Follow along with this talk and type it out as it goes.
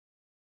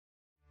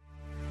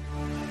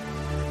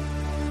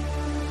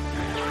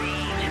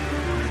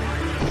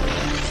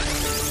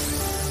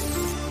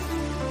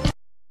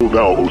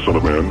thou, O son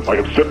of man, I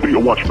have set thee a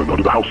watchman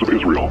unto the house of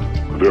Israel.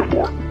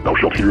 Therefore, thou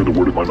shalt hear the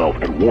word of my mouth,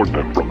 and warn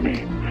them from me.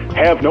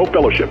 Have no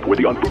fellowship with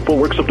the unfruitful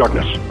works of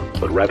darkness,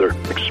 but rather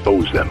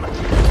expose them.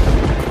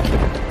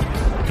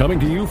 Coming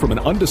to you from an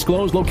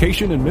undisclosed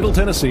location in Middle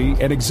Tennessee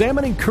and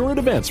examining current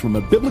events from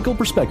a biblical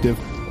perspective,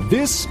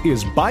 this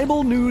is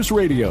Bible News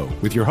Radio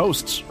with your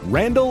hosts,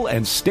 Randall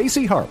and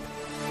Stacy Harp.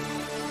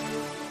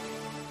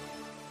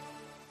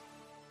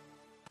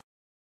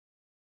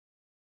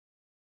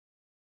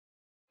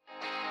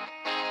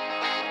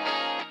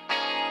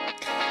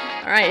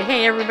 All right,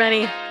 hey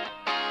everybody.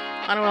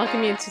 I want to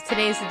welcome you to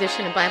today's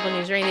edition of Bible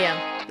News Radio.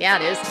 Yeah,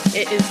 it is.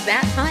 It is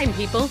that time,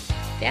 people.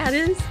 Yeah, it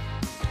is.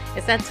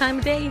 It's that time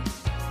of day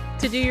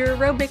to do your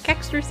aerobic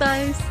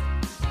exercise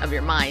of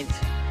your mind.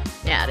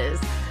 Yeah, it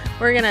is.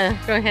 We're going to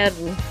go ahead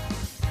and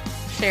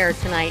share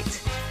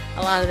tonight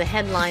a lot of the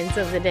headlines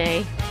of the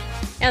day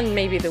and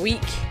maybe the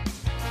week.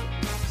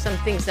 Some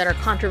things that are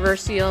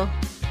controversial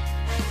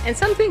and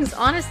some things,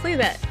 honestly,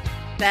 that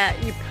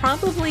you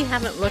probably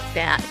haven't looked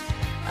at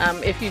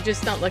if you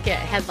just don't look at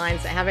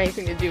headlines that have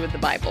anything to do with the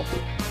Bible.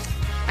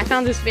 I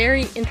found this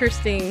very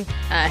interesting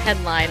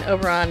headline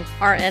over on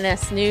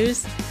RNS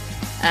News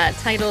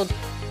titled,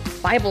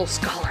 Bible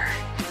Scholar.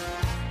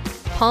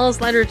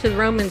 Paul's letter to the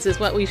Romans is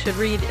what we should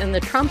read in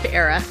the Trump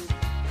era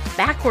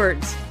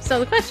backwards. So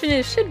the question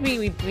is, should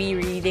we be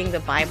reading the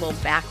Bible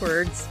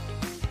backwards?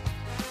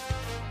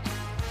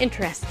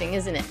 Interesting,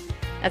 isn't it?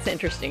 That's an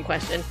interesting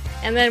question.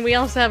 And then we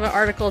also have an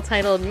article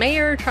titled,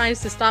 Mayor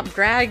Tries to Stop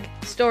Drag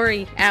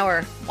Story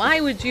Hour.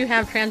 Why would you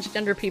have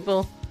transgender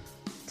people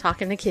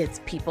talking to kids,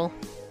 people?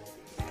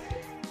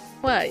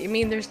 What, you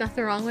mean there's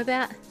nothing wrong with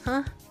that?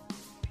 Huh?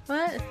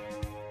 What?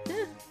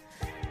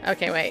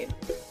 Okay, wait.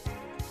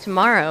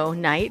 Tomorrow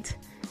night,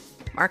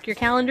 mark your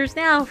calendars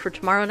now for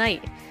tomorrow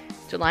night,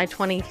 July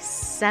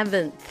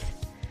 27th.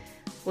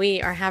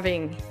 We are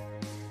having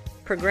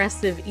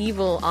progressive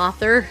evil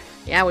author,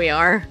 yeah we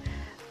are,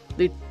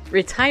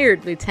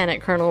 retired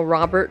Lieutenant Colonel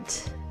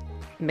Robert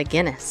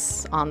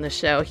McGinnis on the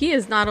show. He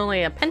is not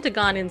only a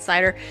Pentagon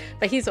insider,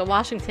 but he's a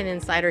Washington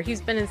insider.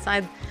 He's been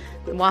inside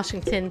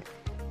Washington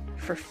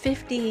for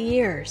 50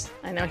 years.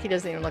 I know he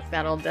doesn't even look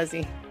that old, does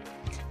he?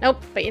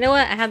 Nope, but you know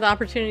what? I had the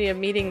opportunity of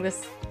meeting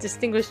this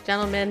distinguished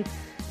gentleman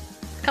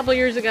a couple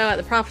years ago at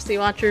the Prophecy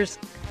Watchers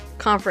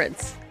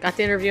conference. Got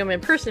to interview him in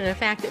person. In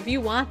fact, if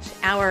you watch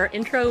our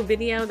intro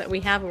video that we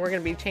have, and we're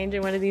going to be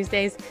changing one of these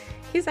days,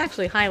 he's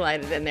actually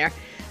highlighted in there.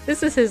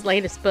 This is his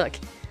latest book,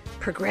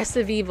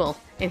 Progressive Evil.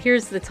 And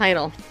here's the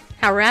title,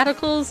 How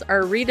Radicals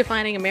Are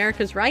Redefining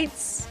America's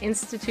Rights,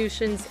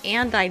 Institutions,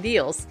 and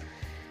Ideals,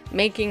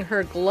 Making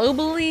Her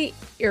Globally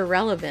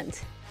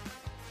Irrelevant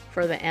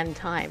for the End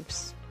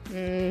Times.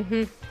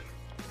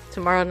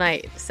 Tomorrow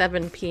night,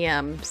 7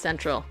 p.m.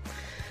 Central.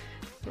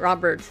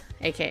 Robert,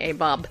 aka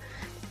Bob,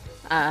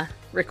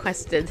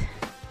 requested,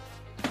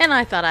 and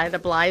I thought I'd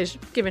oblige,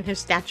 given his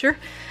stature,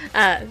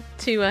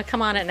 to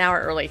come on an hour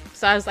early.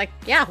 So I was like,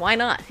 yeah, why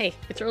not? Hey,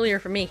 it's earlier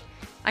for me.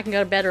 I can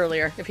go to bed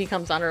earlier if he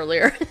comes on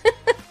earlier.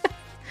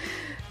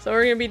 So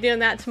we're going to be doing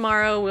that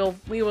tomorrow.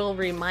 We will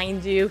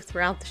remind you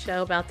throughout the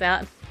show about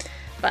that.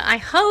 But I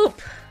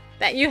hope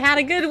that you had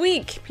a good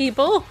week,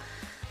 people.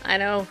 I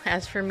know,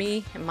 as for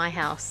me and my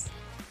house,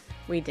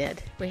 we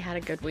did. We had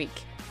a good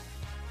week.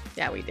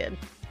 Yeah, we did.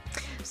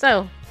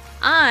 So,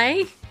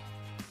 I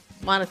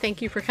want to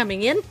thank you for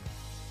coming in.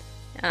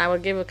 And I will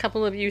give a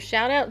couple of you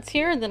shout outs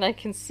here that I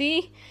can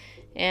see.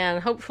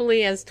 And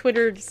hopefully, as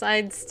Twitter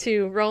decides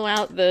to roll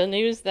out the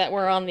news that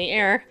we're on the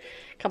air,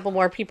 a couple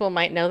more people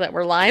might know that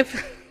we're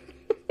live.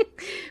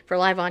 We're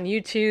live on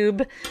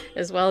YouTube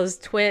as well as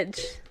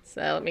Twitch.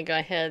 So let me go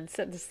ahead and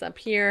set this up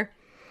here.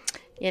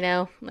 You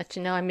know, let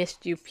you know I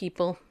missed you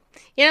people.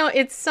 You know,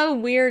 it's so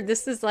weird.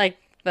 This is like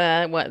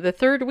the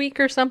third week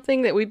or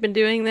something that we've been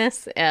doing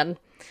this. And,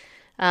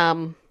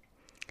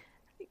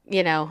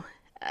 you know,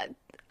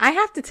 I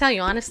have to tell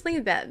you honestly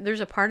that there's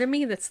a part of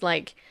me that's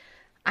like,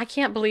 I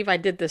can't believe I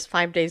did this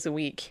 5 days a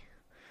week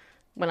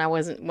when I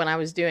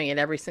was doing it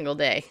every single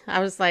day.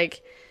 I was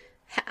like,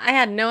 I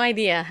had no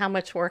idea how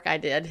much work I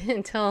did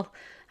until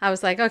I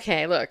was like,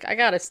 okay, look, I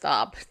gotta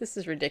stop. This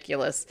is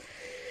ridiculous.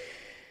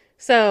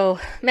 So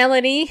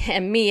Melanie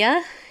and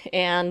Mia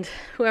and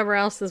whoever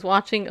else is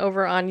watching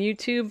over on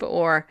YouTube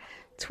or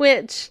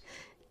Twitch,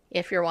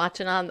 if you're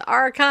watching on the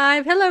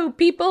archive, hello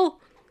people.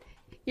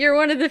 You're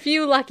one of the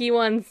few lucky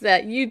ones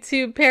that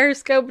YouTube,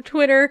 Periscope,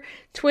 Twitter,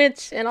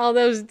 Twitch, and all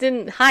those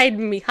didn't hide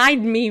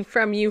me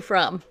from you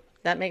from.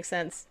 That makes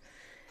sense.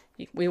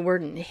 We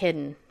weren't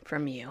hidden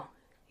from you.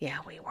 Yeah,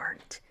 we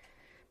weren't.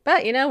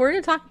 But, you know, we're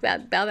going to talk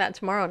about that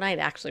tomorrow night,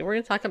 actually. We're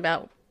going to talk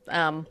about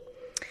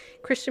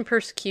Christian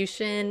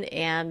persecution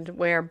and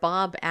where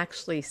Bob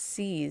actually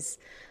sees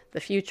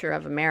the future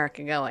of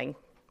America going.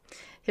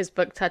 His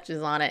book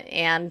touches on it.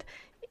 And,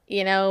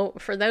 you know,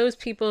 for those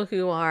people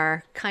who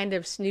are kind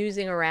of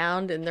snoozing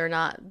around and they're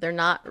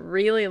not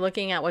really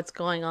looking at what's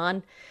going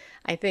on,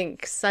 I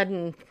think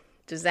sudden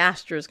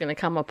disaster is going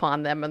to come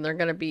upon them and they're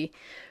going to be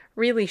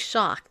really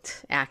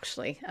shocked,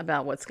 actually,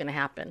 about what's going to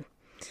happen.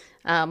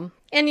 And,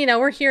 you know,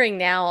 we're hearing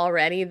now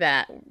already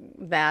that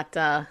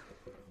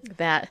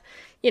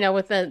you know,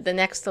 with the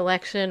next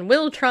election,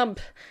 will Trump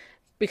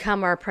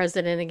become our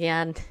president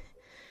again?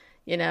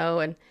 You know,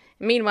 and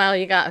meanwhile,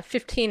 you got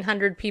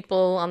 1,500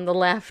 people on the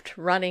left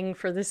running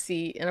for the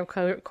seat. And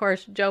of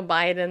course, Joe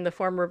Biden, the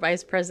former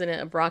vice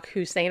president of Barack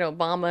Hussein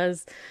Obama,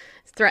 is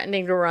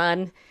threatening to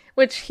run,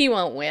 which he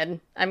won't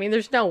win. I mean,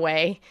 there's no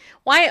way.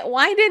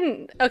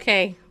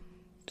 Okay,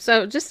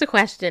 so just a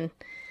question.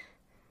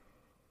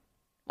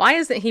 Why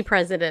isn't he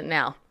president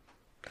now?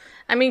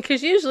 I mean,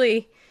 because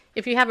usually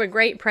if you have a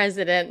great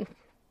president,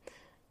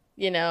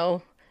 you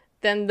know,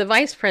 then the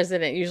vice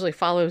president usually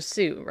follows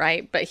suit,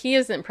 right? But he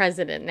isn't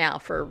president now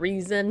for a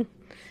reason.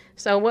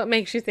 So what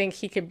makes you think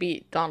he could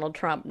beat Donald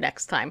Trump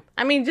next time?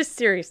 I mean, just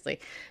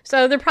seriously.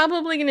 So they're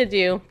probably going to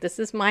do, this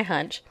is my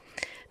hunch,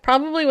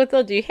 probably what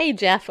they'll do, hey,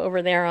 Jeff,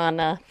 over there on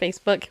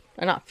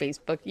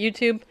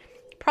YouTube,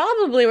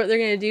 probably what they're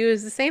going to do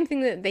is the same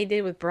thing that they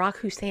did with Barack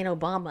Hussein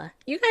Obama.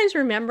 You guys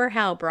remember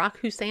how Barack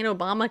Hussein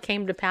Obama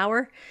came to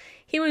power?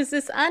 He was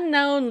this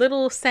unknown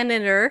little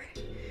senator,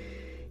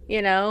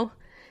 you know,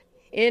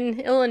 in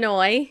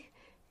Illinois,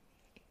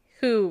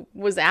 who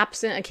was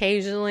absent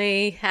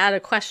occasionally, had a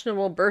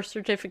questionable birth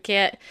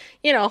certificate,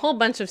 you know, a whole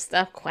bunch of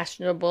stuff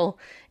questionable.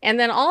 And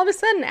then all of a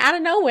sudden, out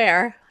of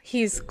nowhere,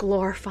 he's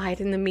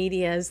glorified in the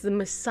media as the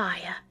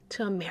Messiah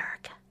to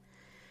America.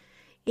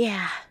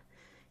 Yeah,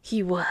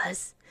 he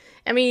was.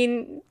 I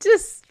mean,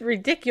 just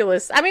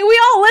ridiculous. I mean,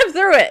 we all lived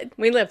through it.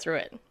 We lived through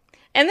it.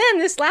 And then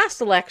this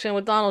last election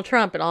with Donald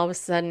Trump, and all of a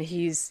sudden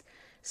he's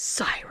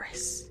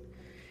Cyrus.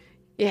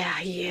 Yeah,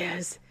 he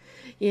is.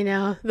 You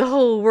know, the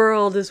whole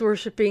world is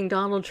worshiping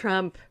Donald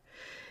Trump.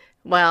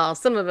 Well,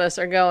 some of us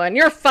are going,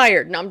 you're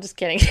fired. No, I'm just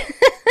kidding.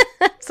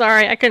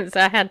 Sorry, I couldn't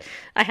say.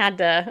 I had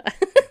to,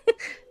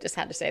 just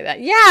had to say that.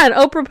 Yeah, and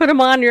Oprah put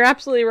him on. You're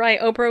absolutely right.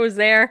 Oprah was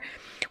there.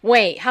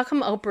 Wait, how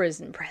come Oprah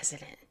isn't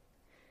president?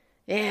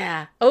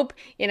 Yeah.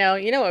 You know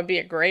what would be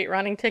a great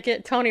running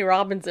ticket? Tony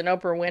Robbins and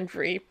Oprah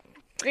Winfrey.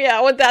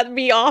 Yeah, would that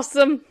be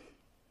awesome?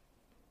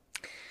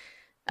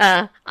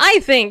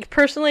 I think,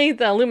 personally,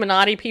 the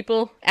Illuminati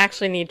people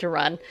actually need to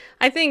run.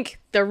 I think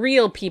the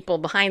real people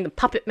behind the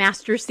puppet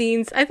master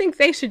scenes, I think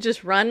they should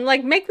just run,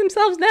 like, make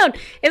themselves known.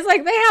 It's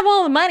like they have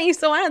all the money,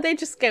 so why don't they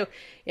just go,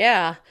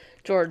 yeah,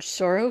 George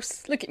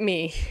Soros, look at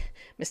me,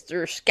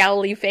 Mr.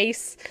 Scowly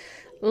Face,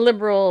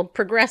 liberal,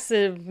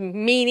 progressive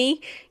meanie,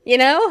 you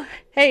know?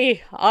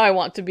 Hey, I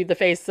want to be the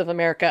face of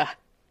America.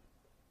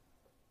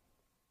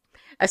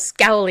 A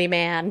scowly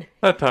man.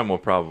 That time will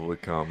probably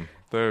come.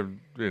 They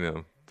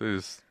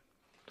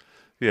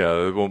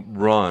won't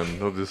run.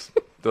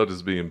 They'll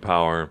just be in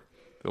power,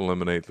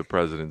 eliminate the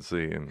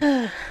presidency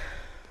and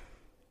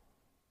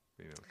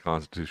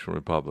constitutional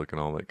republic and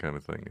all that kind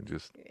of thing, and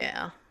just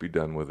be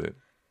done with it.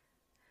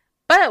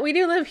 But we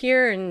do live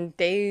here in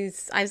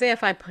days. Isaiah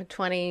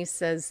 5:20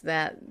 says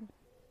that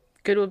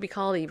good will be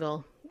called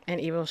evil,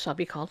 and evil shall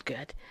be called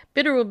good.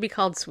 Bitter will be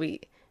called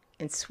sweet,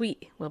 and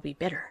sweet will be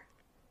bitter.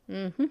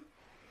 Mm-hmm.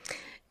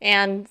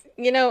 And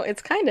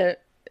it's kind of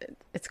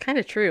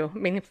true. I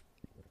mean,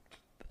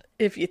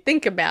 if you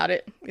think about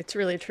it, it's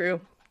really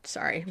true.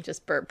 Sorry, I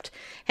just burped.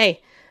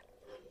 Hey,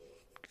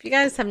 if you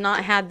guys have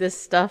not had this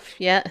stuff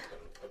yet,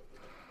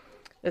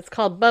 it's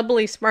called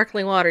Bubbly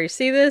Sparkling Water. You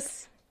see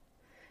this?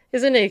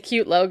 Isn't it a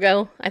cute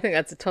logo? I think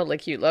that's a totally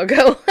cute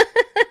logo.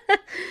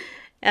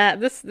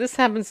 This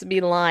happens to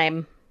be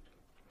lime.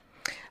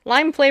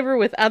 Lime flavor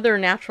with other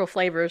natural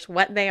flavors.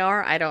 What they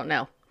are, I don't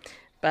know.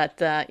 But,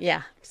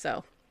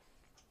 so,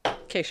 in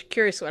case you're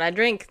curious what I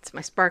drink, it's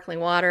my sparkling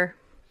water.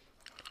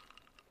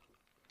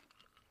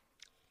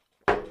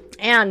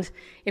 And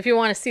if you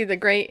want to see the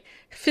great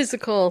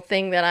physical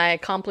thing that I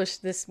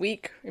accomplished this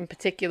week, in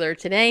particular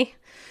today,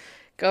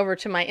 go over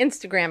to my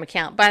Instagram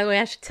account. By the way,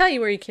 I should tell you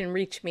where you can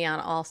reach me on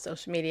all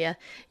social media.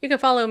 You can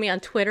follow me on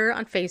Twitter,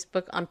 on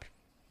Facebook, on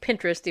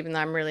Pinterest, even though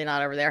I'm really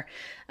not over there,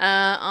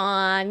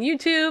 on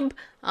YouTube,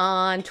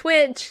 on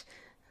Twitch.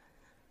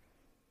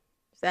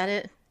 Is that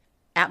it?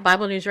 At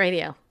Bible News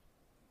Radio.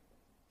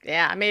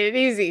 Yeah, I made it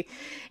easy.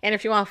 And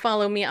if you want to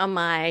follow me on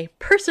my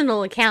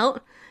personal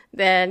account,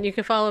 then you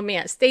can follow me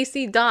at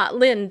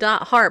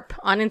stacy.lynn.harp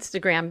on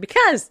Instagram,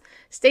 because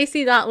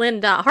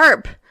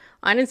stacy.lynn.harp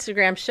on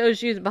Instagram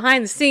shows you the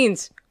behind the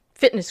scenes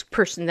fitness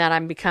person that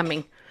I'm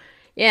becoming.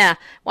 Yeah.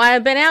 Well,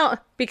 I've been out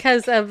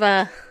because of,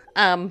 plantar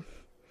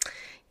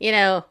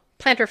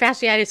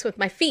fasciitis with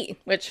my feet,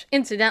 which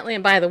incidentally,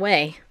 and by the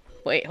way,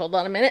 wait, hold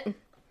on a minute.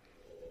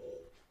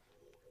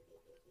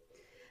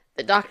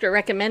 The doctor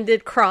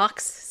recommended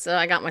Crocs, so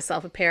I got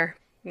myself a pair.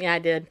 Yeah, I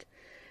did.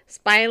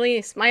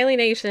 Smiley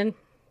Nation.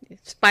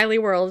 Smiley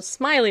World.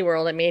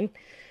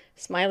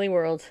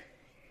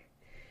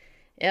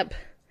 Yep.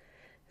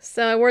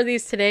 So I wore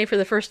these today for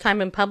the first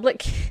time in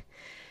public.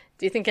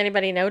 Do you think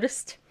anybody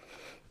noticed?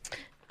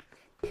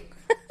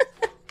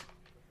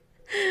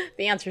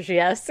 The answer is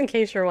yes, in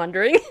case you're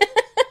wondering.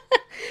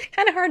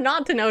 Kind of hard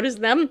not to notice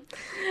them.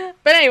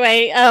 But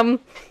anyway,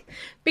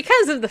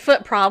 because of the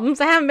foot problems,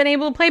 I haven't been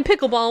able to play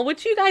pickleball,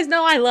 which you guys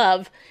know I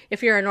love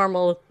if you're a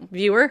normal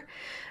viewer,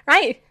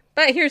 right?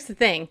 But here's the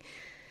thing.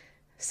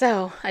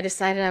 So I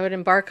decided I would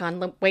embark on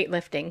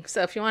weightlifting.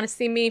 So if you want to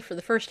see me for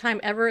the first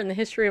time ever in the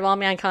history of all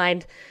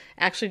mankind,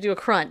 actually do a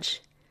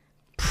crunch.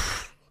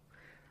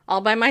 All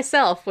by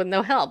myself with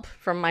no help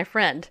from my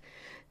friend.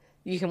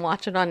 You can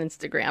watch it on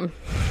Instagram.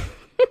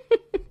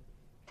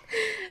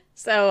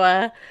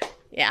 So,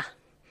 yeah.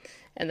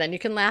 And then you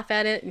can laugh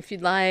at it if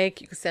you'd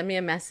like. You can send me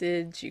a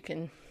message. You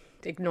can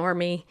ignore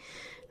me.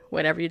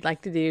 Whatever you'd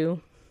like to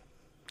do.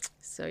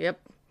 So,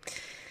 yep.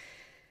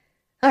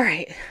 All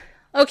right.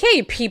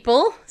 Okay,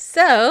 people.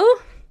 So,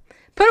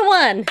 put a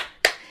 1.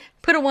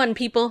 Put a 1,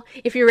 people,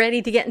 if you're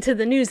ready to get into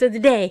the news of the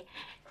day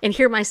and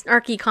hear my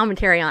snarky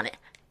commentary on it.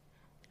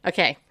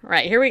 Okay,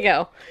 right, here we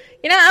go.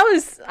 You know,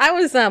 I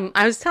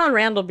was telling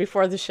Randall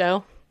before the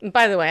show. And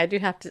by the way, I do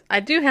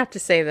have to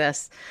say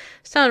this. I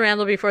was telling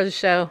Randall before the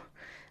show.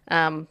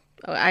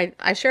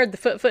 I shared the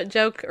foot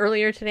joke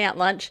earlier today at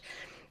lunch,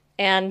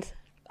 and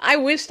I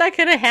wished I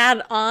could have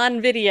had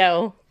on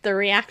video the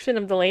reaction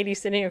of the lady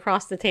sitting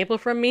across the table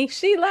from me.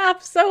 She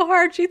laughed so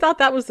hard. She thought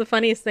that was the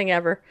funniest thing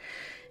ever.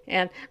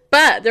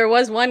 But there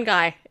was one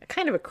guy,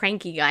 kind of a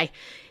cranky guy,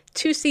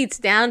 2 seats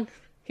down.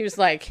 He was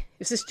like,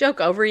 "Is this joke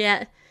over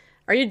yet?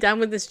 Are you done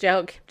with this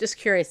joke? Just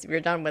curious if you're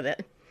done with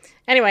it."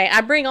 Anyway,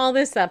 I bring all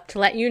this up to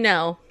let you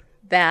know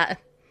that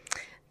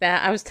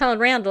I was telling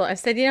Randall, I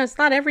said, it's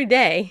not every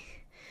day.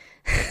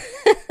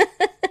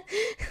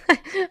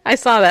 I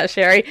saw that,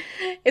 Sherry.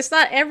 It's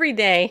not every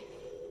day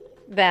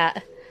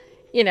that,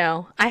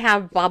 I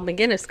have Bob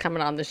McGinnis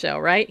coming on the show,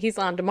 right? He's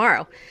on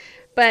tomorrow.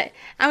 But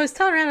I was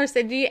telling Randall, I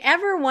said, do you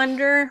ever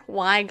wonder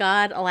why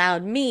God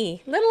allowed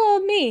me, little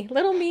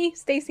me,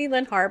 Stacy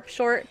Lynn Harp,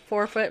 short,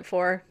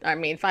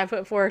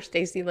 5'4",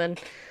 Stacy Lynn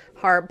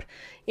Harp.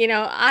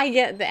 I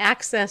get the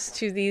access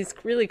to these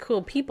really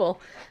cool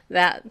people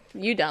that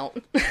you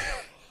don't.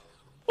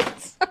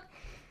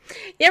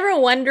 You ever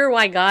wonder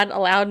why God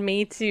allowed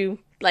me to,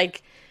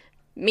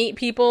 meet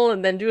people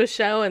and then do a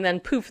show and then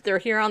poof, they're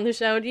here on the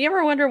show? Do you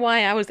ever wonder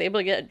why I was able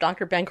to get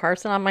Dr. Ben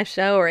Carson on my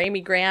show, or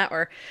Amy Grant,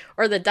 or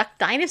the Duck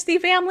Dynasty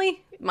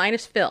family,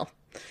 minus Phil?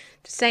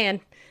 Just saying,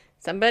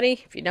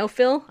 somebody, if you know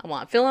Phil, I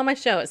want Phil on my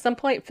show. At some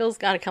point, Phil's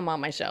got to come on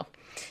my show.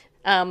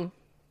 You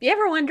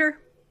ever wonder?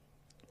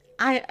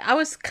 I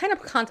was kind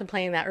of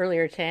contemplating that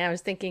earlier today. I was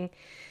thinking,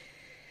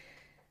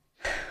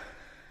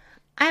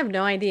 I have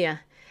no idea.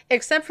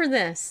 Except for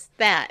this,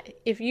 that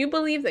if you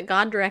believe that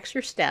God directs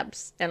your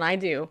steps, and I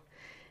do,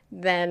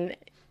 then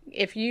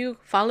if you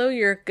follow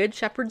your good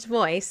shepherd's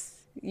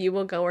voice, you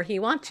will go where he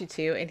wants you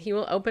to, and he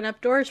will open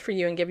up doors for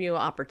you and give you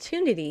an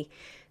opportunity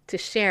to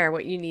share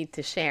what you need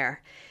to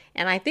share.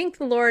 And I think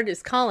the Lord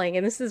is calling,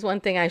 and this is one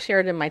thing I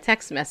shared in my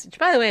text message.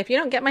 By the way, if you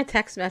don't get my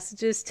text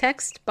messages,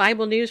 text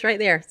Bible News right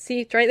there.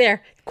 See, it's right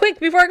there. Quick,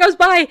 before it goes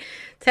by,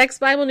 text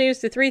Bible News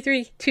to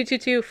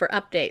 33222 for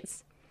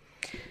updates.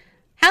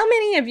 How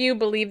many of you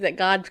believe that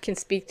God can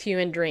speak to you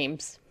in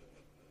dreams?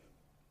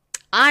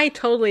 I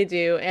totally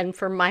do, and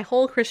for my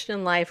whole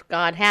Christian life,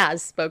 God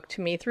has spoke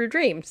to me through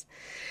dreams.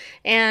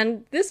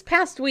 And this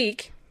past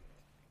week,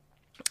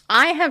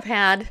 I have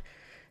had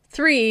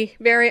 3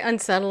 very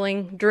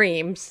unsettling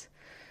dreams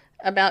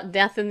about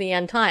death in the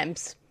end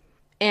times.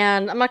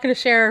 And I'm not going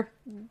to share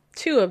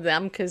 2 of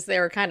them because they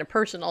were kind of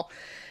personal.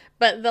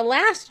 But the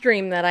last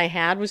dream that I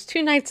had was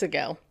 2 nights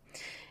ago.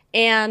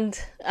 And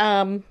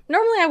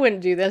normally I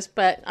wouldn't do this,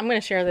 but I'm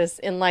going to share this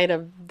in light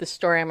of the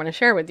story I'm going to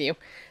share with you.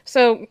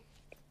 So,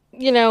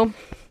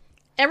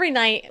 every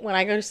night when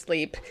I go to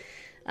sleep,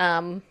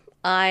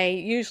 I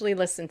usually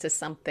listen to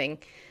something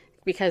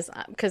because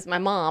my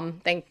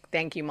mom,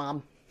 thank you,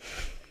 Mom.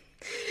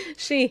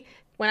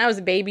 When I was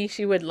a baby,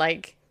 she would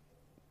like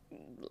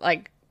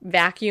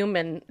vacuum,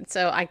 and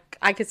so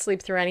I could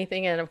sleep through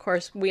anything. And of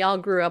course, we all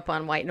grew up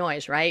on white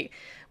noise, right?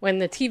 When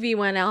the TV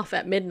went off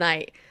at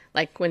midnight,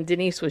 like when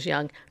Denise was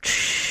young,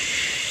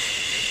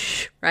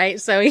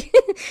 right? So,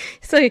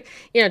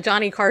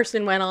 Johnny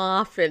Carson went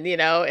off, and,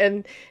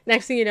 and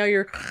next thing you know,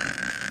 you're,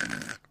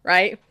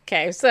 right?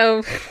 Okay,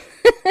 so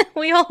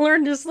we all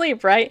learned to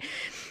sleep, right?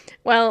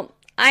 Well,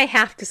 I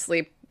have to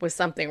sleep with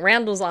something.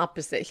 Randall's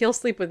opposite. He'll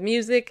sleep with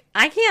music.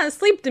 I can't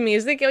sleep to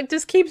music. It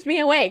just keeps me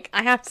awake.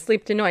 I have to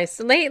sleep to noise.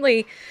 So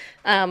lately,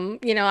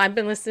 I've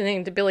been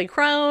listening to Billy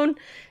Crone,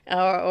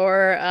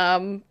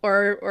 or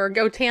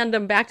go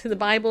tandem back to the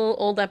Bible,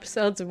 old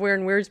episodes of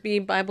Warren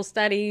Wiersbe Bible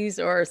studies,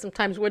 or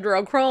sometimes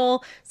Woodrow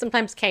Kroll,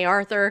 sometimes Kay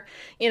Arthur,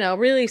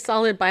 really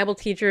solid Bible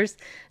teachers.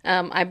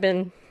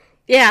 After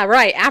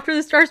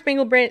the Star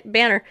Spangled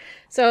Banner.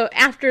 So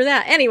after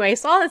that, anyway,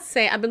 so all that to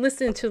say, I've been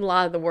listening to a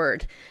lot of the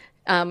Word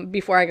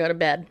before I go to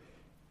bed,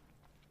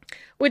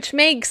 which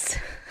makes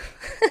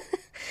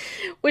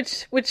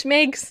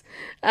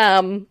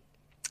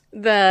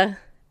the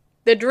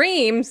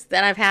dreams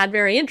that I've had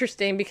very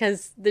interesting,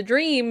 because the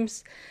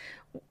dreams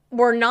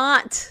were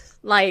not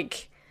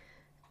like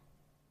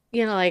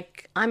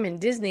I'm in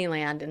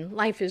Disneyland and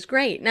life is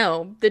great.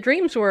 No, the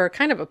dreams were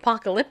kind of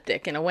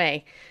apocalyptic in a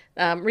way.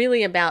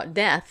 really about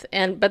death.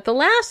 But the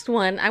last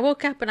one, I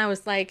woke up and I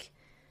was like,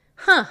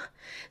 huh.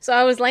 So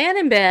I was laying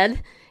in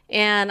bed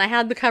and I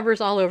had the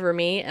covers all over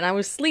me and I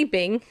was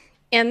sleeping,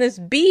 and this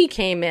bee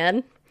came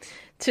in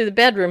to the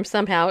bedroom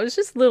somehow. It was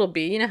just a little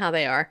bee, you know how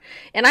they are.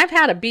 And I've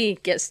had a bee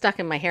get stuck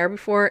in my hair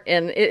before,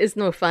 and it is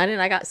no fun.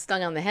 And I got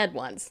stung on the head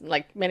once,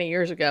 like many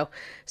years ago.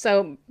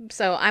 So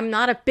I'm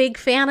not a big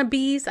fan of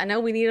bees. I know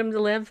we need them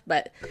to live,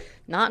 but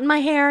not in my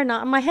hair,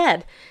 not in my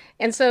head.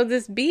 And so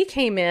this bee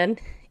came in,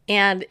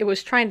 and it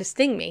was trying to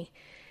sting me.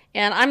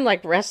 And I'm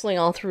like wrestling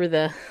all through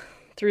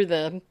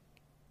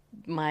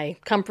my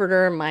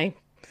comforter, my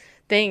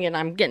thing, and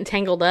I'm getting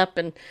tangled up,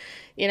 and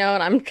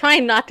and I'm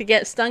trying not to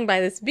get stung by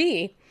this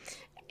bee.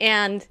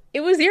 And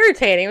it was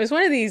irritating. It was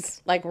one of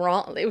these,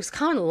 it was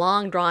kind of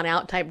long, drawn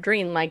out type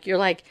dream. Like, you're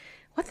like,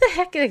 what the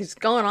heck is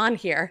going on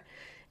here?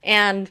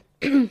 And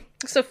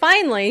so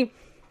finally,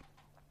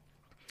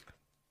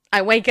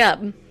 I wake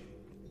up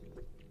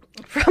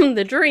from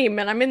the dream,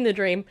 and I'm in the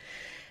dream.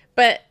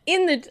 But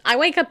I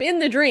wake up in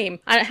the dream.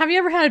 Have you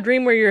ever had a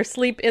dream where you're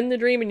asleep in the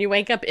dream and you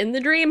wake up in the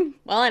dream?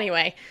 Well,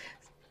 anyway,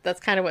 that's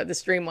kind of what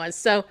this dream was.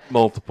 So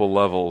multiple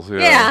levels, yeah.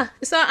 Yeah.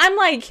 So I'm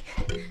like,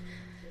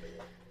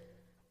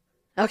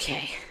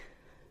 okay,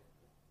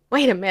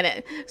 wait a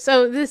minute.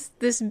 So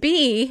this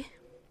bee,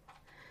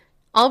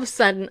 all of a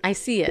sudden I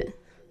see it,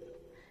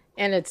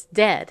 and it's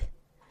dead.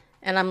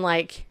 And I'm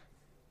like,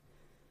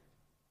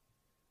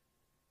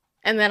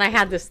 and then I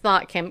had this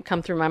thought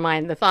come through my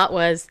mind. The thought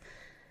was,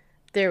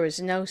 there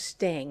was no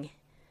sting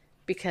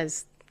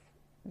because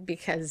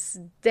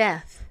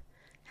death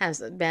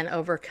has been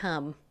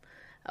overcome.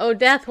 Oh,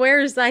 death,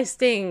 where is thy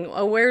sting?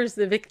 Oh, where's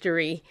the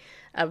victory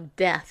of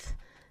death?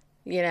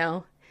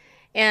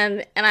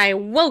 And I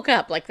woke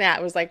up like that.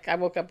 It was like I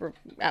woke up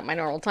at my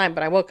normal time,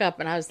 but I woke up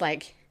and I was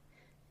like,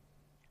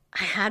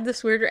 I had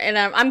this weird, and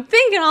I'm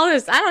thinking all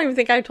this. I don't even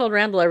think I told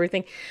Randall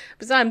everything.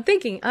 But so I'm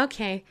thinking,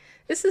 okay,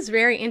 this is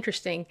very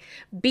interesting.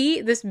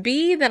 This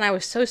bee that I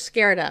was so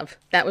scared of,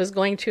 that was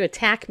going to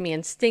attack me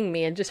and sting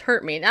me and just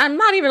hurt me. Now, I'm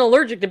not even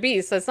allergic to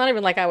bees, so it's not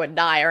even like I would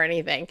die or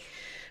anything.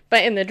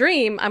 But in the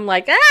dream, I'm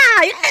like,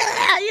 I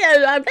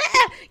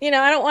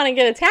don't want to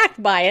get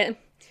attacked by it.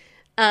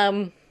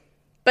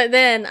 But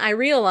then I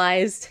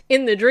realized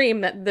in the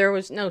dream that there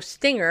was no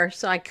stinger,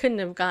 so I couldn't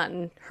have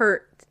gotten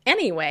hurt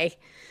anyway.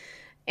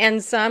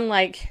 And so I'm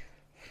like,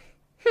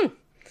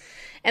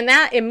 And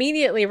that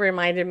immediately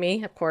reminded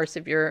me, of course,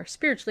 if you're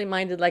spiritually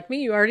minded like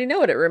me, you already know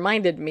what it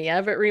reminded me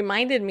of. It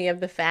reminded me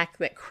of the fact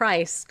that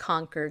Christ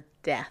conquered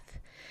death.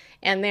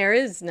 And there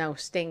is no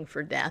sting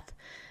for death.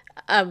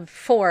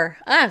 For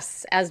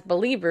us as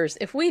believers,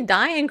 if we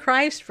die in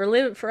Christ,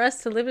 for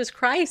us to live as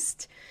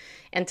Christ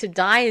and to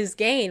die as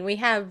gain, we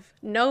have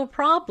no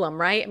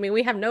problem, right? I mean,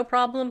 we have no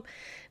problem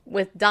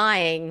with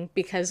dying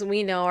because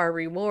we know our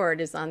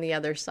reward is on the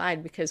other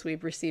side because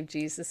we've received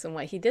Jesus and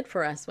what he did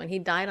for us when he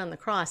died on the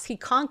cross. He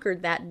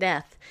conquered that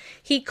death.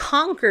 He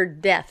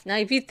conquered death. Now,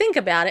 if you think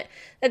about it,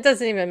 that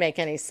doesn't even make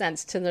any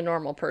sense to the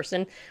normal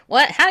person.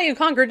 How do you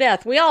conquer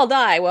death? We all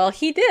die. Well,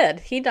 he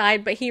did. He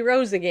died, but he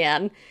rose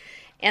again.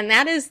 And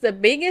that is the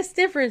biggest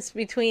difference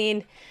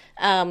between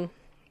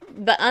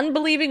the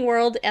unbelieving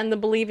world and the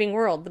believing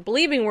world. The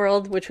believing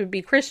world, which would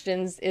be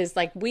Christians, is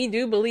like, we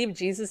do believe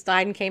Jesus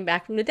died and came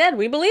back from the dead.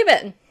 We believe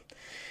it.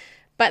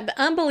 But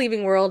the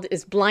unbelieving world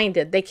is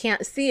blinded. They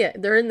can't see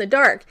it. They're in the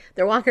dark.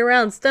 They're walking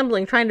around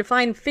stumbling, trying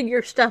to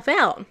figure stuff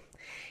out.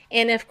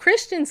 And if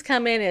Christians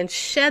come in and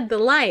shed the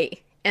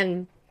light,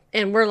 and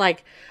we're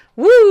like,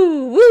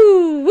 woo,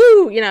 woo,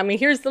 woo,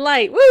 here's the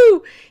light,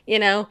 woo,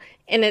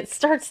 and it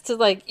starts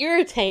to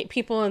irritate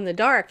people in the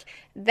dark.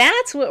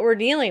 That's what we're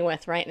dealing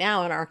with right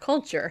now in our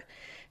culture.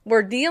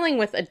 We're dealing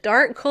with a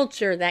dark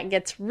culture that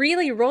gets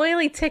really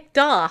royally ticked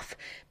off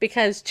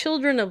because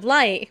children of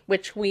light,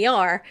 which we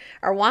are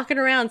walking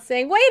around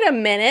saying, wait a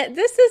minute,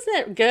 this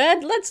isn't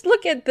good. Let's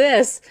look at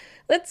this.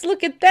 Let's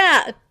look at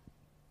that.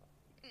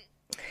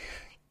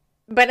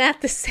 But at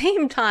the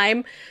same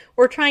time,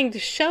 we're trying to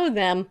show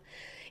them,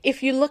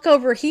 if you look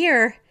over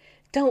here,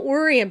 don't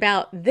worry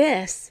about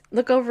this.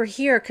 Look over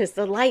here because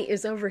the light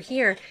is over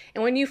here.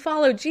 And when you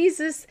follow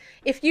Jesus,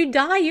 if you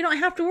die, you don't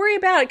have to worry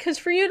about it because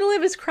for you to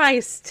live is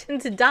Christ and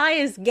to die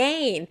is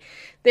gain.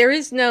 There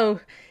is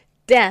no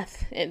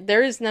death.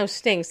 There is no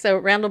sting. So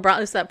Randall brought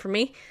this up for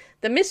me.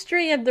 The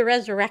mystery of the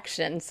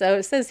resurrection. So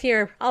it says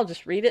here, I'll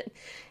just read it,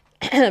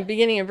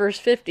 beginning of verse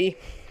 50.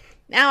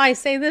 Now I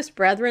say this,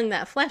 brethren,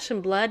 that flesh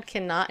and blood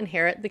cannot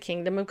inherit the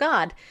kingdom of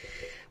God,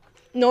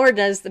 nor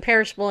does the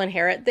perishable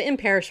inherit the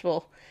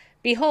imperishable.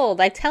 Behold,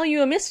 I tell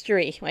you a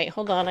mystery. Wait,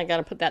 hold on. I got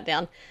to put that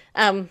down.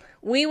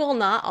 We will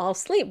not all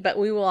sleep, but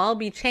we will all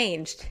be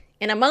changed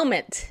in a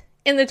moment,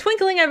 in the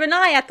twinkling of an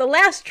eye, at the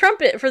last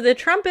trumpet. For the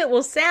trumpet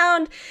will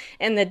sound,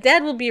 and the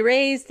dead will be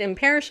raised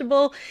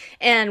imperishable,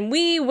 and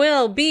we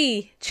will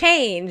be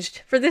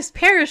changed. For this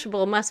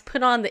perishable must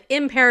put on the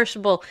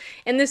imperishable,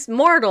 and this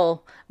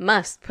mortal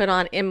must put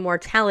on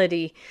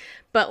immortality.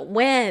 But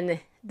when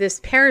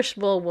this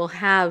perishable will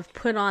have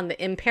put on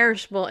the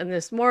imperishable, and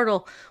this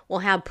mortal will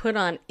have put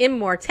on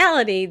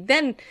immortality,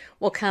 then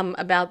will come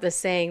about the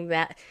saying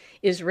that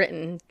is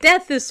written,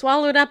 death is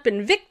swallowed up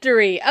in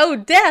victory. O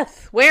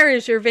death, where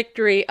is your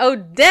victory? O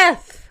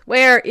death,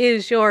 where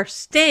is your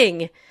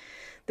sting?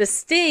 The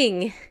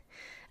sting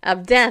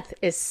of death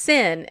is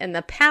sin, and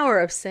the power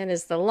of sin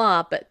is the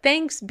law. But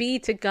thanks be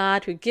to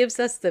God who gives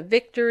us the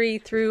victory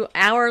through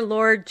our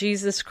Lord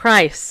Jesus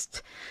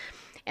Christ.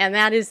 And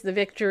that is the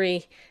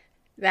victory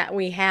that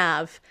we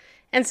have.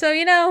 And so,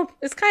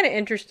 it's kind of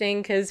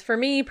interesting because for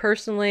me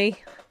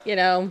personally,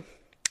 I'm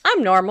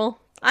normal.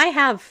 I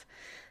have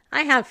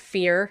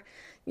fear,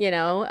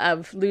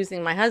 of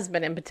losing my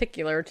husband in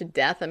particular to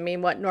death. I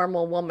mean, what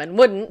normal woman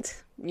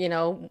wouldn't,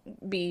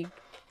 be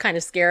kind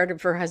of scared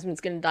if her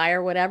husband's going to die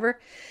or whatever.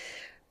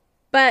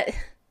 But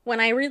when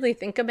I really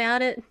think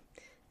about it,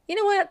 you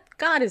know what?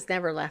 God has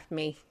never left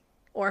me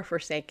or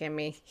forsaken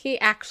me. He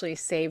actually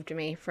saved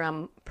me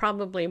from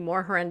probably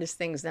more horrendous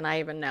things than I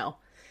even know.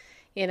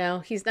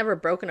 He's never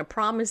broken a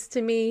promise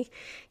to me.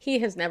 He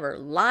has never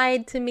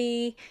lied to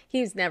me.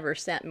 He's never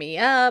set me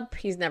up.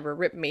 He's never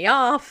ripped me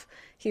off.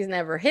 He's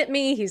never hit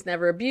me. He's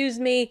never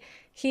abused me.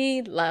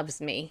 He loves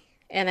me.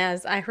 And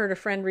as I heard a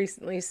friend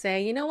recently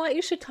say, you know what?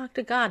 You should talk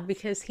to God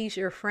because he's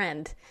your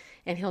friend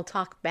and he'll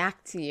talk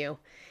back to you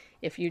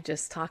if you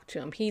just talk to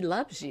him. He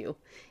loves you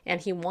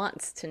and he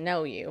wants to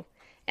know you.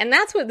 And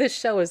that's what this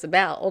show is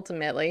about,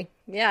 ultimately.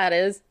 Yeah, it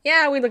is.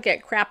 Yeah, we look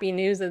at crappy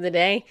news of the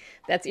day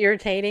that's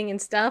irritating and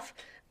stuff.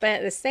 But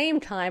at the same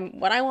time,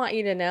 what I want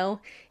you to know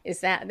is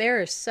that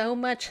there is so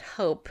much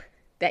hope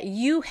that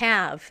you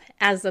have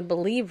as a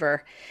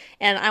believer.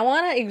 And I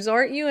want to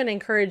exhort you and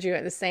encourage you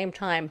at the same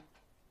time.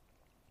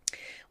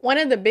 One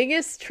of the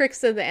biggest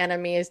tricks of the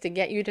enemy is to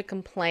get you to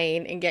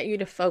complain and get you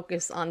to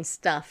focus on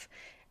stuff.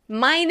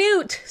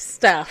 Minute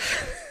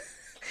stuff.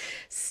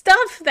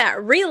 Stuff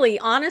that really,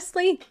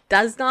 honestly,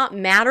 does not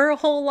matter a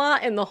whole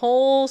lot in the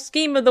whole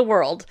scheme of the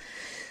world,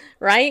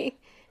 right?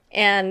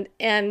 And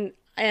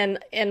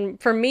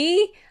for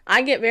me,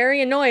 I get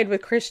very annoyed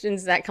with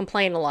Christians that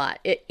complain a lot.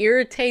 It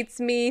irritates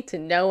me to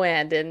no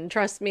end, and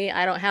trust me,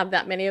 I don't have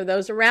that many of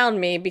those around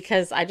me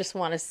because I just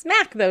want to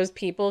smack those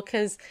people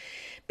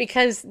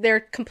because they're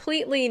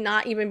completely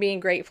not even being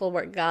grateful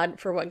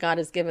for what God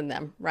has given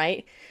them,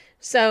 right?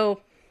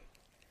 So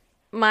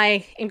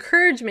my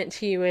encouragement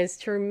to you is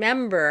to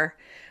remember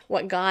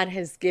what God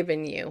has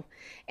given you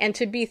and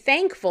to be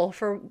thankful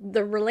for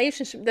the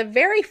relationship, the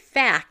very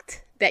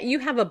fact that you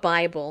have a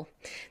Bible,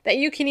 that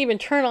you can even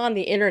turn on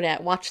the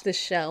internet, watch this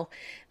show,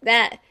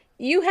 that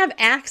you have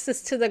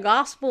access to the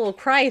gospel of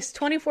Christ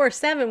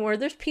 24/7, where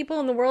there's people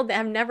in the world that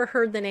have never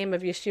heard the name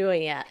of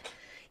Yeshua yet,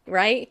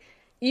 right?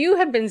 You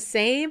have been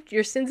saved.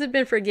 Your sins have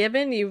been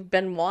forgiven. You've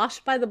been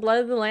washed by the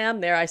blood of the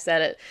Lamb. There, I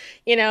said it.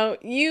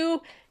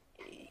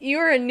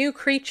 You're a new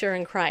creature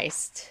in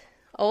Christ.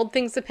 Old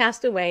things have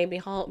passed away.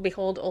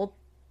 Behold,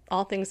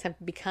 all things have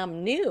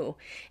become new.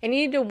 And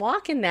you need to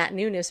walk in that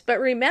newness.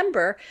 But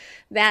remember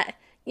that,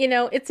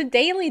 it's a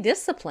daily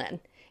discipline.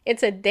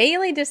 It's a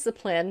daily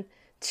discipline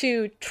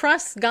to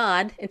trust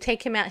God and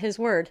take him at his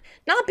word.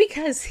 Not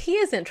because he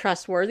isn't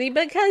trustworthy,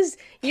 because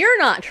you're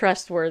not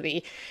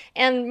trustworthy.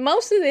 And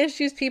most of the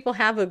issues people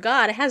have with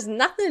God, it has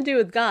nothing to do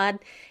with God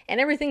and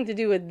everything to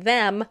do with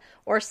them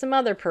or some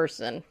other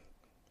person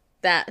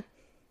that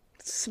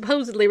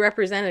supposedly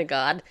represented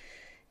God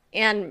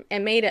and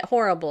made it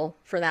horrible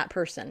for that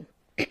person.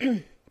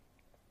 And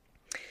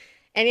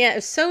yet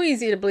it's so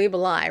easy to believe a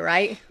lie,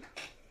 right?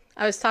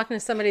 I was talking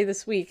to somebody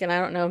this week, and I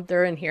don't know if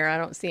they're in here, I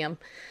don't see them,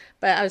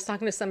 but I was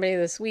talking to somebody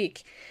this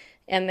week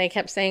and they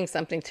kept saying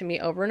something to me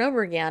over and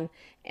over again.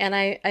 And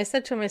I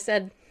said to them, I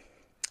said,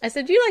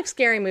 do you like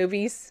scary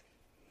movies?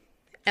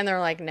 And they're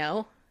like,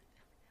 no.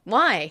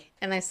 Why?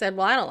 And I said,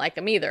 well, I don't like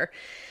them either.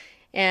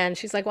 And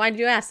she's like, why did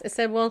you ask? I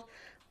said, well,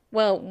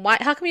 why?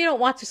 How come you don't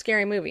watch a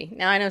scary movie?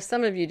 Now, I know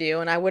some of you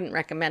do, and I wouldn't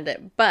recommend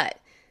it, but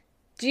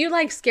do you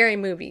like scary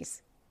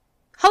movies?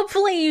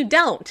 Hopefully you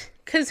don't,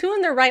 because who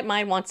in their right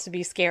mind wants to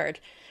be scared,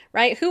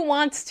 right? Who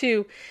wants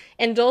to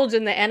indulge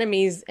in the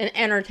enemy's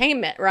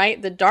entertainment,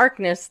 right? The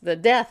darkness, the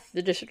death,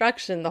 the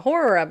destruction, the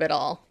horror of it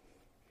all.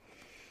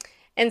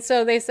 And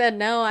so they said,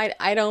 no,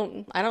 I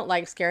don't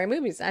like scary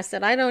movies. I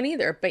said, I don't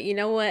either. But you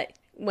know what?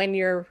 When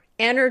you're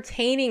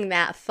entertaining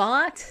that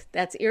thought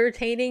that's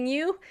irritating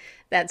you,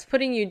 that's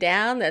putting you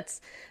down,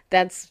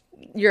 that's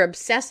you're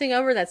obsessing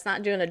over, that's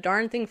not doing a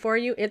darn thing for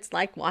you, it's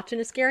like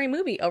watching a scary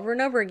movie over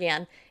and over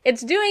again.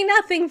 It's doing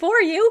nothing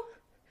for you.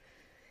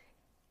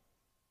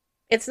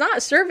 It's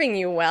not serving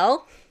you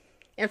well.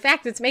 In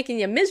fact, it's making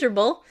you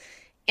miserable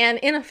and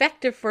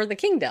ineffective for the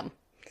kingdom.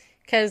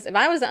 Because if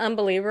I was an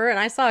unbeliever and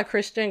I saw a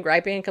Christian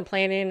griping and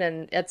complaining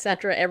and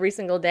etc. every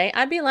single day,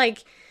 I'd be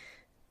like,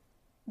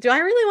 do I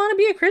really want to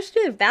be a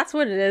Christian if that's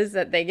what it is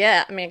that they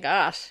get? I mean,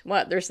 gosh,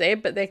 what? They're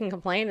saved, but they can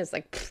complain. It's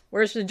like,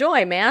 where's the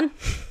joy, man?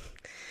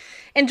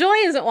 And joy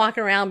isn't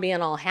walking around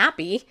being all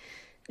happy.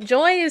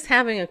 Joy is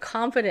having a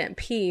confident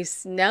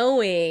peace,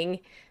 knowing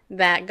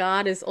that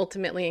God is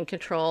ultimately in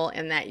control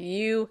and that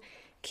you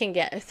can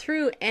get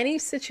through any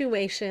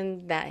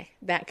situation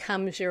that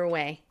comes your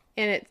way.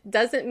 And it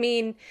doesn't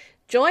mean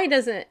joy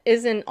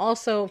isn't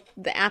also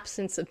the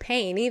absence of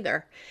pain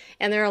either.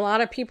 And there are a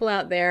lot of people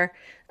out there,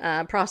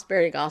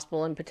 prosperity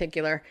gospel in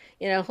particular,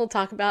 he'll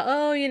talk about,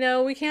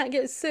 oh, we can't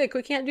get sick,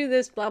 we can't do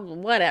this, blah, blah,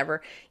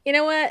 whatever. You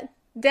know what?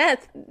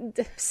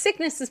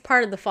 Sickness is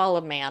part of the fall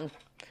of man,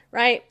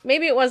 right?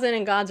 Maybe it wasn't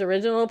in God's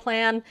original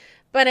plan,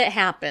 but it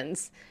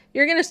happens.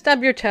 You're going to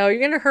stub your toe, you're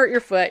going to hurt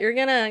your foot, you're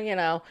going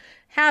to,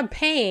 have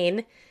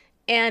pain,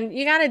 and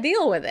you got to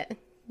deal with it,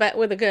 but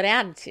with a good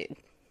attitude.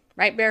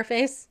 Right,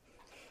 Bareface?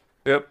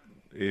 Yep.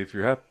 If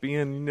you're happy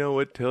and you know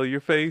it, tell your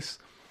face.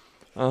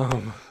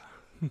 I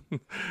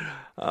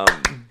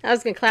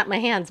was going to clap my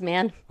hands,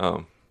 man.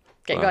 Okay,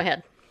 go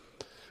ahead.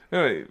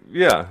 Anyway,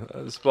 yeah,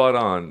 spot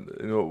on.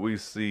 What we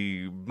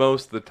see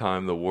most of the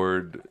time, the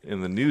word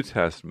in the New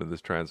Testament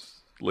that's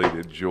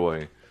translated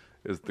joy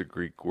is the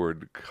Greek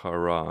word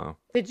chara.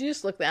 Did you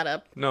just look that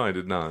up? No, I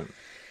did not.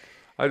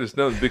 I just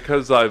know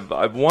because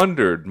I've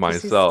wondered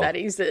myself.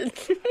 He studies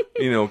it.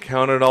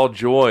 Count it all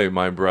joy,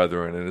 my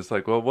brethren, and it's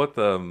like, well, what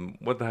the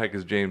heck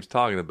is James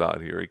talking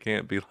about here? He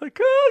can't be like,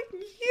 oh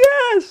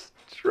yes,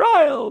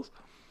 trials.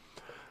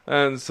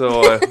 And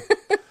so, I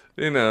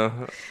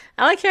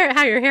like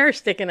how your hair is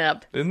sticking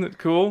up. Isn't it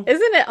cool?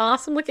 Isn't it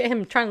awesome? Look at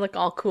him trying to look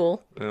all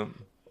cool. Yeah.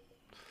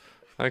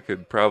 I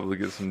could probably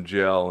get some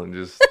gel and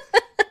just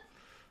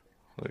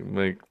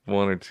make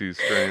one or two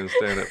strands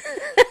stand up.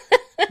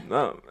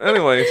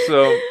 Anyway,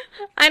 so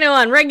I know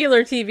on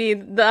regular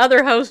TV, the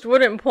other host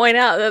wouldn't point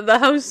out that the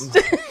host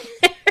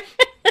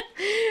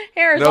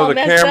hair is all the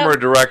messed camera up.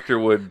 director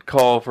would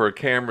call for a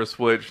camera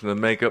switch, and the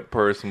makeup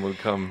person would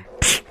come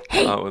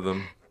out with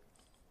them.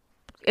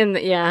 And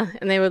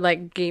they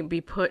would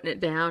be putting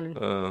it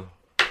down.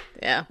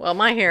 Yeah, well,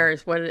 my hair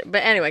is what it.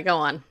 But anyway, go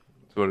on.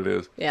 That's what it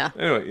is. Yeah.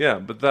 Anyway, yeah,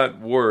 but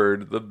that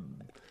word, the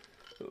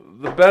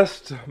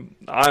best.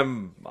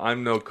 I'm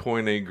no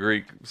Koine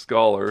Greek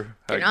scholar.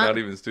 Heck, not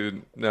even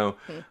student. No.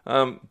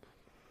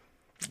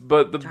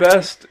 But the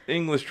best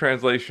English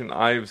translation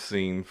I've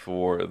seen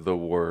for the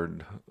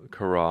word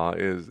chara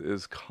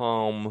is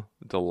calm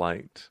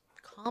delight.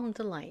 Calm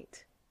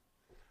delight.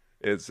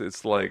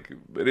 It's like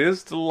it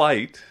is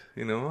delight.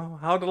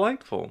 How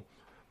delightful,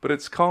 but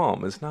it's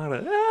calm. It's not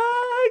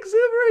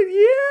exuberant.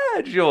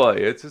 Yeah, joy.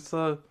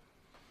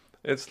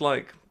 It's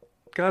like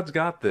God's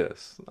got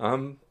this.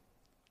 I'm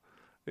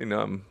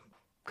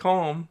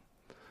calm,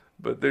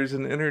 but there's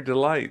an inner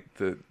delight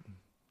that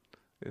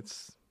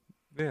it's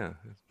a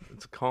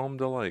calm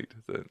delight,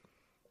 that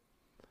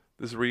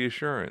this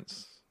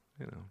reassurance,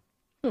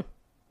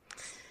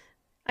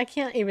 I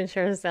can't even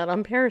share this out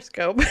on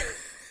Periscope.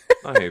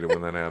 I hate it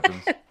when that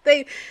happens.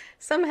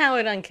 Somehow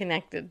it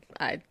unconnected.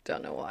 I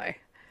don't know why.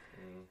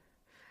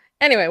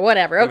 Anyway,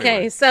 whatever.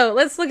 Okay, so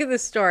let's look at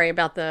this story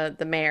about the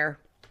mayor.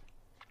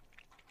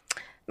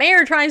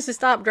 Mayor tries to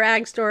stop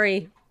drag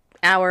story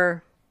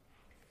hour.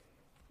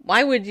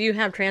 Why would you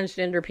have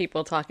transgender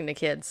people talking to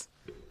kids?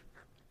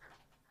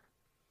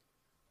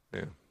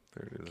 Yeah,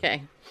 there it is.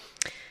 Okay.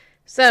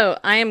 So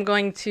I am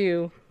going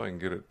to... If I can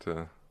get it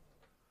to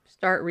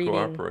start reading.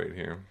 Cooperate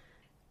here.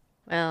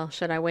 Well,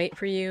 should I wait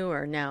for you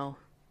or no?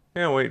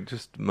 Yeah, wait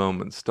just a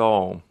moment.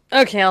 Stall.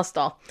 Okay, I'll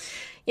stall.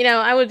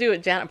 I would do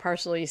what Janet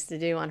Parcel used to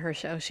do on her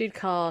show. She'd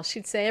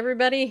say,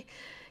 everybody...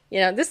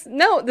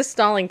 this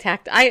stalling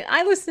tact.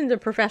 I listened to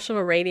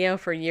professional radio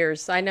for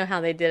years, so I know how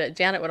they did it.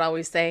 Janet would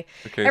always say,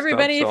 okay,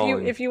 everybody,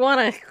 if you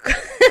want to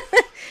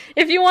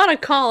if you want to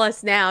call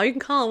us now, you can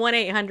call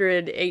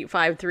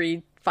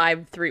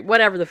 1-800-853-53,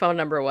 whatever the phone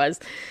number was.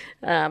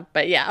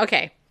 But yeah,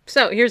 okay.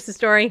 So here's the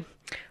story.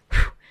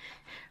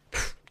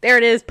 There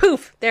it is.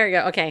 Poof. There you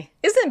go. Okay.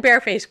 Isn't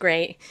Bareface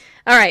great?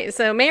 All right.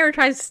 So mayor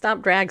tries to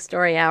stop drag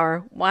story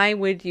hour. Why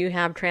would you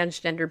have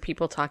transgender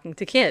people talking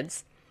to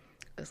kids?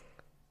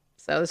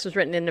 So this was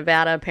written in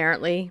Nevada,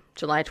 apparently,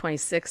 July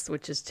 26th,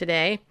 which is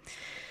today.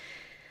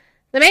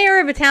 The mayor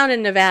of a town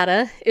in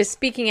Nevada is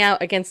speaking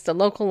out against a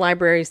local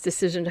library's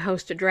decision to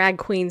host a drag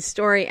queen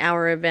story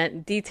hour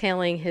event,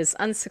 detailing his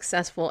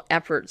unsuccessful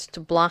efforts to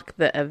block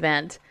the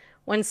event.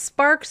 When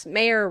Sparks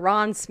Mayor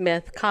Ron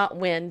Smith caught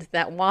wind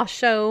that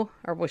Washoe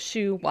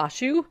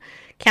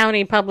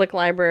County Public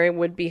Library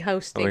would be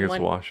hosting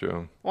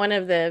one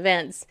of the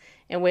events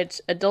in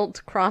which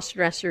adult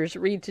cross-dressers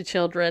read to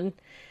children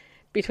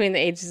between the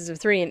ages of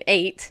 3 and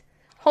 8,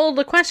 hold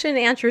a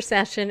question-and-answer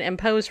session, and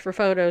pose for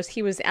photos,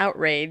 he was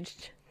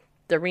outraged,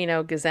 the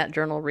Reno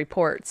Gazette-Journal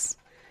reports.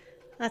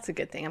 That's a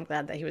good thing. I'm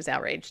glad that he was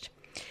outraged.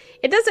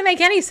 It doesn't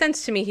make any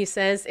sense to me, he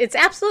says. It's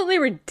absolutely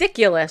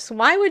ridiculous.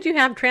 Why would you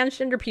have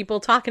transgender people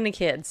talking to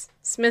kids?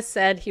 Smith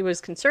said he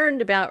was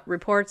concerned about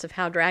reports of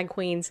how drag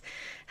queens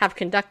have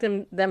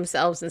conducted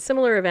themselves in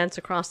similar events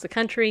across the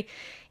country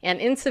and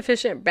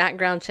insufficient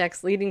background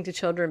checks leading to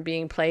children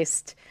being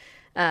placed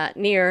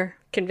near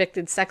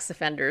convicted sex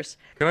offenders.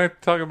 Can I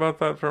talk about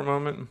that for a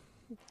moment?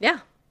 Yeah.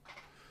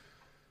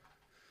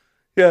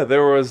 Yeah,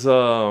 there was,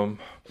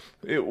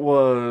 it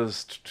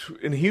was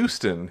in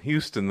Houston.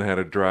 Houston had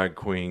a drag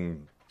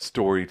queen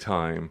story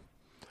time.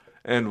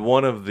 and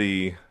one of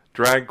the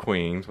drag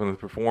queens, one of the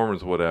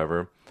performers,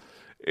 whatever,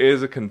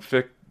 is a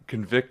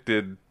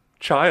convicted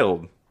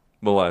child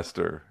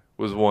molester.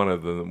 Was one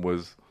of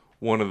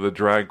the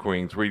drag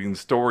queens reading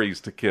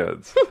stories to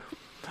kids.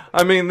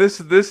 I mean,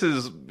 this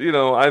is,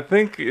 I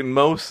think in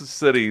most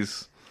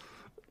cities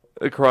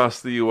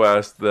across the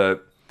U.S.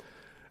 that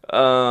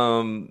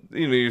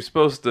you're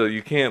supposed to,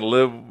 you can't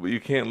live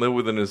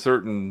within a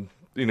certain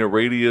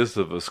radius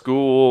of a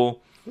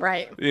school.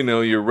 Right.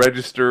 You're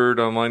registered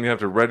online. You have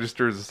to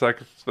register as a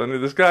sex offender.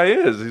 This guy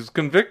he's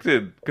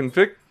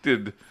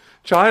convicted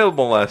child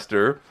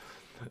molester,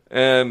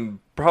 and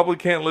probably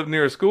can't live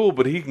near a school,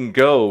 but he can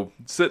go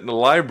sit in a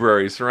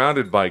library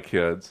surrounded by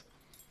kids.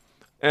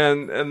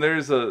 And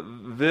there's a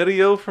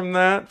video from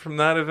that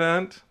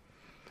event.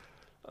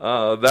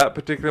 That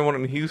particular one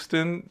in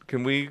Houston.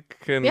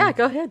 Yeah,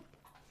 go ahead.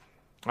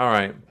 All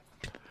right.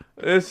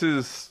 This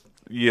is,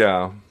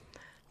 yeah.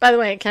 By the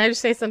way, can I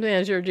just say something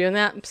as you were doing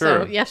that?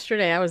 Sure. So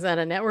yesterday I was at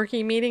a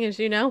networking meeting, as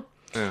you know.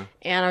 Yeah.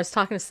 And I was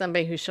talking to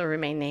somebody who shall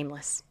remain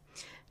nameless.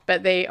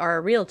 But they are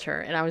a realtor,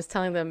 and I was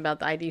telling them about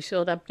the ID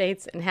Shield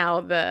updates and how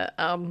the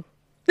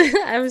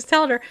I was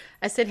telling her,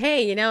 I said,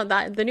 hey,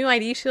 the new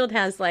ID Shield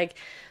has like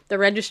the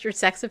registered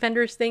sex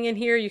offenders thing in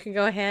here. You can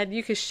go ahead,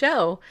 you can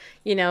show,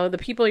 the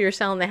people you're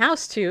selling the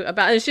house to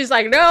about. And she's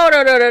like, no.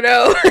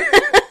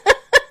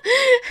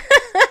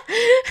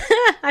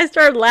 I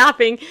started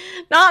laughing,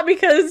 not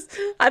because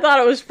I thought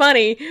it was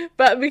funny,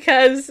 but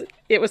because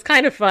it was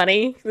kind of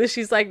funny.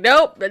 She's like,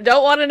 nope,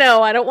 don't want to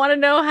know. I don't want to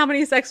know how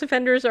many sex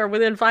offenders are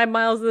within 5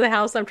 miles of the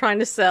house I'm trying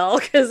to sell,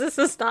 because this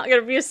is not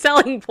going to be a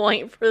selling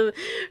point for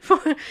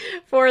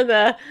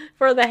the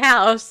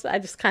house. I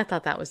just kind of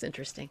thought that was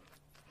interesting.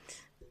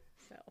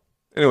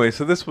 Anyway,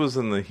 so this was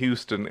in the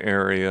Houston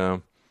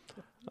area.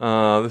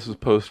 This was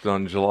posted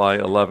on July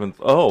 11th.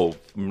 Oh,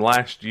 from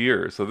last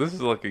year. So this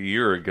is like a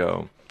year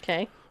ago.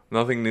 Okay.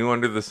 Nothing new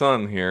under the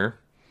sun here.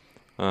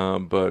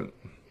 But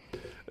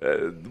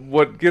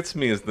what gets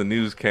me is the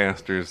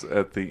newscasters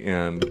at the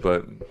end.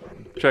 But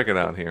check it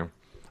out here.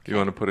 You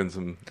want to put in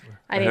some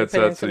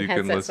headsets so you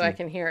can listen? So I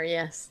can hear,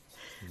 yes.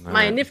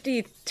 My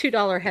nifty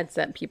 $2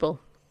 headset, people.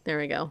 There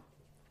we go.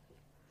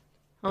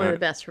 Only the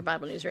best for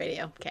Bible News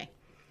Radio. Okay.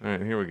 All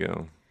right, here we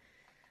go.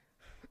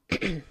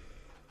 I'm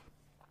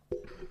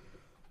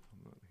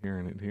not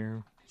hearing it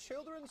here.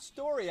 Children's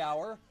Story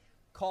Hour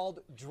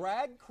called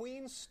Drag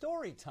Queen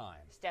Story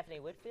Time. Stephanie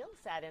Whitfield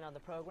sat in on the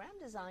program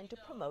designed to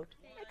promote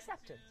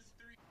acceptance.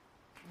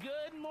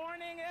 Good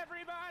morning,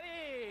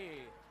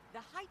 everybody! The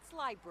Heights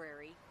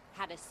Library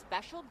had a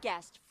special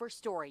guest for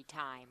story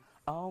time.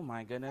 Oh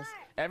my goodness.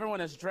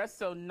 Everyone is dressed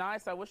so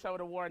nice. I wish I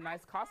would have worn a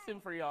nice costume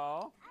for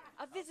y'all.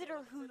 A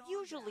visitor who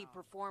usually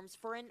performs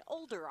for an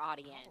older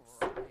audience.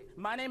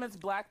 My name is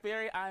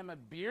Blackberry. I'm a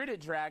bearded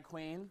drag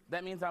queen.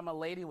 That means I'm a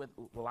lady with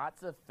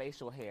lots of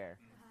facial hair.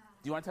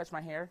 Do you want to touch my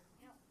hair?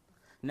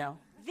 No?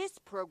 This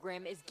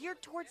program is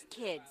geared towards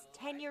kids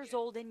 10 years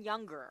old and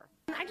younger.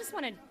 I just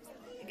want to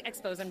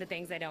expose them to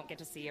things they don't get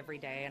to see every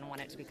day and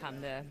want it to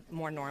become the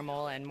more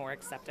normal and more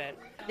accepted.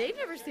 They've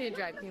never seen a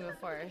drag queen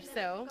before,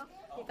 so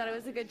I thought it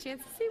was a good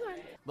chance to see one.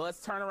 But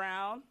let's turn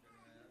around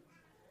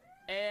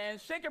and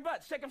shake your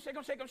butt. Shake 'em, shake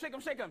 'em, shake 'em, shake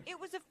 'em, shake 'em. It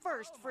was a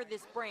first for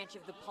this branch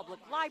of the public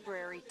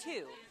library,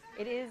 too.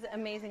 It is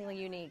amazingly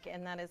unique,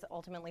 and that is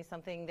ultimately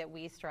something that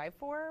we strive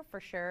for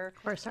sure.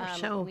 Of course, our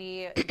show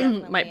we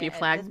might be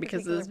flagged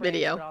because of this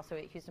video. But also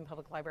at Houston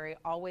Public Library,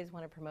 always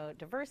want to promote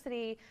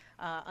diversity,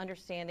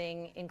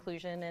 understanding,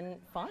 inclusion,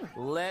 and fun.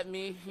 Let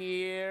me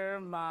hear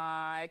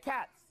my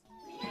cats.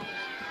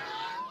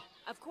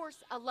 Of course,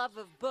 a love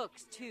of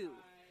books, too.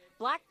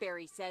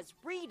 Blackberry says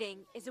reading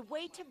is a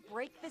way to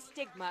break the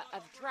stigma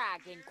of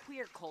drag in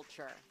queer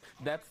culture.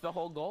 That's the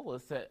whole goal,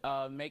 is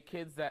to make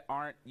kids that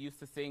aren't used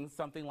to seeing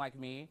something like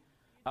me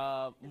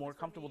more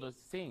comfortable to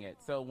seeing it.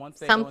 So once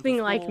they something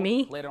go into like school,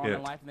 me later on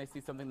in life and they see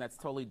something that's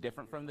totally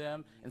different from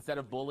them, instead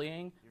of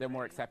bullying, they're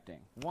more accepting.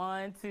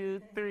 1, 2,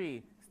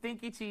 3,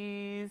 stinky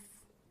cheese.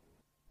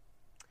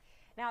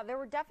 Now, there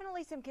were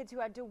definitely some kids who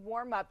had to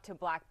warm up to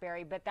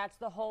Blackberry, but that's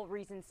the whole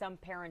reason some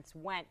parents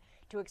went,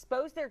 to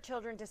expose their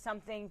children to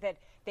something that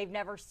they've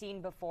never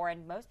seen before.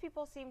 And most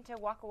people seem to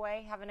walk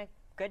away having a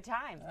good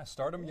time. Yeah,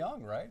 start them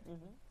young, right?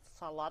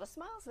 Saw a lot of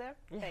smiles there.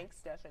 Thanks,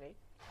 Stephanie.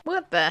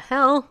 What the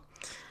hell?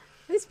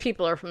 These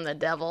people are from the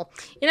devil.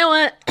 You know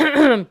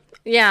what?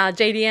 Yeah,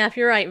 JDF,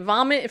 you're right.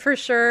 Vomit for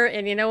sure.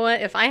 And you know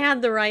what? If I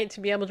had the right to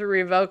be able to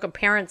revoke a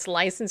parent's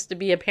license to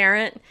be a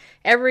parent,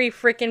 every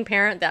freaking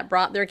parent that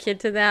brought their kid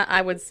to that,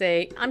 I would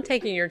say, I'm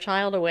taking your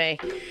child away.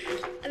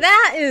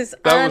 That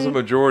was a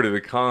majority of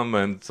the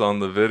comments on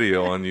the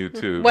video on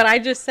YouTube. What I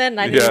just said,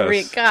 and I didn't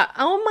read. God,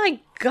 oh my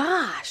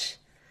gosh.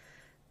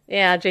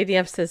 Yeah,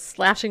 JDF says,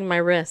 slashing my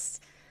wrists.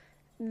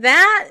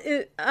 That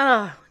is,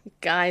 oh,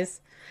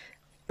 guys.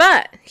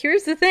 But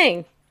here's the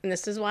thing, and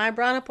this is why I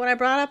brought up what I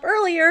brought up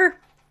earlier.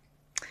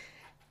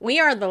 We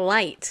are the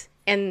light,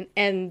 and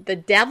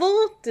the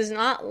devil does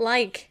not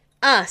like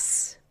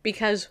us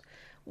because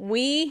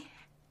we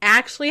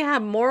actually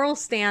have moral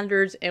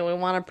standards and we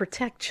want to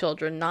protect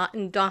children, not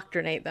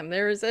indoctrinate them.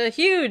 There is a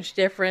huge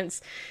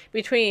difference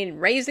between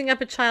raising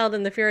up a child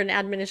in the fear and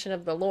admonition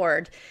of the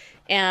Lord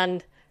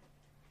and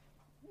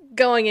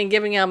going and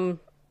giving them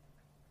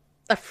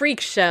a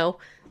freak show,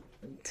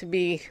 to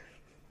be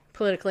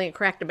politically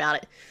incorrect about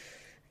it.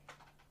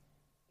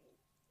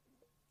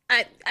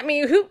 I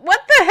mean,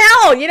 what the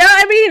hell? You know,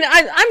 I mean,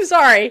 I'm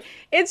sorry.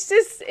 It's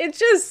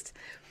just,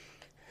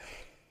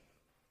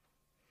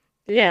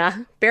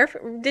 yeah.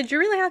 Did you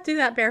really have to do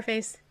that,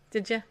 Bareface?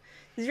 Did you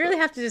really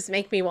have to just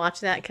make me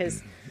watch that?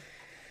 Because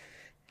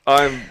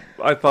I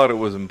thought it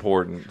was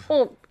important.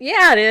 Well,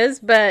 yeah, it is,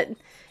 but,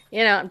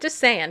 you know, I'm just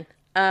saying.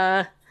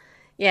 Yeah.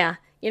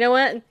 You know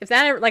what? If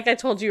that ever, like I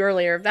told you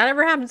earlier, if that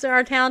ever happens in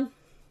our town,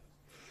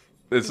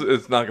 it's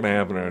not going to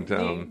happen in our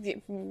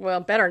town. Well,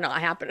 better not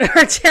happen in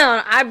our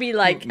town. I'd be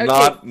like, okay.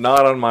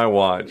 Not on my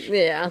watch.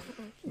 Yeah.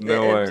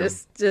 No way.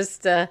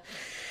 Just.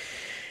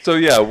 So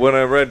yeah, when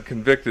I read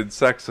convicted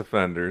sex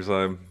offenders,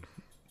 I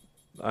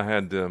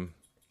had to.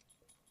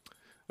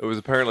 It was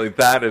apparently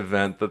that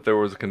event that there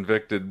was a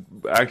convicted,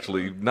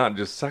 actually not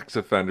just sex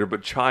offender,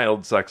 but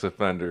child sex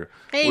offender.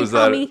 Hey, was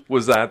Tommy.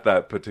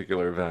 that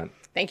particular event?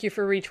 Thank you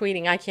for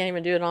retweeting. I can't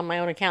even do it on my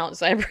own account,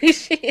 so I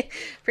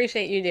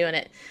appreciate you doing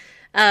it.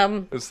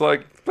 It's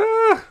like,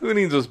 who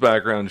needs those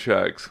background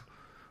checks?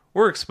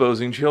 We're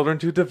exposing children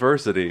to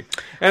diversity.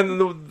 And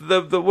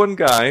the one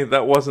guy,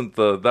 that wasn't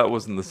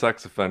the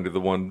sex offender, the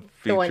one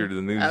featured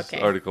in the news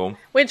article.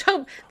 Which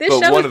this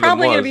show is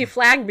probably going to be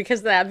flagged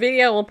because of that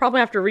video. We'll probably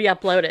have to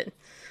re-upload it.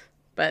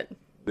 But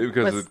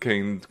because it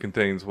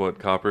contains what,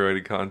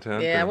 copyrighted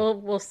content? Yeah,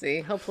 we'll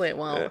see. Hopefully it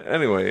won't.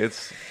 Anyway,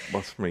 it's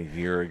from a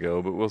year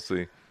ago, but we'll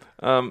see.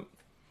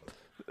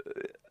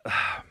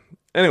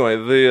 Anyway,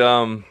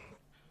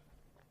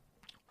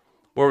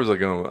 where was I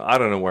going? I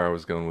don't know where I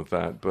was going with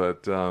that,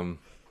 but I'm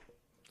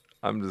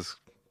just,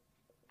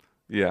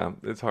 yeah,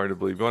 it's hard to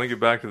believe. You want to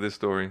get back to this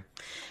story?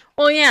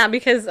 Well, yeah,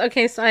 because,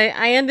 okay, so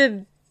I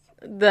ended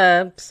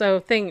so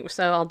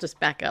I'll just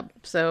back up.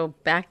 So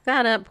back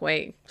that up.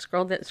 Wait,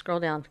 scroll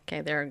down.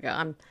 Okay, there we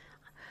go.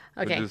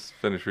 Okay. I just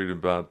finished reading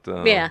about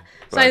background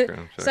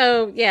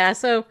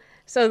checks.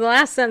 So the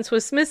last sentence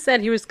was, Smith said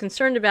he was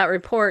concerned about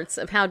reports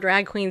of how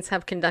drag queens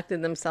have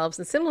conducted themselves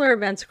in similar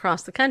events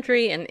across the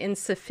country and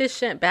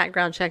insufficient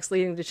background checks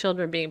leading to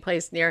children being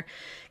placed near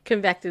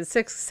convicted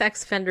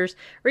sex offenders.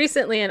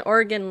 Recently, an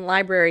Oregon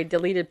library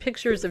deleted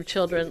pictures of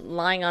children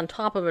lying on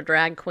top of a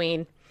drag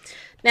queen.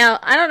 Now,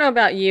 I don't know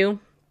about you,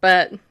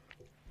 but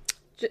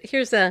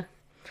here's here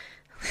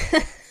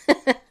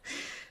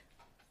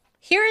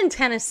in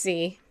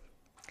Tennessee,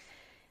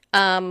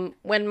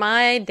 when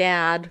my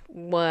dad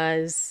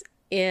was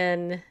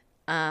in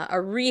a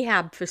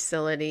rehab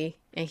facility,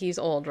 and he's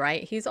old,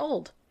 right? He's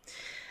old.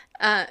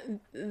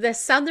 The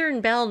Southern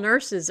Belle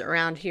nurses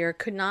around here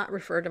could not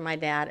refer to my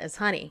dad as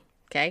honey,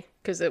 okay?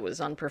 Because it was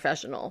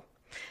unprofessional.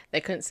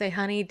 They couldn't say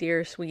honey,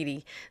 dear,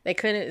 sweetie. They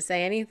couldn't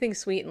say anything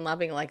sweet and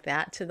loving like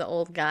that to the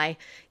old guy,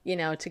 you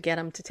know, to get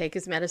him to take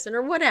his medicine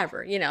or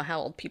whatever. You know how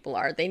old people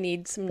are. They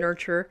need some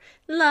nurture,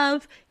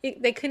 love.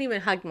 They couldn't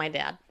even hug my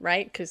dad,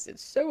 right? Because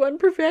it's so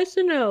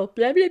unprofessional.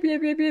 Blah, blah, blah,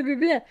 blah, blah, blah,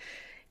 blah.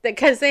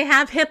 Because they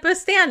have HIPAA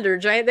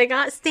standards, right? They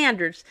got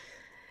standards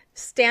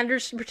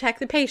to protect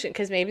the patient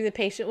because maybe the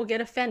patient will get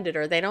offended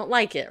or they don't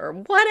like it or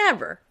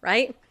whatever,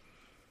 right?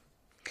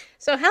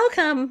 So how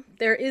come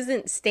there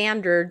isn't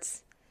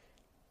standards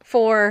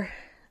for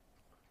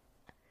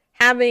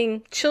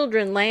having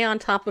children lay on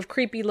top of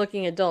creepy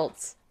looking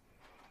adults?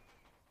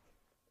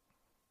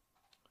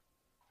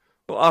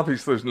 Well,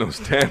 obviously there's no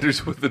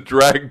standards with the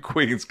drag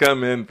queens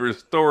come in for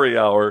story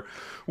hour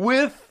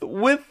with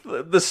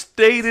the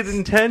stated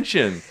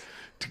intention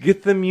to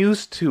get them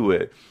used to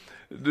it.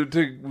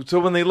 So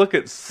when they look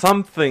at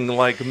something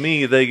like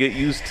me, they get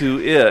used to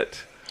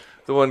it,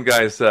 the one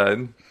guy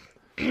said.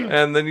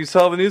 And then you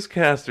saw the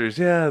newscasters.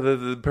 Yeah,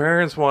 the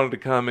parents wanted to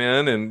come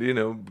in and, you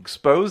know,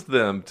 expose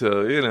them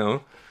to, you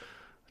know,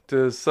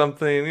 to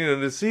something, you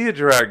know, to see a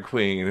drag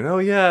queen. And, oh,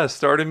 yeah,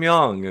 start them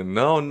young. And,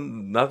 no,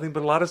 nothing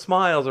but a lot of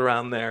smiles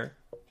around there.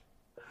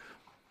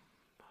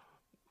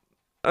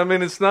 I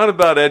mean, it's not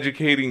about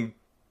educating.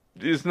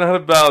 It's not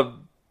about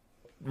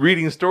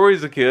reading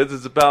stories to kids.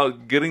 It's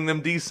about getting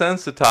them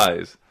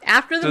desensitized.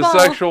 After the to ball.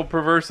 Sexual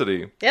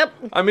perversity. Yep.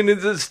 I mean,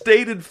 it's a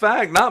stated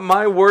fact, not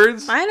my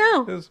words. I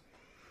know.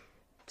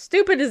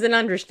 Stupid is an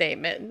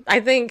understatement. I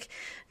think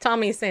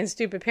Tommy's saying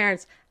stupid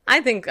parents. I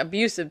think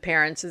abusive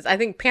parents I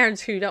think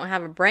parents who don't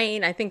have a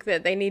brain, I think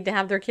that they need to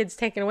have their kids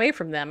taken away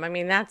from them. I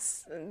mean,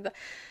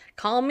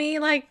 call me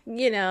like,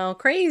 you know,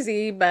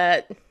 crazy,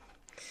 but.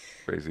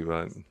 Crazy,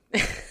 but.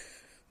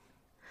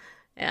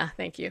 Yeah,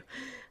 thank you.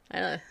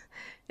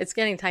 It's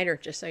getting tighter,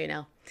 just so you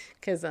know,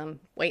 because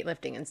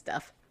weightlifting and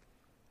stuff.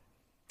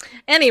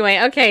 Anyway,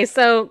 okay,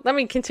 so let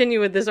me continue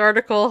with this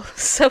article.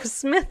 So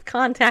Smith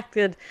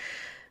contacted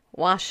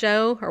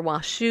Washoe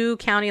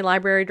County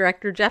Library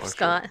Director Jeff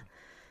Scott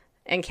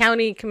and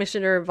County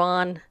Commissioner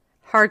Vaughn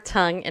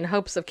Hartung in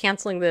hopes of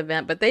canceling the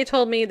event, but they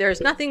told me there's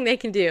nothing they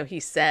can do, he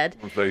said.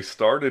 They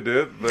started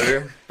it.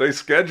 They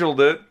scheduled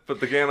it, but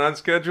they can't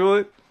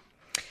unschedule it.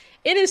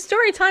 It is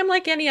story time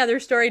like any other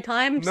story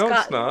time. No,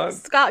 it's not.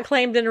 Scott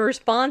claimed in a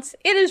response,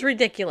 it is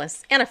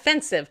ridiculous and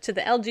offensive to the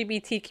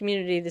LGBT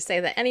community to say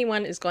that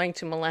anyone is going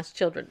to molest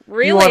children.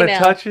 Really, you want to now?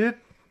 touch it?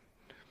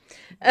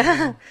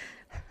 You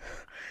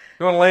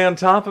want to lay on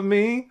top of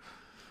me?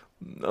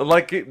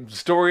 Like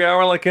story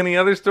hour, like any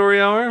other story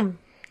hour?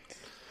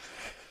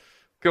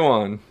 Go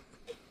on.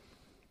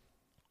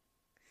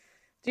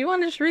 Do you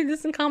want to just read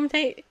this and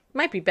commentate?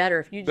 Might be better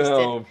if you just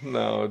did.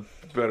 No,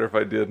 it's better if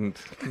I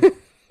didn't.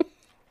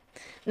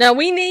 No,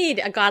 we need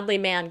a godly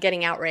man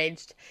getting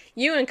outraged.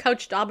 You and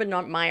Coach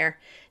Daubenmeier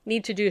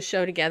need to do a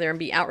show together and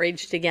be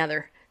outraged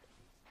together.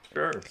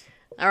 Sure.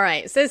 All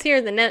right. It says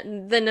here,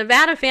 the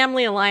Nevada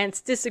Family Alliance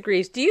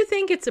disagrees. Do you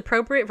think it's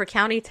appropriate for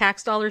county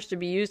tax dollars to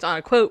be used on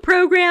a, quote,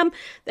 program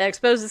that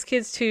exposes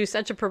kids to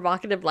such a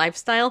provocative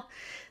lifestyle?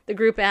 The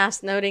group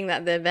asked, noting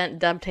that the event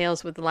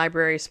dovetails with the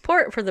library's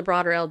support for the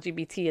broader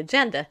LGBT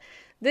agenda.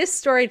 This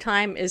story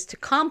time is to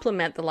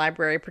complement the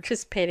library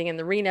participating in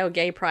the Reno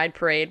Gay Pride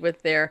Parade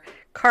with their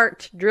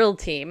CART drill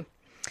team.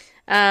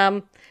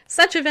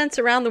 Such events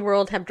around the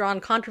world have drawn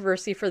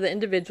controversy for the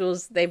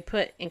individuals they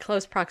put in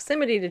close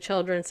proximity to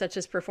children, such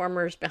as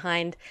performers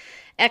behind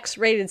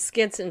X-rated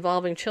skits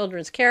involving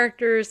children's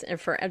characters, and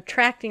for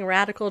attracting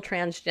radical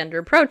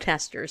transgender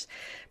protesters.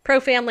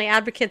 Pro-family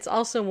advocates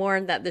also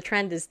warn that the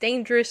trend is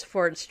dangerous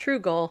for its true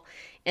goal,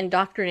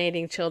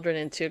 indoctrinating children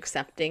into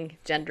accepting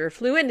gender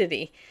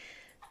fluidity.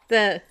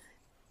 Did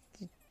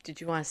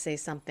you want to say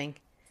something?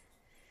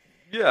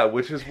 Yeah,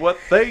 which is what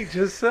they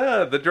just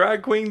said. The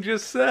drag queen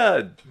just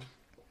said.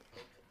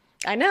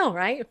 I know,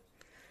 right?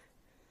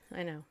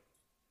 I know.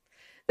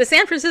 The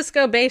San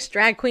Francisco-based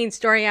Drag Queen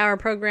Story Hour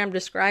program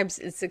describes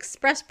its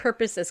express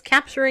purpose as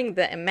capturing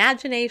the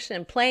imagination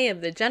and play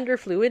of the gender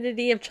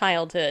fluidity of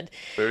childhood.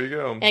 There you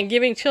go. And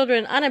giving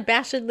children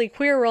unabashedly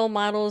queer role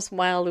models,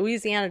 while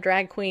Louisiana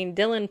drag queen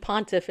Dylan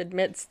Pontiff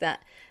admits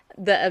that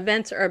the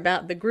events are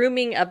about the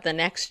grooming of the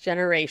next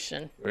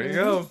generation. There you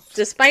go.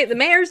 Despite the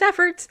mayor's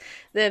efforts,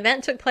 the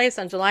event took place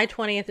on July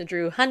 20th and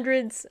drew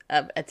hundreds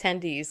of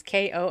attendees,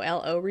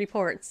 KOLO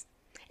reports.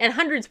 And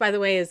hundreds, by the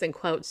way, is in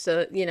quotes,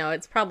 so,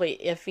 it's probably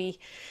iffy,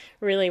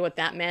 really, what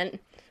that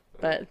meant.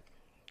 But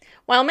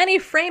while many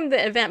framed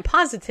the event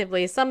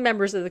positively, some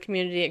members of the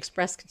community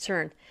expressed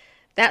concern.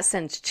 That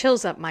sends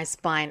chills up my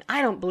spine.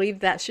 I don't believe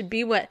that should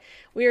be what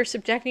we are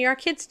subjecting our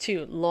kids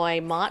to, Loy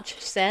Mach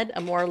said.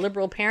 A more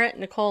liberal parent,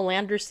 Nicole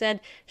Landers, said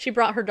she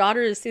brought her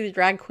daughter to see the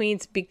drag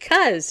queens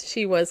because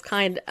she was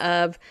kind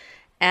of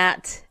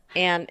at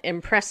an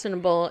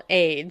impressionable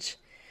age.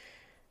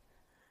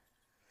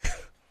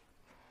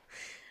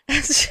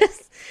 It's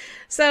just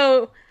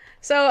so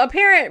a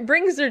parent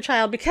brings their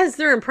child because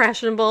they're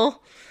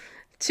impressionable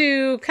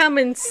to come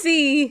and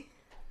see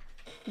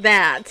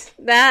that.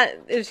 That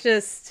is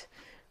just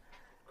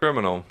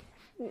criminal.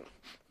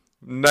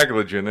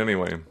 Negligent,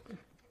 anyway.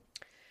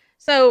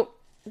 So,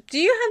 do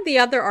you have the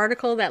other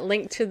article that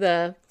linked to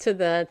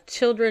the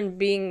children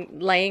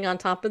laying on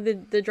top of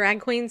the drag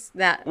queens?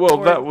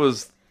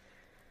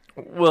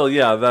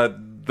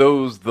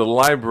 The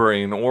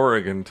library in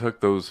Oregon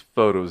took those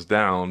photos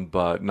down,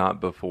 but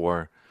not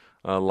before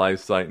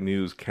LifeSite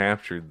News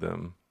captured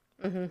them.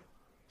 Mm-hmm.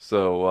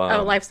 So,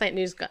 LifeSite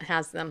News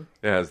has them.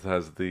 Yeah,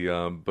 has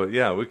the. But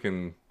yeah, we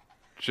can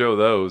show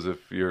those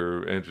if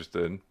you're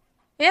interested.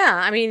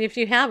 Yeah, I mean, if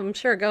you have them,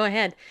 sure, go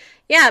ahead.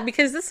 Yeah,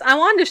 because I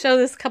wanted to show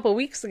this a couple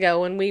weeks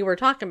ago when we were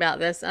talking about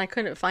this, and I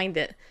couldn't find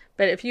it.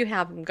 But if you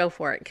have them, go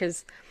for it.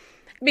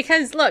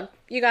 Because look,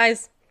 you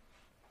guys,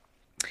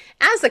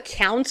 as a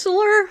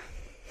counselor,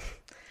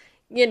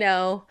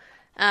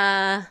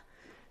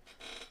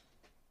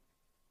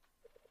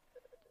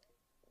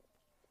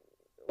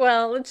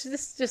 well, let's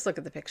just look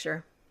at the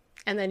picture,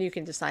 and then you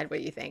can decide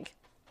what you think.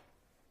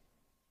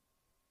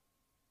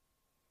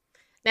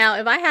 Now,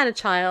 if I had a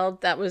child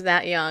that was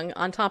that young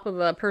on top of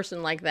a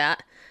person like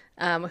that,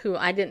 who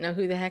I didn't know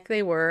who the heck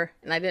they were,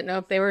 and I didn't know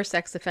if they were a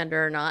sex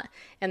offender or not,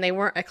 and they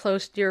weren't a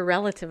close, dear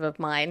relative of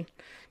mine,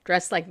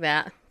 dressed like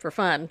that for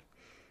fun,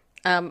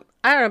 I don't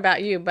know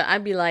about you, but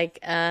I'd be like,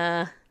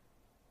 no.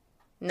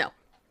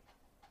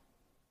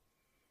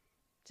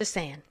 Just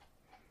saying.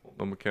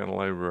 The McKenna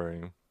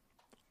Library.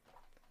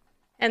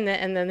 And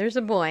then there's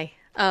a boy.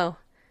 Oh.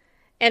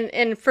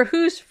 And for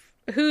who's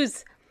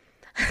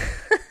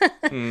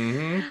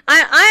mm-hmm.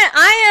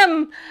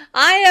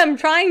 I am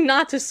trying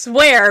not to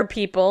swear,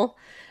 people,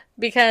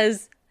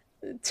 because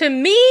to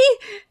me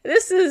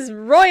this is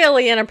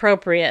royally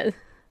inappropriate.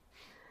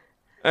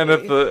 And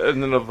if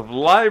the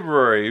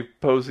library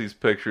posts these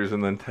pictures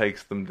and then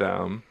takes them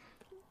down.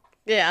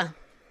 Yeah.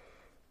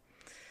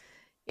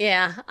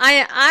 Yeah.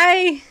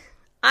 I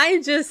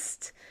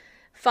just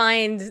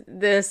find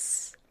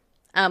this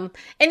and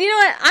you know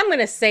what? I'm going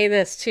to say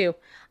this too.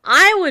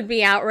 I would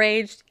be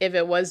outraged if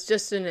it was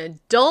just an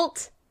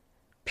adult,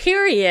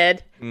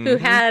 period, who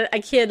had a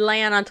kid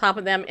laying on top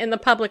of them in the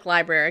public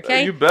library,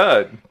 okay? You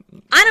bet.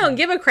 I don't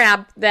give a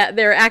crap that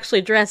they're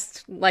actually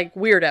dressed like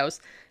weirdos,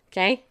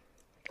 okay?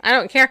 I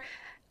don't care.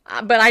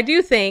 But I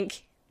do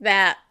think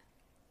that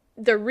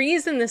the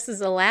reason this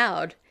is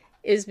allowed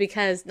is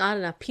because not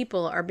enough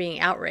people are being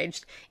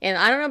outraged. And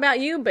I don't know about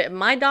you, but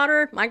my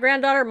daughter, my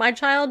granddaughter, my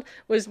child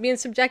was being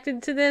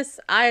subjected to this.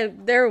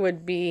 There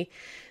would be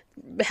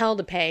hell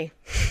to pay.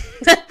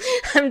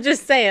 I'm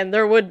just saying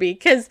there would be.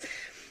 Because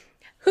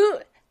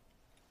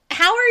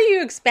how are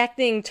you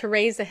expecting to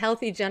raise a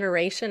healthy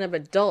generation of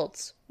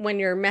adults when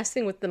you're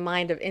messing with the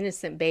mind of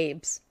innocent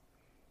babes?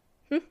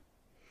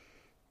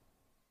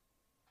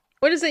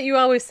 What is it you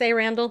always say,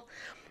 Randall?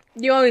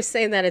 You always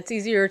say that it's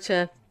easier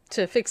to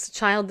fix a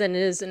child than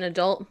it is an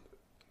adult.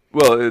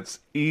 Well,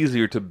 it's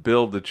easier to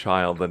build a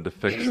child than to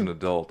fix an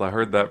adult. I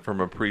heard that from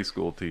a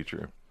preschool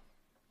teacher.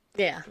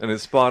 Yeah. And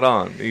it's spot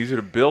on. Easier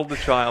to build a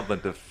child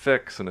than to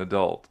fix an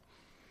adult.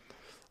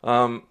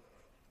 Yeah.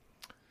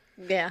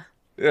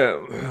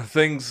 Yeah,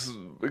 things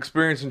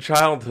experienced in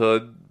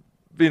childhood,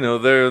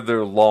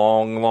 they're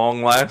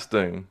long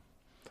lasting.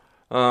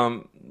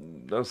 I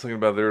was thinking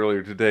about that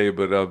earlier today,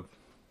 but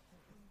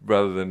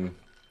rather than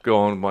go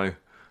on with my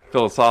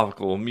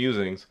philosophical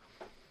musings,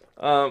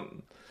 I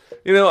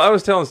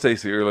was telling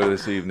Stacy earlier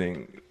this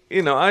evening,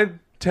 I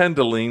tend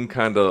to lean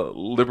kind of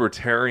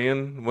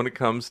libertarian when it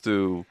comes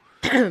to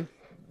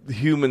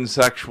human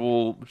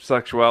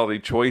sexuality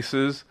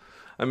choices.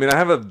 I mean, I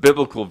have a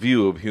biblical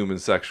view of human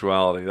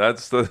sexuality.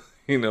 That's the,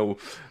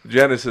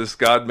 Genesis,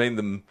 God made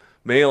them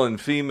male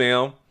and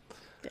female.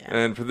 Yeah.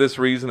 And for this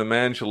reason, a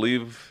man shall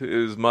leave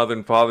his mother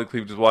and father,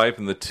 cleave to his wife,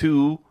 and the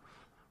two,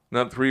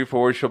 not 3 or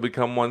 4, shall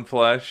become one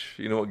flesh.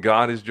 What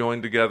God has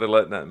joined together,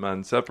 let that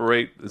man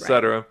separate,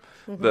 etc.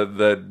 Right. Mm-hmm.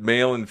 That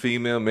male and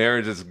female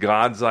marriage is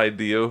God's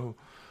idea.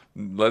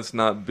 Let's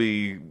not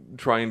be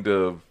trying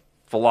to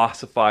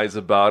philosophize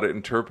about it,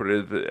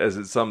 interpret it as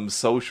it's some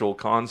social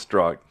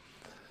construct.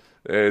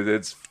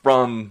 It's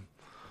from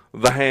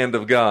the hand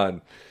of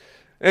God.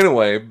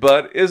 Anyway,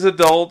 but as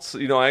adults,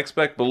 I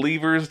expect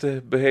believers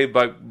to behave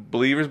like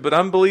believers, but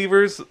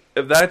unbelievers,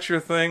 if that's your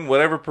thing,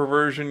 whatever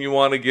perversion you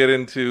want to get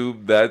into,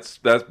 that's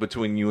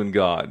between you and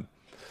God.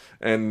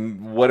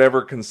 And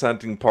whatever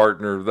consenting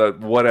partner,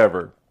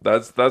 whatever.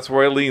 That's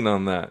where I lean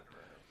on that.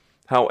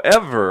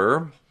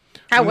 However,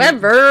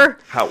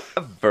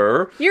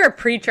 you're a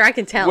preacher, I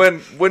can tell.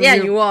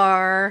 You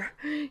are.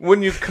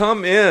 When you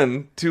come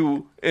in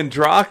to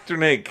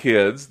indoctrinate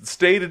kids,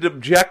 stated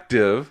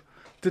objective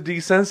to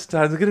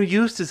desensitize, they're going to be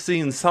used to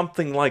seeing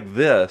something like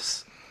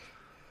this,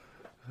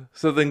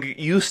 so then get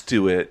used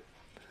to it.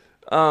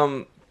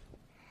 I've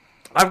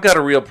got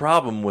a real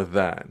problem with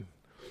that.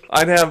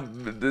 I'd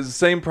have the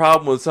same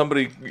problem with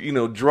somebody,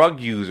 drug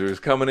users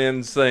coming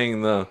in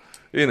saying the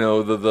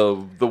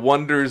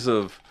wonders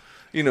of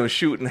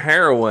shooting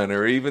heroin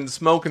or even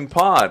smoking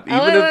pot,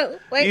 even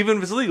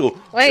if it's legal.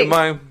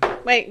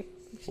 Wait.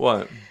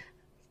 What?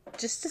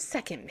 Just a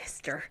second,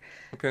 mister.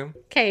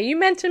 Okay, you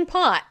mentioned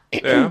pot.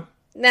 Yeah.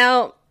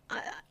 Now,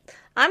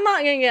 I'm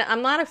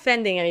not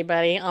offending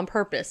anybody on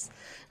purpose.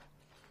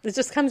 It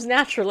just comes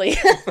naturally.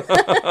 But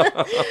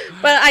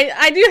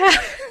I do have...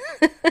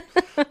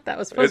 That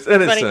was supposed to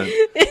be funny.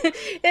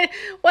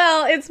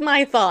 Well, it's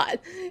my thought.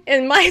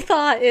 And my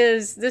thought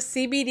is the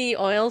CBD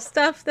oil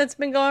stuff that's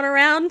been going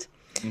around.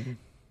 Mm-hmm.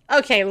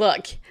 Okay,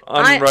 look.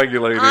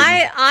 Unregulated.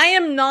 I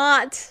am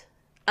not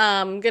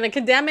going to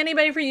condemn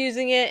anybody for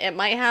using it. It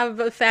might have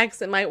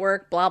effects. It might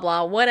work, blah,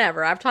 blah,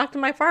 whatever. I've talked to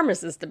my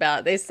pharmacist about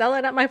it. They sell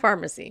it at my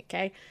pharmacy,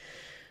 okay?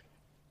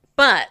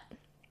 But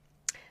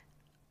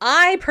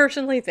I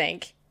personally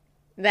think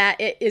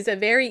that it is a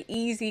very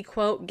easy,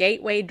 quote,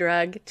 gateway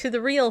drug to the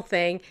real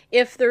thing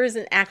if there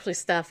isn't actually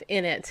stuff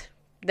in it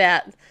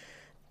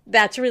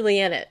that's really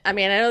in it. I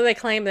mean, I know they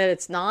claim that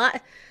it's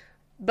not,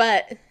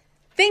 but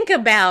think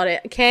about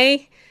it,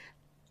 okay?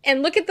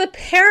 And look at the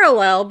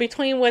parallel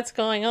between what's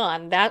going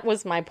on. That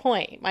was my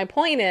point. My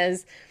point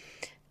is,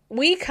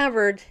 we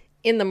covered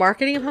in the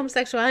Marketing of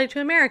Homosexuality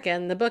to America,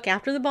 in the book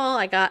After the Ball,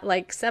 I got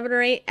like 7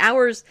 or 8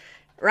 hours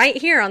right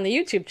here on the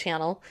YouTube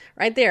channel,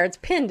 right there. It's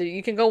pinned.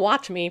 You can go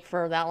watch me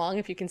for that long.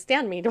 If you can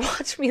stand me to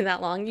watch me that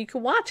long, you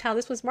can watch how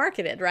this was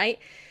marketed, right?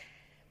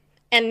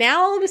 And now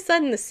all of a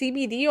sudden the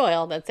CBD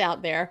oil that's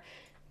out there,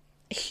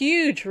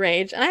 huge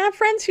rage. And I have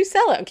friends who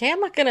sell it, okay? I'm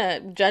not going to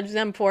judge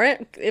them for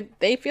it. If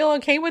they feel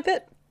okay with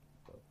it,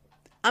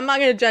 I'm not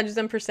going to judge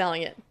them for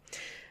selling it.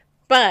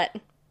 But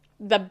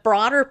the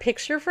broader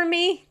picture for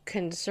me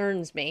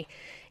concerns me.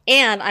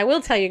 And I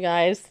will tell you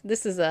guys,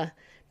 this is a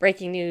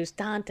breaking news.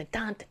 Dun, dun,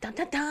 dun, dun,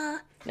 dun, dun.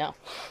 No.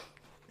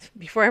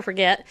 Before I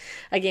forget,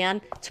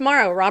 again,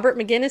 tomorrow, Robert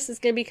McGinnis is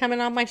going to be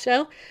coming on my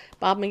show.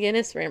 Bob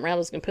McGinnis,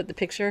 Randall's going to put the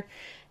picture.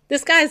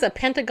 This guy is a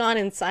Pentagon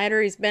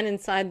insider. He's been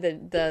inside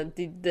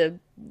the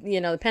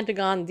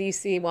Pentagon,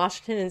 D.C.,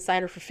 Washington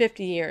insider for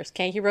 50 years.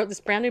 Okay, he wrote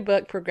this brand new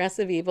book,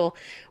 Progressive Evil.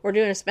 We're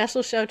doing a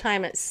special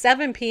showtime at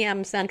 7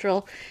 p.m.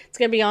 Central. It's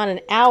going to be on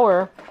an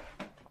hour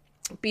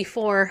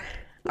before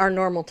our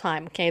normal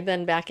time. Okay,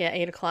 then back at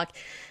 8 o'clock,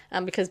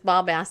 because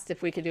Bob asked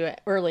if we could do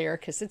it earlier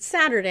because it's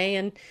Saturday,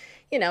 and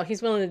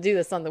he's willing to do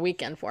this on the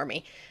weekend for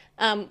me.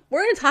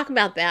 We're going to talk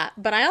about that,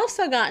 but I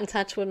also got in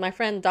touch with my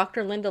friend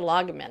Dr. Linda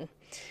Loggeman,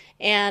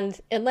 and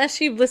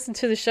unless you've listened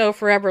to the show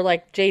forever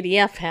like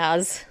JDF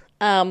has,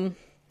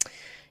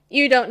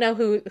 you don't know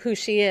who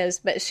she is,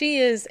 but she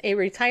is a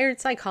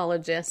retired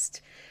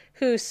psychologist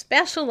who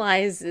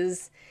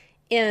specializes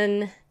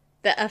in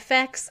the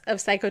effects of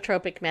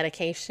psychotropic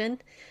medication,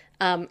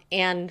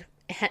 and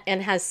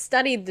has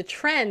studied the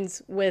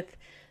trends with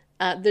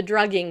the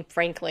drugging,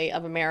 frankly,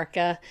 of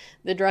America,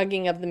 the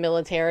drugging of the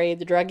military,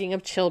 the drugging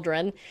of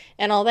children,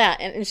 and all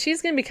that. And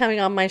she's going to be coming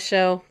on my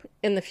show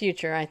in the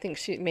future. I think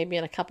maybe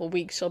in a couple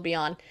weeks she'll be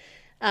on.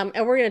 And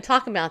we're going to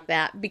talk about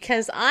that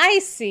because I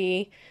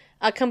see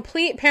a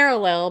complete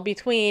parallel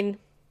between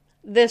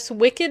this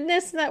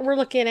wickedness that we're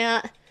looking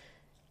at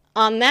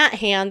on that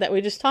hand that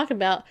we just talked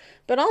about,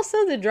 but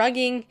also the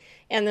drugging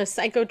and the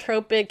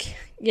psychotropic,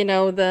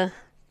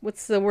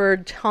 what's the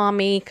word,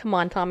 Tommy? Come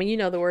on, Tommy, you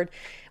know the word.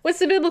 What's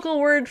the biblical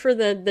word for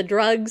the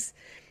drugs?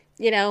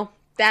 You know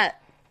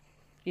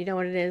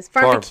what it is?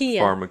 Pharmakia.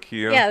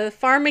 Pharmakia. Yeah, the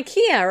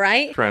pharmakia,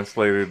 right?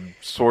 Translated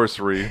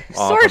sorcery.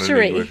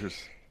 Sorcery.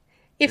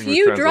 If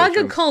you drug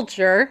a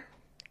culture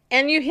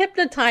and you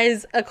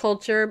hypnotize a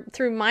culture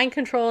through mind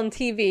control and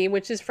TV,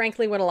 which is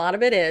frankly what a lot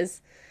of it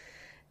is,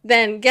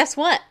 then guess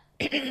what?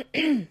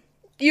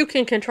 You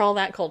can control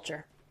that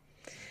culture.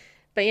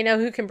 But you know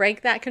who can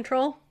break that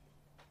control?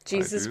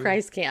 Jesus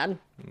Christ can.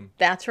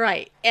 That's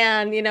right.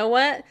 And you know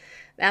what?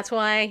 That's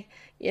why,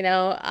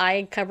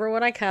 I cover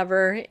what I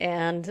cover.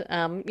 And,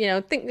 have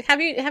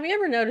you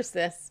ever noticed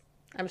this?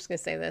 I'm just going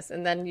to say this,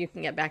 and then you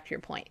can get back to your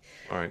point.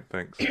 All right,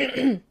 thanks.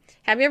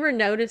 Have you ever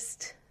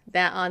noticed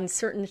that on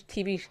certain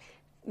TV,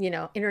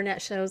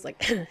 internet shows like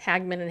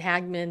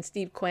Hagman,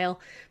 Steve Quayle,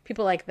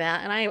 people like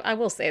that, and I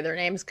will say their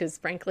names because,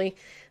 frankly,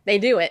 they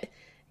do it.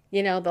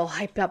 They'll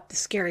hype up the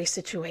scary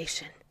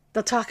situation.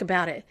 They'll talk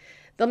about it.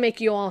 They'll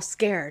make you all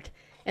scared,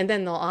 and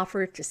then they'll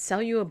offer to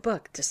sell you a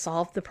book to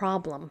solve the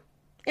problem.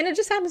 And it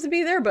just happens to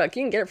be their book.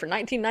 You can get it for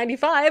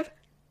 $19.95.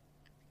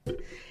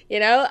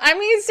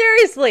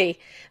 Seriously,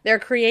 they're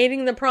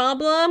creating the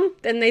problem,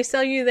 then they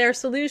sell you their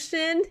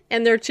solution,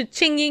 and they're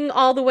cha-chinging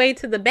all the way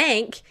to the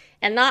bank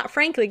and not,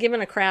 frankly,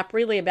 giving a crap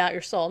really about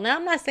your soul. Now,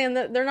 I'm not saying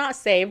that they're not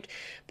saved,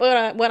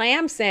 but what I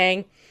am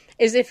saying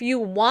is if you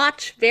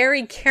watch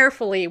very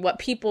carefully what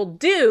people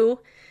do,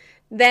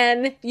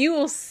 then you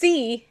will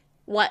see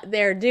what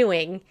they're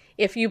doing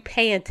if you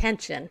pay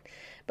attention.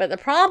 But the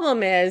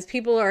problem is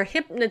people are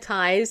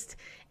hypnotized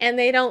and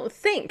they don't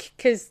think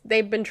because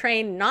they've been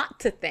trained not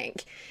to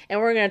think.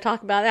 And we're going to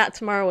talk about that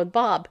tomorrow with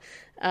Bob.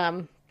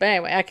 But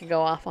anyway, I could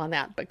go off on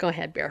that, but go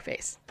ahead,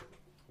 Bareface.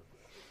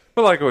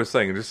 Well, like I was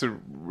saying, just a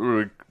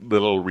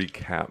little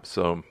recap.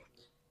 So,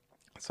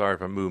 sorry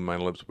if I'm moving my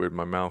lips weird.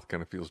 My mouth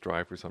kind of feels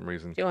dry for some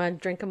reason. Do you want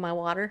to drink of my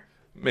water?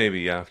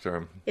 Maybe after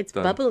I'm It's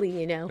done.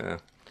 bubbly, Yeah.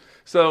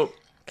 So.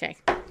 Okay.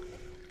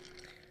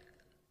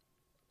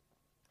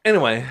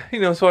 Anyway,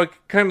 so I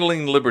kind of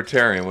lean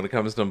libertarian when it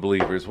comes to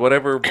unbelievers.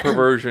 Whatever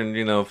perversion,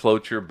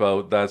 floats your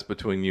boat, that's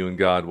between you and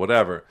God,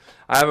 whatever.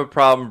 I have a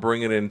problem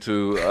bringing it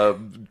into a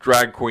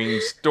drag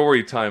queen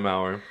story time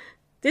hour.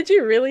 Did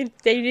you really,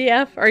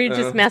 JDF? Or are you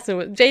just messing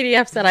with...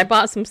 JDF said, I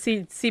bought some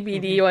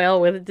CBD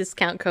oil with a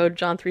discount code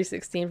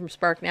John316 from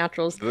Spark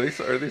Naturals.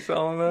 Are they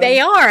selling that? They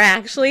are,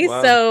 actually.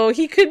 Wow. So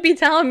he could be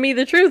telling me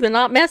the truth and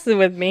not messing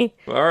with me.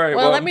 All right.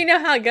 Well, let me know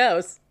how it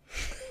goes.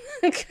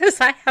 Because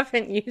I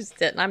haven't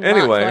used it, and I'm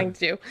not going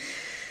to.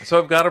 So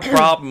I've got a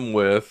problem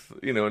with,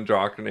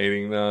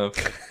 indoctrinating.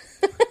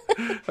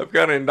 I've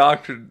got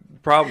a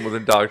problem with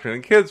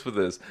indoctrinating kids with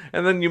this.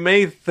 And then you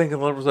may think a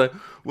lot of like,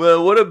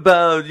 well, what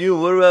about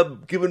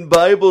giving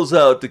Bibles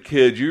out to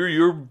kids?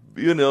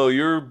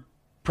 You're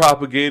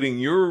propagating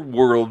your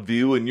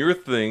worldview and your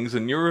things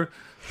and your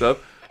stuff.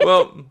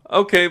 Well,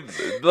 okay,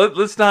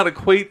 let's not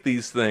equate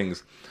these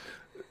things.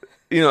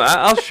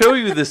 I'll show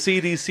you the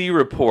CDC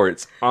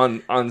reports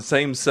on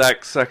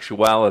same-sex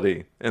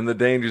sexuality and the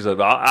dangers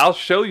of it. I'll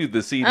show you the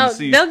CDC.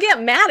 Oh, they'll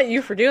get mad at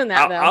you for doing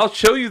that, though. I'll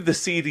show you the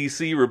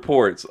CDC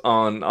reports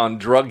on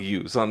drug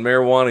use, on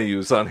marijuana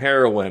use, on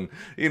heroin.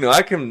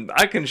 I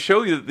can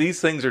show you that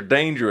these things are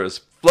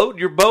dangerous. Float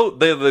your boat,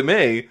 they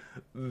may.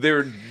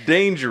 They're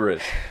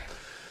dangerous.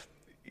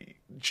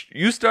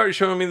 You start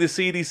showing me the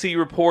CDC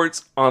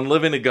reports on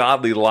living a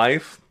godly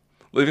life,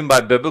 living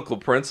by biblical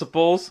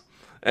principles,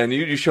 and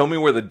you show me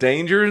where the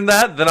danger in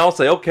that, then I'll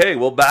say, okay,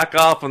 we'll back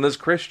off on this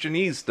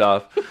Christianese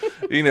stuff.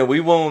 We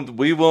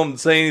won't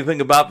say anything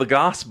about the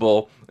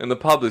gospel in the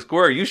public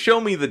square. You show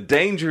me the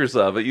dangers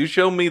of it. You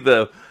show me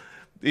the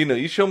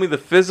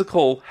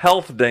physical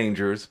health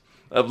dangers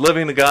of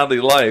living a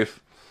godly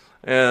life,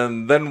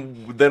 and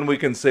then we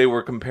can say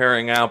we're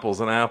comparing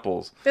apples and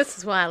apples. This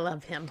is why I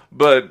love him.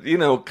 But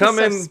come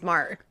He's in, so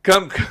smart.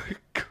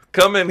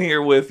 Come in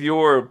here with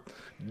your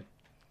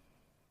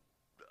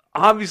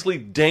obviously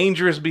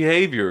dangerous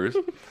behaviors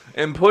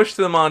and push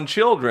them on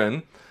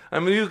children. I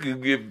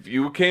mean, if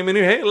you came in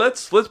here, hey,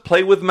 let's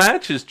play with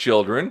matches,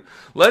 children.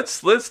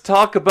 Let's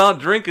talk about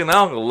drinking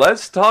alcohol.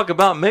 Let's talk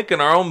about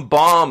making our own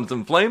bombs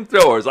and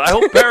flamethrowers. I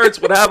hope parents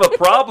would have a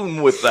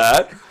problem with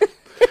that.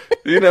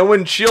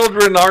 When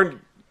children are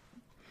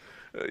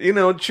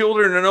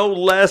no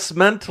less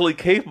mentally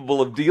capable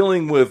of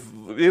dealing with,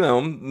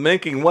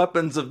 making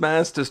weapons of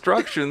mass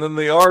destruction than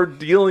they are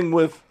dealing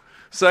with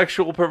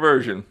sexual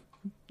perversion.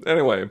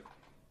 Anyway,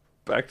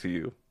 back to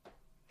you.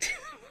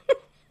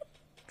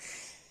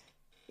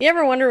 You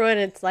ever wonder what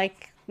it's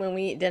like when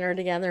we eat dinner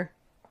together?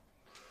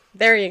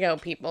 There you go,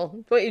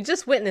 people. What you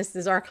just witnessed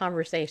is our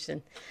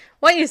conversation.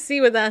 What you see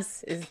with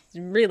us is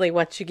really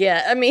what you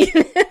get. I mean,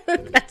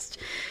 that's...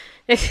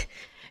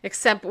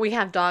 Except we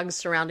have dogs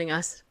surrounding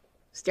us,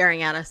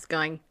 staring at us,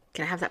 going,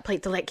 can I have that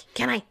plate to lick?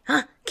 Can I?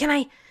 Huh? Can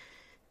I?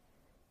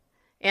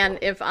 And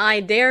if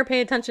I dare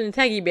pay attention to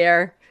Teggy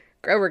Bear,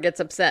 Grover gets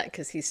upset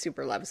because he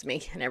super loves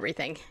me and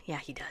everything. Yeah,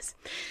 he does.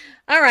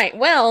 All right,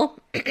 well...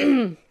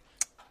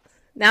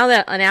 Now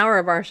that an hour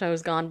of our show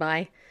has gone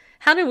by,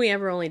 how did we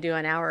ever only do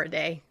an hour a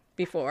day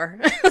before?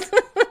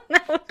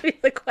 That would be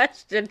the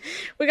question.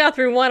 We got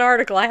through one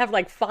article. I have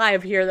like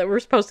 5 here that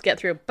we're supposed to get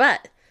through,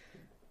 but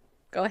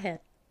go ahead.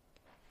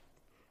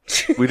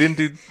 We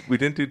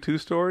didn't do 2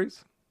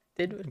 stories?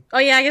 Did we? Oh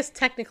yeah, I guess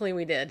technically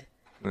we did.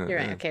 You're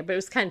right. Yeah. Okay, but it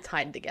was kind of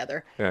tied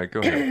together. Yeah, go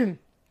ahead.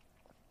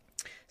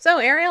 So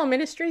Ariel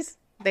Ministries,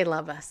 they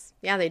love us.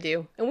 Yeah, they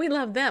do. And we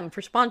love them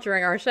for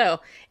sponsoring our show.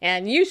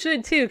 And you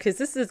should too, because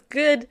this is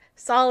good,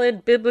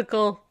 solid,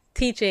 biblical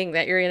teaching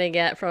that you're going to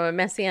get from a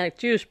Messianic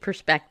Jewish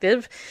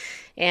perspective.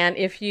 And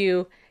if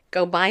you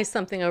go buy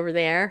something over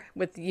there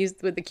with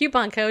the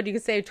coupon code, you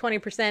can save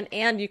 20%,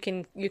 and you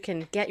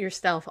can get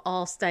yourself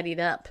all studied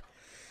up.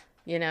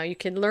 You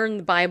can learn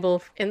the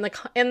Bible in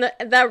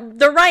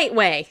the right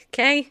way,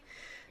 okay?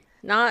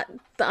 Not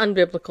the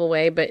unbiblical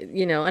way, but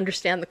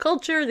understand the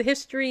culture, the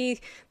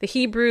history, the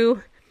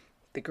Hebrew,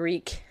 the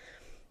Greek,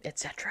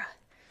 etc.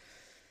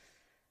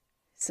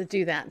 So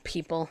do that,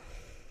 people.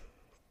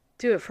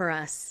 Do it for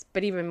us,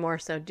 but even more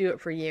so, do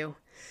it for you.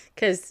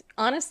 Because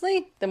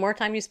honestly, the more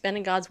time you spend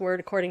in God's Word,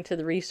 according to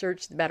the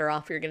research, the better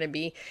off you're going to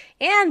be.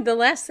 And the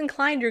less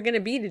inclined you're going to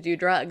be to do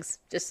drugs,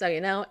 just so you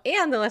know.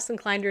 And the less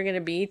inclined you're going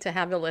to be to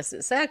have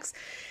illicit sex,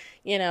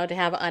 to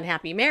have an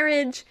unhappy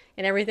marriage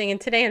and everything. And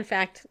today, in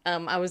fact,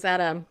 I was at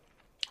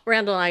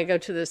Randall and I go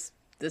to this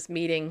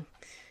meeting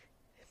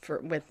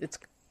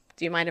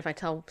do you mind if I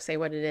say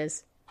what it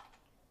is?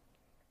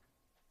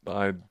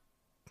 Okay.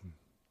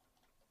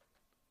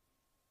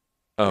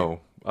 Our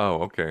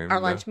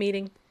lunch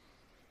meeting?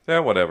 Yeah,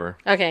 whatever.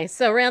 Okay,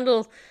 so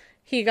Randall,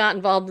 he got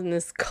involved in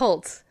this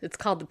cult. It's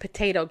called the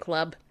Potato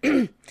Club,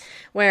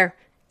 where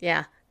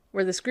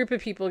this group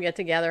of people get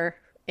together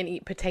and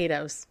eat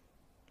potatoes.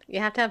 You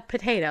have to have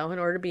potato in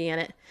order to be in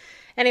it.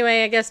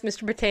 Anyway, I guess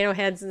Mr. Potato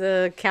Head's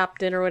the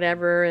captain or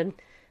whatever. And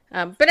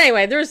but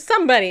anyway, there's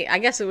somebody, I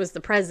guess it was the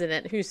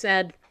president, who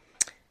said,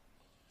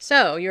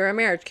 so, you're a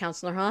marriage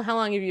counselor, huh? How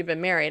long have you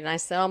been married? And I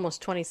said,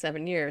 almost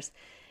 27 years.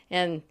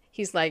 And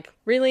he's like,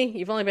 really?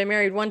 You've only been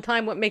married one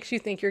time? What makes you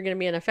think you're going to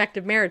be an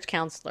effective marriage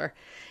counselor?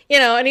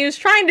 And he was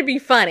trying to be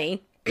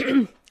funny.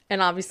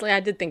 And obviously I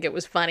did think it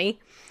was funny.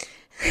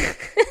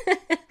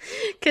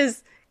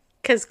 Because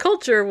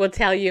culture will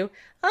tell you,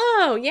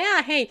 oh,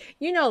 yeah, hey,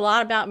 you know a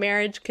lot about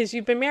marriage because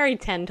you've been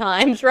married 10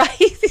 times,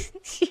 right?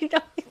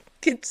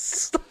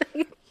 It's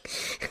like...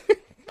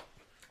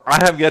 I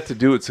have yet to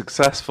do it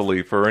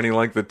successfully for any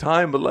length of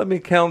time, but let me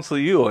counsel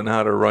you on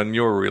how to run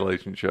your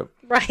relationship.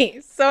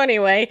 Right. So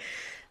anyway,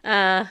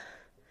 so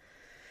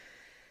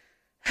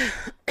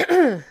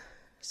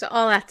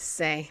all that to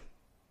say,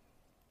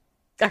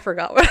 I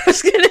forgot what I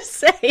was going to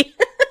say.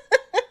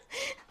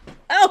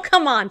 Oh,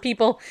 come on,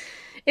 people.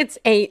 It's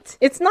 8.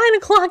 It's 9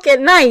 o'clock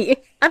at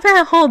night. I've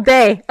had a whole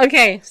day.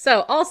 Okay,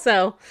 so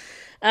also,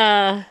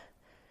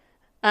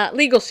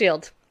 Legal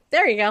Shield.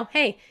 There you go.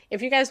 Hey,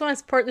 if you guys want to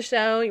support the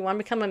show, you want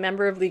to become a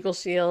member of Legal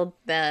Shield,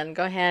 then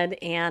go ahead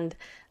and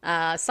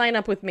sign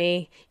up with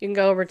me. You can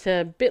go over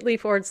to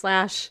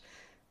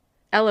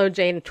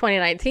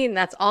bit.ly/LOJ2019.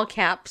 That's all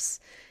caps.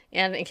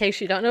 And in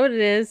case you don't know what it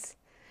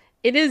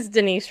is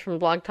Denise from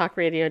Blog Talk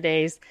Radio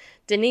Days.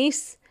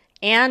 Denise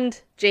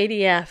and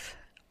JDF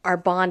are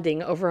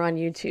bonding over on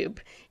YouTube.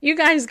 You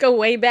guys go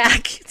way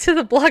back to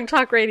the Blog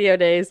Talk Radio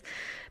Days.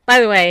 By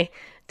the way,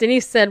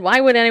 Denise said,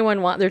 why would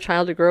anyone want their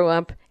child to grow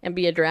up and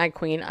be a drag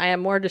queen? I am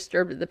more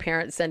disturbed at the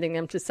parents sending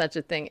them to such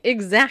a thing.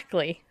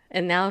 Exactly.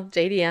 And now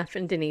JDF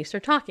and Denise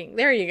are talking.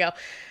 There you go.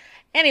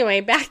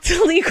 Anyway, back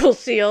to Legal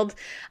Shield.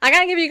 I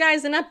got to give you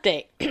guys an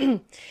update.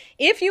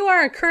 If you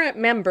are a current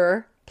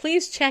member,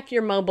 please check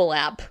your mobile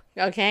app,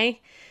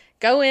 okay?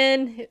 Go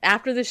in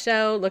after the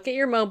show, look at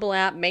your mobile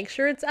app, make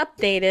sure it's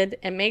updated,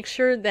 and make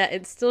sure that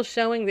it's still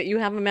showing that you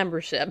have a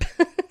membership.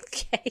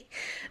 Okay.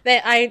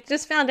 I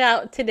just found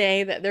out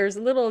today that there's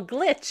a little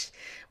glitch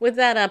with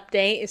that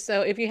update.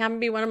 So if you happen to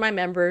be one of my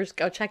members,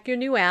 go check your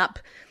new app,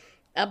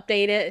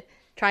 update it,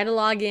 Try to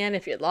log in.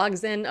 If it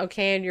logs in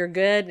okay and you're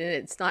good, and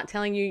it's not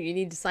telling you you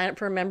need to sign up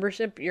for a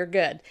membership, you're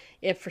good.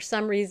 If for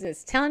some reason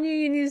it's telling you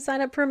you need to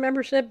sign up for a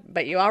membership,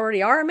 but you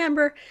already are a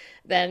member,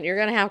 then you're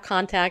going to have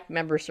contact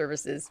member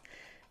services.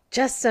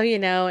 Just so you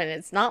know, and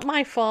it's not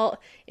my fault.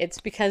 It's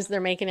because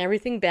they're making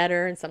everything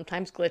better, and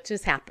sometimes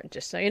glitches happen,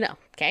 just so you know,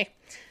 okay?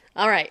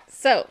 All right,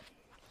 so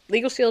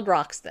Legal Shield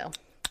rocks, though.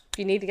 If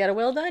you need to get a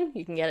will done,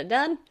 you can get it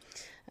done,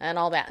 and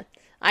all that.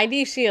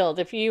 ID Shield,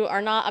 if you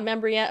are not a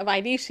member yet of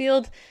ID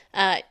Shield,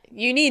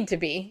 you need to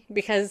be,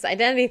 because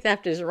identity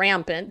theft is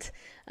rampant.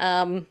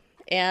 And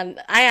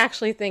I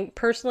actually think,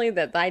 personally,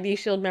 that the ID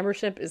Shield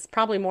membership is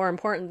probably more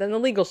important than the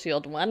Legal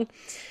Shield one.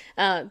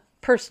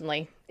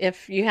 Personally,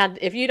 if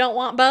you don't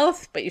want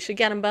both, but you should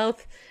get them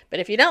both.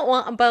 But if you don't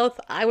want them both,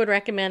 I would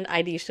recommend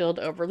ID Shield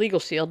over Legal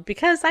Shield,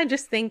 because I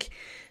just think,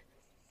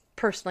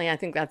 personally, I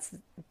think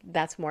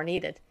that's more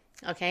needed.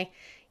 Okay.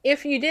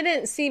 If you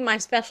didn't see my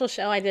special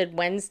show I did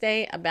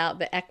Wednesday about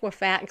the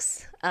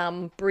Equifax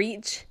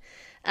breach,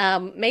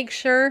 make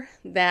sure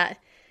that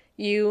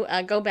you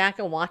go back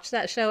and watch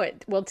that show.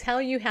 It will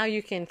tell you how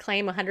you can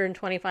claim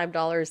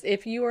 $125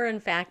 if you are in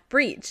fact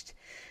breached.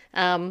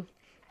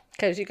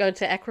 Because you go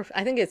to I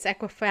think it's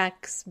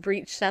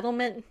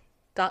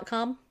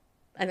EquifaxBreachSettlement.com.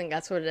 I think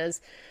that's what it is.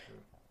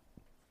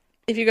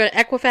 If you go to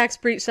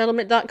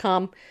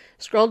EquifaxBreachSettlement.com,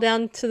 scroll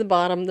down to the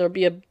bottom, there'll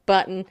be a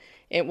button.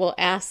 It will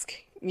ask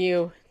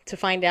you to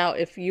find out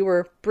if you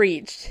were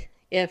breached.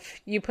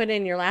 If you put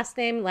in your last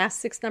name, last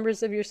 6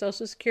 numbers of your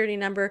social security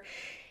number,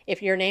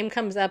 if your name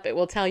comes up, it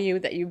will tell you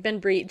that you've been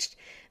breached.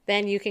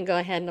 Then you can go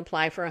ahead and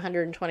apply for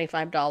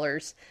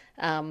 $125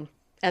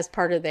 as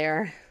part of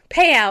their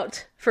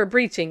payout for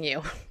breaching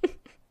you.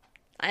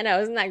 I know,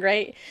 isn't that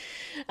great?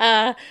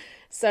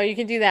 So you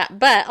can do that.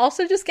 But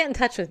also just get in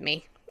touch with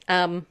me.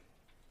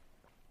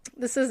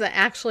 This is a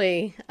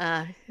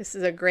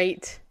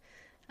great...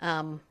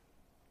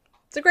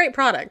 it's a great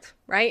product,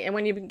 right? And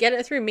when you get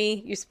it through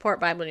me, you support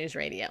Bible News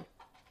Radio.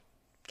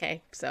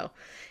 Okay, so,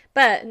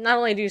 but not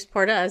only do you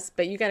support us,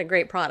 but you got a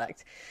great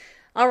product.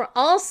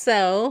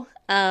 Also,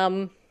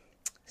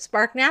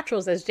 Spark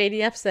Naturals, as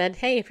JDF said,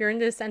 hey, if you're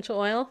into essential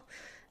oil,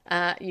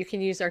 you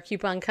can use our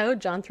coupon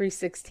code,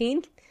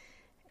 John316,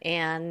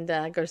 and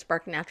go to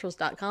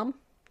sparknaturals.com.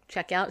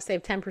 Check out,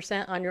 save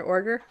 10% on your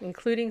order,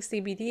 including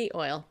CBD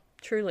oil,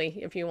 truly,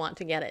 if you want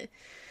to get it.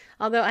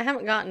 Although I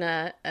haven't gotten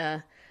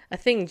a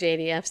thing,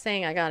 JDF,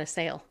 saying I got a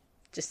sale.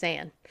 Just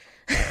saying.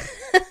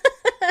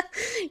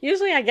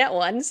 Usually I get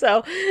one,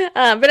 so,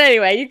 but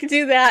anyway, you can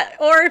do that.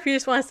 Or if you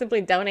just want to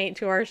simply donate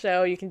to our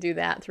show, you can do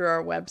that through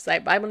our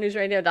website,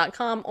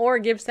 BibleNewsRadio.com or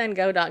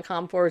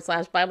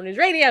GiveSendGo.com/Bible News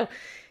Radio.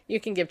 You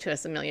can give to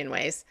us a million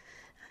ways.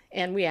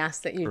 And we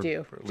ask that you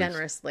do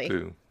generously.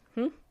 2.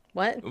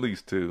 What? At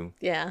least 2.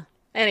 Yeah.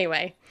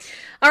 Anyway.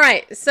 All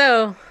right.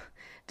 So,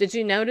 did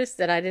you notice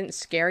that I didn't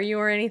scare you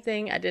or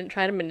anything? I didn't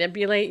try to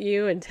manipulate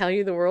you and tell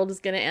you the world is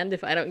going to end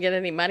if I don't get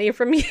any money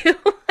from you.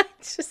 I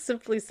just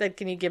simply said,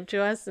 can you give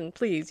to us? And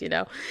please,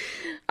 All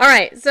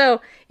right.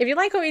 So if you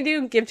like what we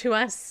do, give to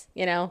us,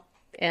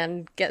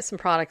 and get some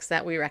products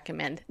that we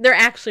recommend. They're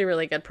actually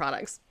really good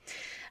products.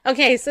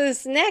 Okay. So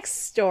this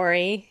next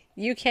story,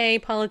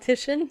 UK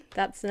politician,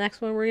 that's the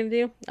next one we're going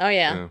to do. Oh,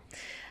 yeah.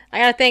 I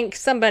got to thank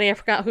somebody, I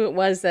forgot who it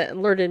was, that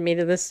alerted me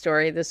to this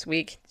story this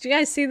week. Did you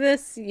guys see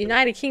this?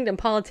 United Kingdom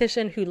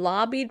politician who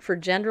lobbied for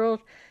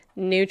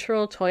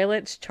gender-neutral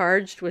toilets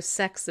charged with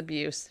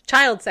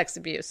child sex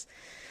abuse.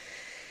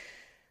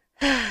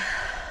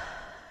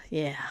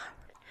 Yeah.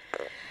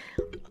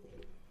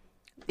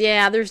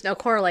 Yeah, there's no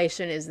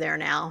correlation, is there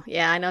now?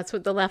 Yeah, I know that's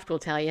what the left will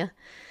tell you.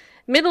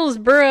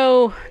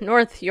 Middlesbrough,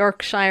 North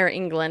Yorkshire,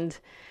 England.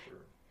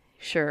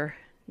 Sure,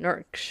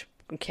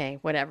 okay,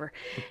 whatever.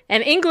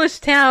 An English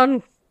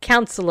town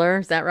councillor,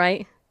 is that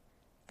right?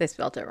 They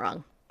spelled it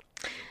wrong.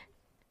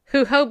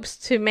 Who hopes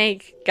to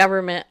make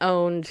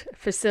government-owned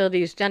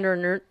facilities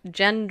gender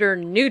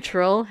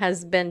neutral,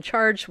 has been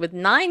charged with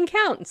 9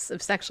 counts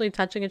of sexually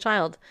touching a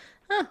child.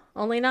 Huh,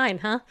 only 9,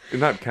 huh?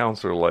 Not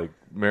counselor like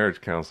marriage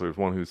counselor. It's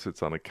one who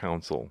sits on a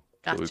council.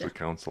 Gotcha. So he's a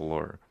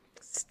counselor.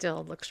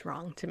 Still looks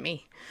wrong to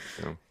me.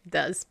 Yeah. It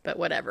does, but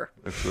whatever.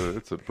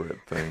 It's a Brit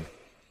thing.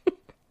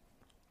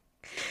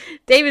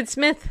 David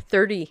Smith,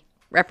 30,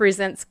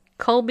 represents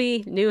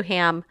Colby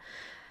Newham,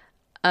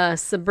 a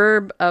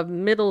suburb of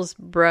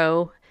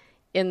Middlesbrough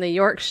in the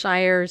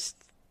Yorkshire's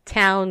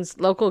town's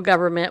local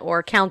government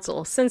or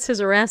council. Since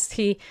his arrest,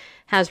 he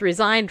has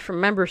resigned from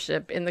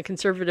membership in the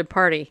Conservative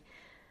Party.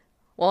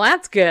 Well,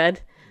 that's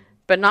good,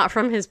 but not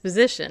from his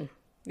position.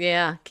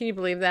 Yeah, can you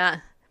believe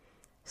that?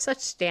 Such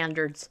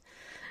standards.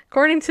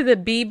 According to the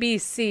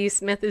BBC,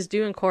 Smith is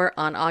due in court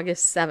on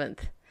August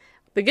 7th.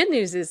 The good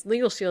news is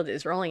Legal Shield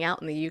is rolling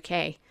out in the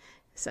UK,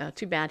 so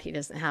too bad he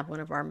doesn't have one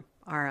of our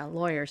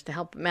lawyers to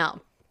help him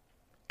out,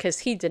 because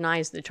he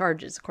denies the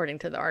charges, according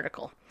to the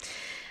article.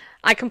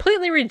 I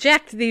completely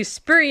reject these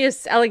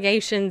spurious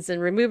allegations,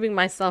 and removing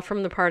myself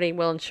from the party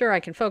will ensure I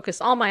can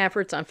focus all my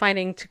efforts on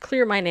fighting to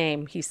clear my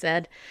name, he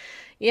said.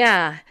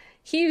 Yeah,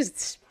 he used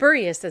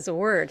spurious as a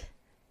word.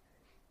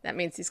 That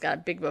means he's got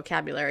a big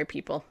vocabulary,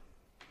 people.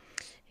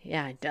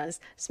 Yeah, it does.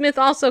 Smith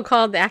also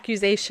called the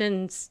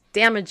accusations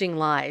damaging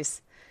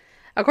lies.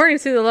 According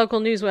to the local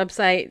news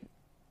website,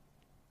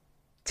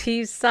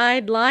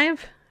 Teesside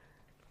Live?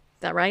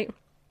 Is that right?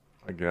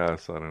 I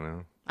guess. I don't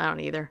know. I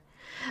don't either.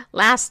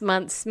 Last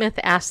month, Smith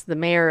asked the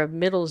mayor of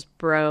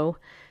Middlesbrough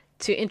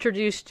to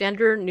introduce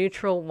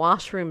gender-neutral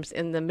washrooms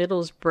in the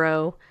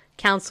Middlesbrough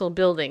council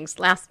buildings.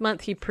 Last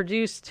month, he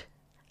produced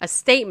a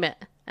statement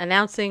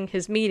announcing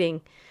his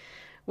meeting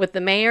with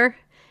the mayor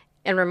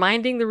and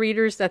reminding the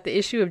readers that the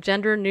issue of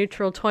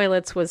gender-neutral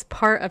toilets was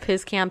part of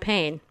his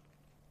campaign.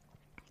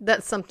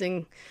 That's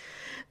something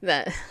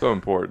that... So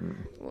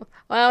important. Well,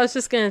 I was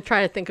just going to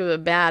try to think of a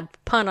bad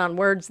pun on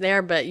words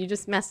there, but you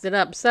just messed it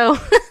up. So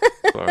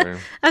Sorry.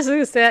 I was going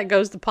to say that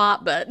goes to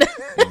pot, but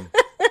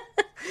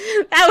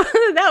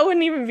that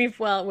wouldn't even be,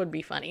 well, it would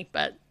be funny,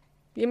 but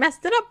you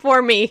messed it up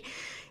for me.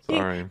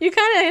 Sorry. You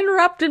kind of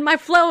interrupted my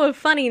flow of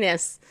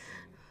funniness.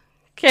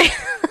 Okay.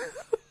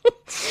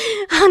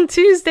 On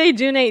Tuesday,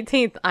 June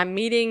 18th, I'm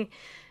meeting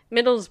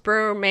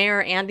Middlesbrough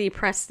Mayor Andy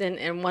Preston,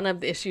 and one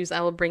of the issues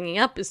I will be bringing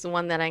up is the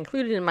one that I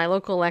included in my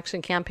local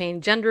election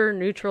campaign,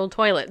 gender-neutral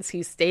toilets,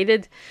 he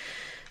stated.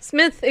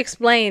 Smith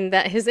explained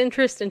that his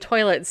interest in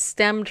toilets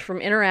stemmed from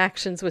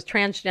interactions with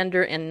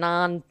transgender and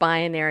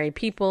non-binary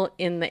people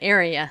in the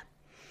area.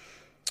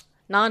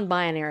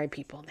 Non-binary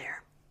people there.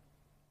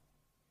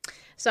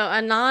 So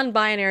a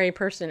non-binary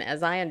person,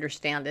 as I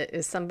understand it,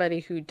 is somebody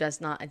who does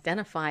not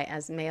identify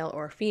as male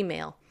or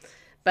female,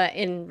 but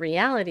in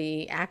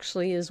reality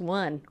actually is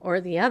one or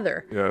the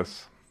other.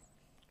 Yes.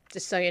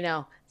 Just so you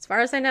know. As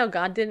far as I know,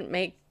 God didn't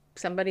make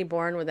somebody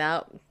born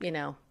without,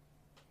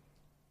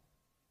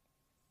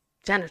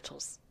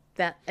 genitals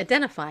that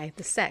identify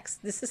the sex.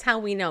 This is how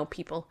we know,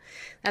 people.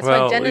 That's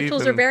why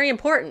genitals are very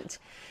important.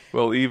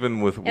 Well, even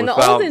in without...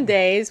 the olden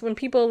days, when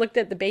people looked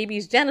at the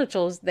baby's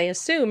genitals, they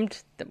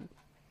assumed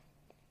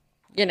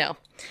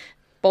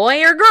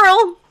boy or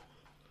girl.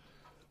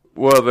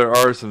 Well, there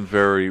are some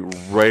very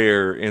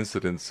rare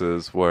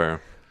incidences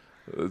where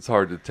it's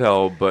hard to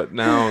tell, but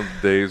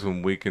nowadays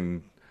when we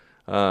can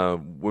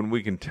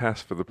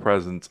test for the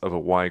presence of a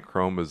Y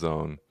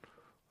chromosome,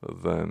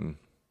 then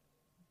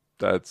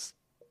that's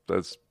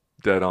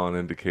dead on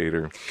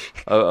indicator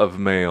of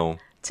male.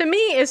 To me,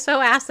 it's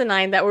so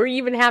asinine that we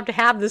even have to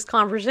have this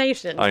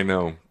conversation. I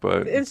know,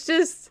 but it's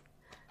just...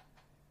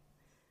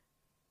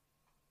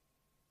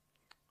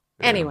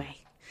 Yeah. Anyway,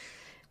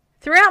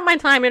 throughout my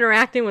time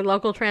interacting with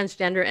local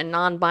transgender and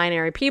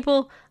non-binary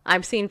people,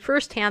 I've seen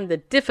firsthand the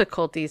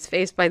difficulties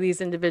faced by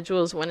these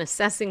individuals when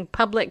assessing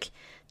public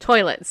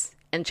toilets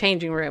and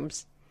changing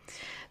rooms.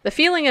 The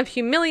feeling of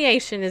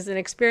humiliation is an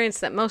experience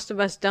that most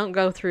of us don't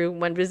go through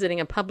when visiting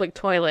a public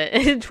toilet.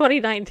 In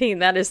 2019,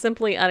 that is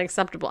simply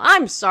unacceptable.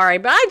 I'm sorry,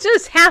 but I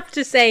just have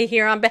to say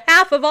here on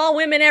behalf of all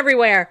women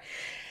everywhere,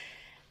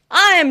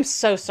 I am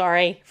so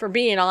sorry for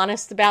being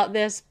honest about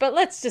this, but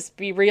let's just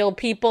be real,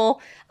 people.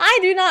 I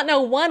do not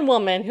know one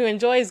woman who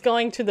enjoys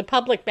going to the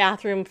public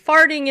bathroom,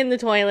 farting in the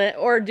toilet,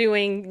 or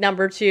doing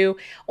number 2,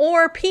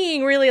 or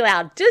peeing really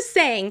loud. Just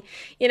saying,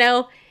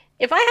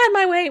 if I had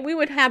my way, we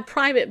would have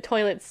private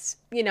toilets,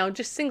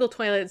 just single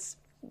toilets,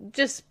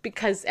 just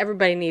because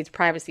everybody needs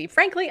privacy.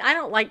 Frankly, I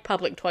don't like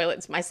public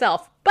toilets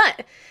myself,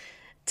 but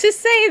to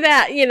say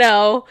that,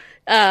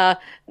 that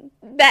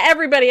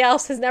everybody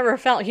else has never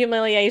felt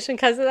humiliation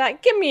because of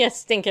that, give me a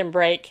stinking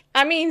break.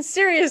 I mean,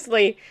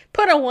 seriously,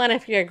 put a 1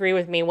 if you agree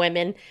with me,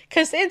 women,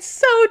 because it's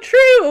so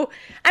true.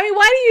 I mean,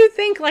 why do you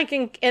think, like,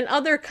 in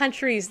other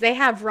countries, they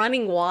have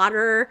running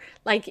water,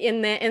 like,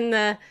 in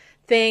the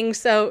thing,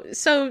 so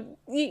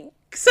you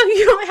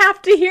don't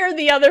have to hear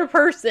the other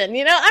person,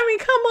 I mean,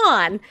 come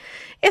on.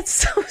 It's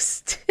so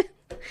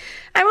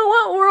I mean,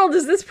 what world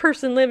is this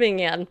person living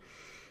in?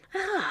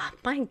 Ah,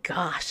 my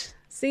gosh.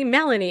 See,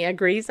 Melanie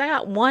agrees. I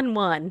got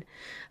 1-1.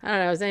 I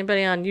don't know. Is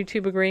anybody on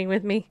YouTube agreeing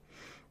with me?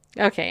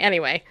 Okay,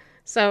 anyway.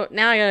 So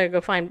now I gotta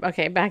go find...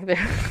 Okay, back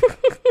there.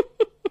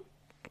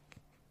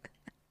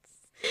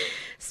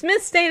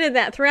 Smith stated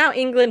that throughout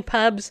England,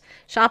 pubs,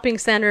 shopping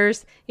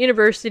centers,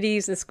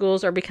 universities, and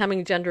schools are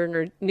becoming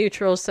gender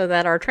neutral so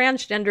that our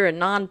transgender and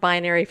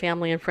non-binary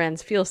family and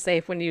friends feel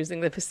safe when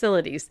using the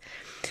facilities.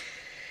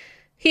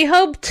 He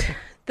hoped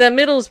the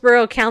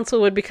Middlesbrough Council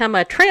would become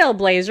a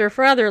trailblazer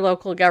for other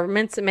local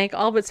governments and make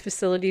all of its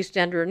facilities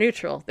gender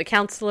neutral. The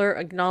councillor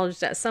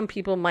acknowledged that some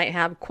people might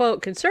have,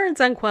 quote, concerns,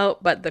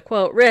 unquote, but the,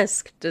 quote,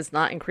 risk does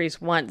not increase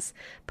once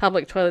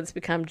public toilets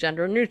become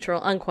gender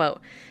neutral,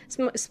 unquote.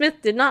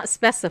 Smith did not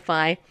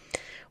specify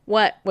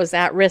what was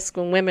at risk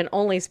when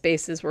women-only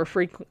spaces were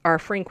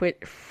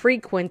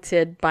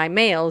frequented by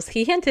males.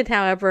 He hinted,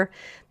 however,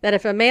 that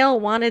if a male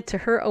wanted to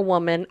hurt a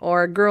woman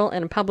or a girl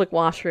in a public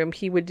washroom,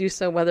 he would do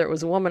so whether it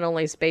was a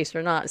woman-only space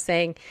or not,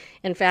 saying,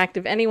 in fact,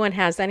 if anyone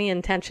has any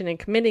intention in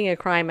committing a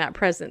crime at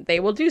present, they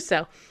will do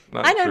so.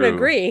 I don't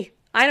agree.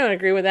 I don't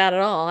agree with that at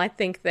all. I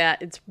think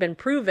that it's been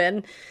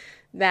proven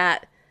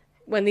that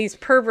when these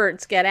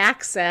perverts get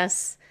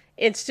access,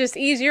 it's just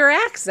easier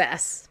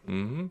access.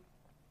 Mm-hmm.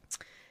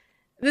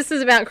 This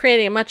is about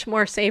creating a much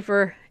more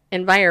safer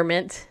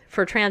environment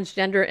for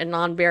transgender and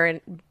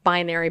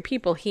non-binary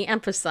people, he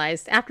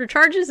emphasized. After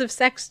charges of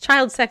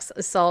child sex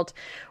assault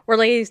were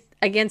laid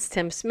against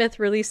him, Smith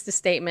released a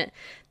statement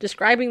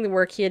describing the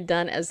work he had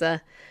done as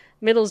a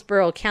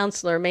Middlesbrough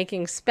counselor,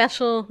 making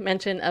special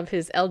mention of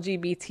his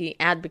LGBT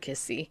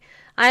advocacy.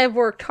 I have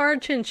worked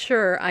hard to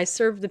ensure I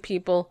serve the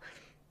people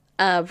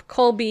of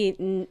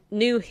Colby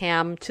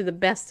Newham to the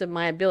best of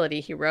my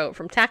ability, he wrote.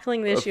 From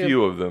tackling the issue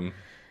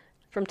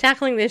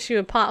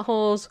of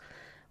potholes,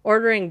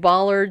 ordering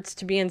bollards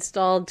to be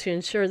installed to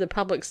ensure the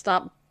public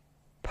stop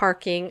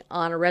parking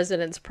on a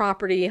resident's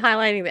property,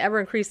 highlighting the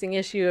ever-increasing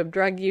issue of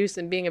drug use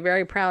and being a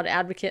very proud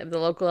advocate of the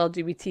local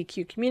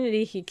LGBTQ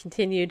community, he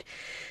continued,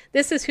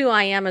 "This is who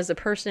I am as a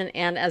person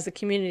and as a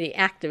community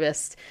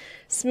activist."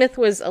 Smith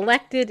was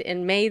elected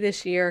in May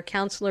this year.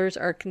 Counselors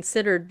are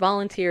considered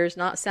volunteers,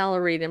 not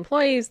salaried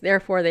employees.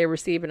 Therefore, they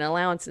receive an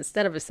allowance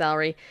instead of a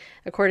salary.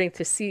 According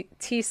to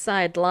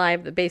Teesside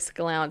Live, the basic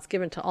allowance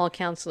given to all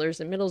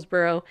counselors in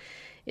Middlesbrough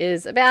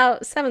is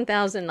about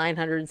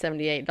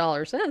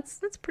 $7,978.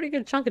 That's a pretty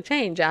good chunk of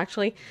change,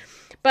 actually.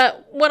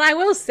 But what I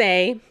will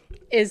say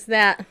is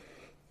that,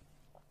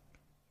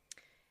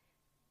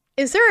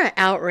 is there an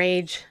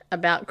outrage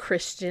about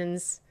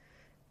Christians?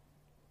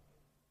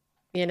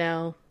 You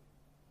know,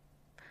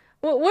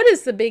 what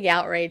is the big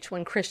outrage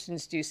when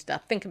Christians do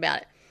stuff? Think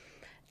about it.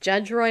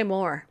 Judge Roy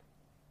Moore,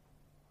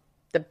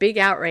 the big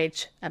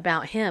outrage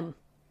about him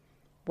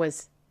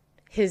was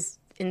his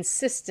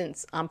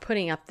insistence on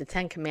putting up the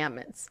 10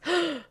 Commandments.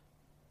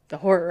 The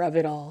horror of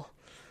it all.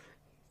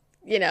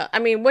 You know, I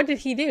mean, what did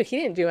he do? He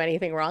didn't do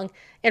anything wrong.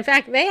 In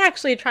fact, they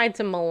actually tried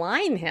to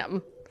malign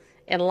him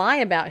and lie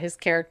about his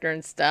character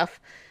and stuff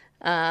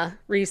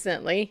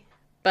recently.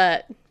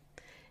 But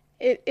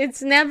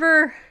it's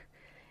never,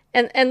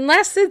 and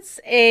unless it's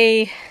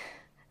a,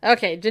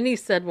 okay,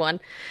 Denise said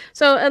one.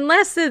 So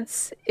unless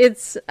it's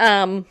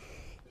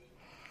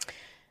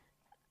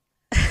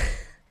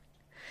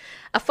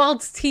a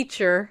false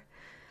teacher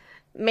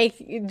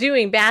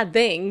doing bad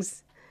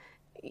things,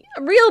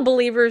 real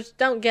believers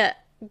don't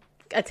get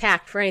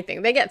attacked for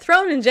anything. They get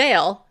thrown in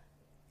jail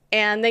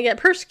and they get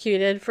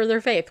persecuted for their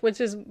faith,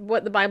 which is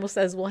what the Bible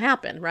says will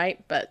happen,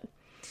 right? But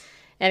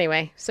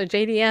anyway, so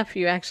JDF,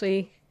 you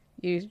actually,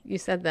 you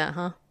said that,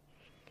 huh?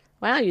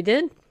 Wow, you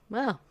did?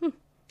 Well,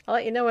 I'll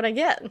let you know what I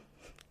get.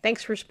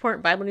 Thanks for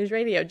supporting Bible News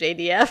Radio,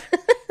 JDF.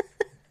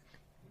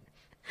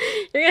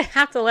 You're going to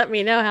have to let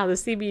me know how the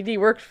CBD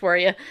works for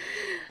you.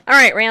 All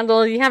right,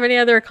 Randall, do you have any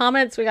other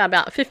comments? We got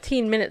about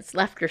 15 minutes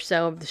left or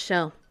so of the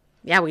show.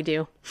 Yeah, we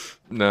do.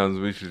 No,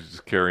 we should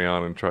just carry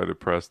on and try to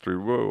press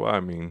through. Whoa, I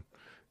mean,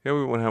 yeah,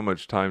 we won't have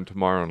much time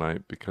tomorrow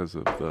night because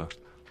of the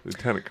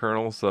Lieutenant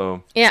Colonel,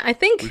 so yeah, I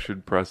think we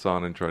should press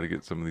on and try to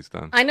get some of these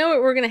done. I know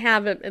we're going to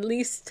have at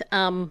least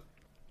a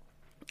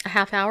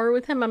half hour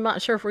with him. I'm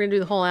not sure if we're going to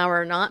do the whole hour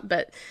or not,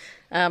 but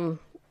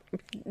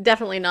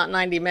definitely not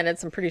 90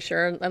 minutes, I'm pretty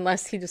sure,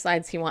 unless he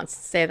decides he wants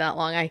to stay that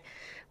long.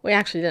 We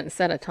actually didn't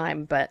set a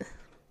time, but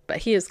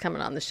he is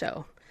coming on the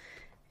show,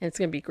 and it's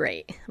going to be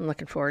great. I'm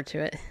looking forward to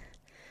it.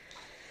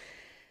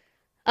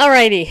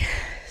 Alrighty,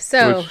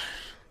 so...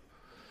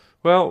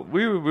 Well,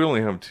 we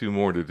only have 2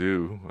 more to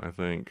do, I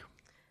think.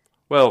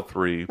 Well,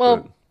 3. Well,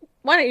 but...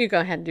 why don't you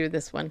go ahead and do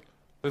this one?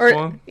 This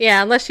one?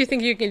 Yeah, unless you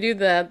think you can do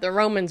the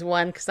Romans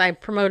one, because I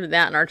promoted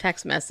that in our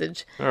text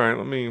message. All right,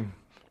 let me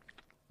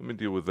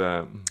deal with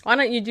that. Why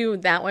don't you do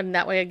that one?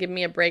 That way it'll give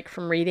me a break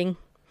from reading.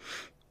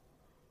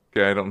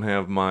 Okay, I don't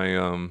have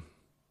my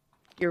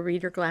your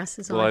reader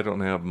glasses on. Well, I don't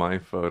have my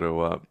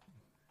photo up.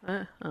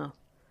 Oh.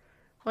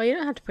 Well, you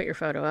don't have to put your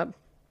photo up.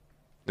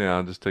 Yeah,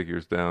 I'll just take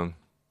yours down.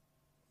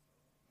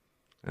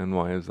 And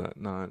why is that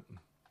not?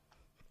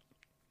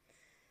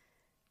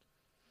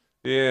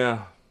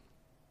 Yeah.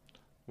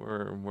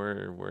 Where?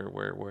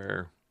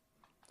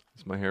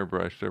 It's my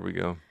hairbrush. There we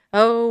go.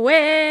 Oh,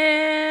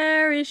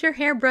 where is your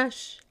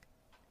hairbrush?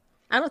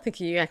 I don't think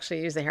you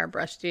actually use a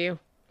hairbrush, do you?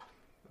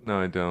 No,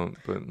 I don't,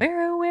 but...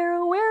 Where?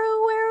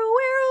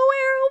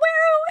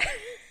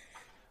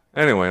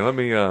 Anyway, let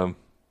me,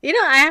 You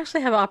know, I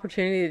actually have an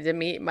opportunity to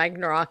meet Mike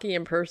Naraki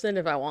in person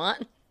if I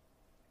want.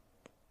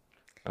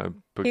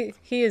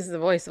 He is the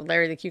voice of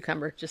Larry the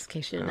Cucumber, just in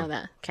case you didn't know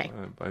that. Okay.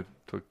 I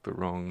took the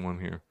wrong one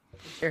here.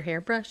 Your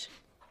hairbrush?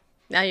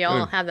 Now you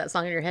all have that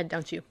song in your head,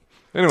 don't you?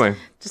 Anyway.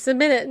 Just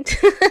admit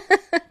it.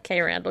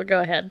 Okay, Randall,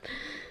 go ahead.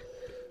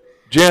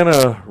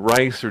 Jana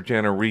Rice, or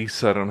Jana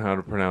Reese, I don't know how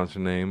to pronounce her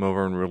name,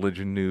 over on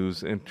Religion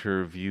News,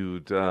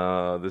 interviewed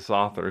this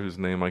author whose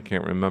name I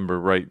can't remember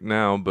right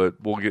now, but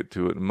we'll get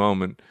to it in a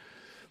moment.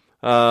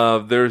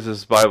 There's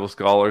this Bible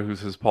scholar who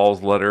says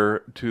Paul's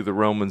letter to the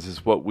Romans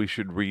is what we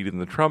should read in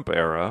the Trump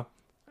era,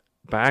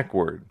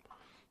 backward.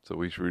 So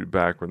we should read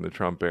backward in the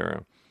Trump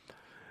era.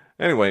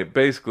 Anyway,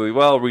 basically,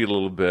 well, I'll read a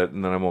little bit,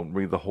 and then I won't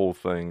read the whole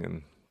thing,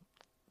 and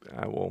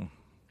I will,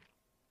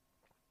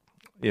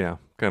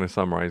 kind of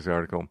summarize the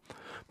article.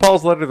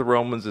 Paul's letter to the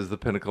Romans is the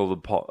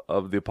pinnacle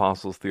of the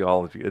Apostles'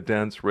 theology, a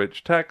dense,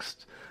 rich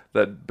text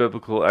that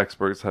biblical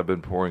experts have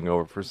been poring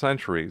over for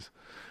centuries.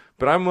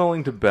 But I'm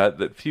willing to bet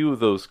that few of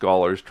those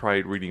scholars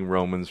tried reading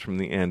Romans from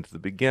the end to the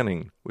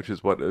beginning, which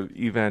is what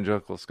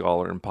evangelical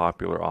scholar and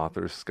popular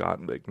author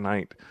Scott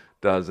McKnight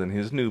does in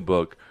his new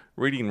book,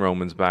 Reading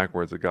Romans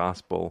Backwards, a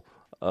Gospel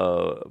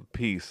of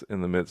Peace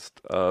in the Midst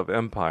of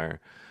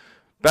Empire.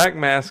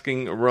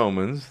 Backmasking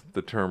Romans,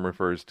 the term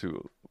refers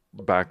to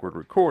backward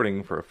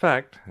recording for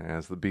effect,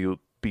 as the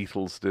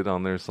Beatles did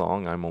on their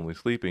song, I'm Only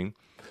Sleeping,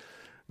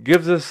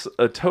 gives us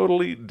a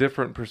totally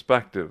different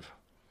perspective.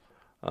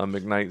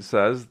 McKnight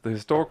says, the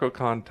historical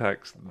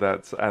context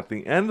that's at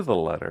the end of the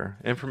letter,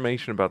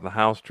 information about the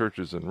house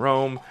churches in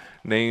Rome,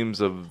 names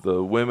of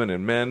the women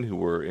and men who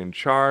were in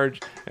charge,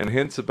 and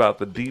hints about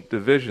the deep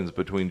divisions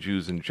between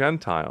Jews and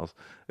Gentiles,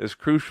 is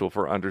crucial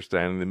for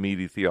understanding the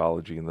meaty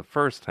theology in the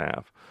first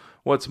half.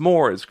 What's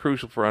more, it's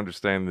crucial for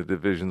understanding the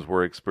divisions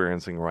we're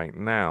experiencing right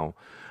now.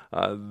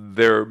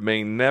 There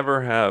may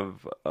never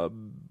have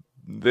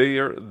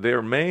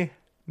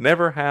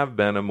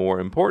been a more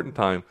important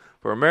time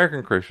for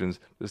American Christians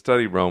to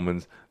study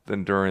Romans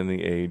than during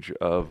the age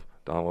of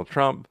Donald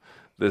Trump.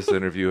 This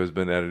interview has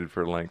been edited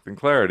for length and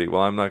clarity.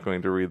 Well, I'm not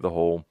going to read the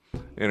whole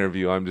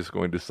interview. I'm just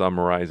going to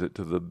summarize it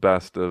to the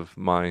best of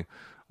my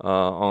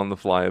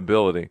on-the-fly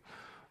ability.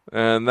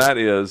 And that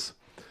is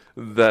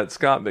that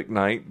Scott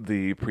McKnight,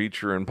 the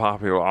preacher and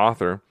popular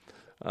author,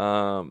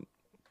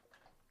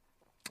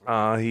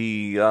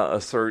 he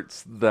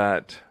asserts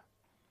that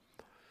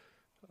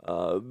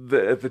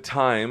at the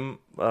time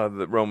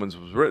that Romans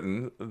was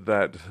written,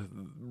 that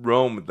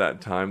Rome at that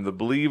time, the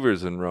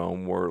believers in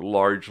Rome were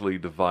largely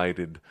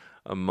divided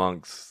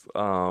amongst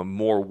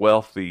more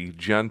wealthy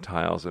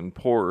Gentiles and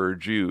poorer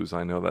Jews.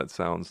 I know that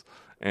sounds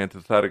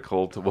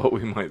antithetical to what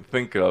we might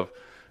think of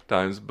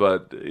times,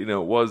 but it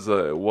was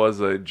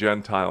a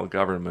Gentile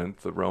government.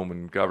 The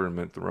Roman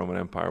government, the Roman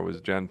Empire,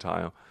 was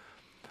Gentile,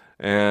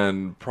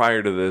 and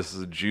prior to this,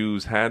 the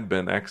Jews had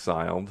been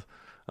exiled.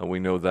 We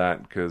know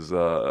that because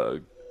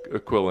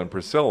Aquila and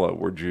Priscilla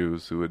were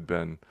Jews who had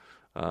been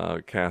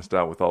cast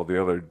out with all the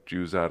other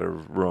Jews out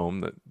of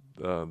Rome that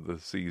the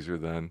Caesar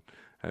then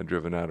had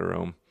driven out of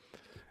Rome.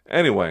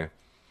 Anyway,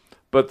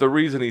 but the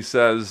reason he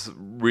says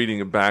reading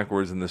it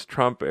backwards in this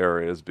Trump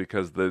era is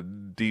because the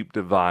deep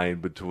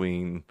divide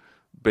between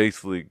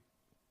basically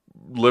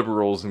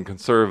liberals and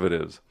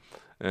conservatives,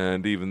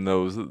 and even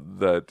those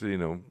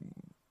that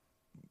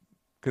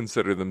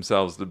consider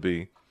themselves to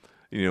be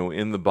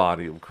in the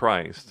body of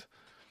Christ,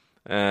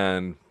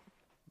 and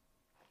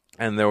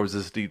there was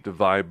this deep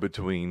divide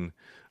between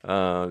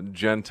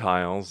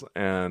Gentiles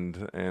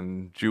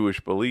and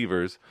Jewish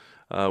believers,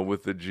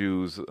 with the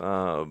Jews,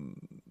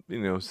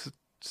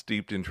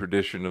 steeped in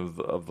tradition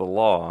of the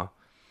law,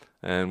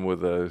 and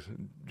with the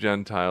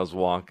Gentiles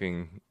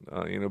walking,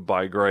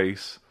 by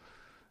grace,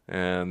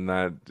 and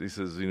that he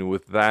says,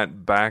 with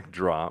that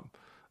backdrop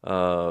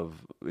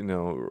of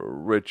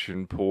rich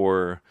and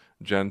poor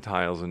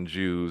Gentiles and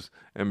Jews,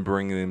 and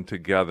bringing them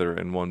together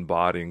in one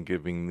body and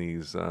giving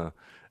these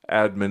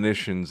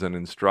admonitions and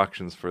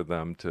instructions for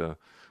them to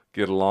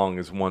get along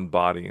as one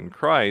body in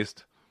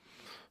Christ,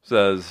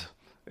 says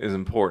is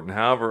important.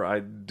 However, I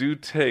do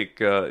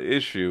take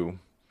issue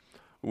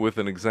with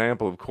an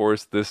example. Of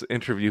course, this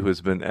interview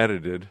has been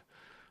edited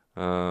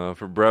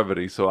for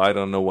brevity, so I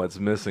don't know what's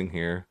missing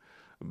here.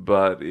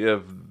 But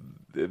if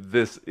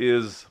this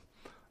is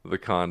the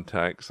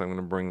context, I'm going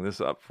to bring this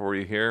up for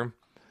you here.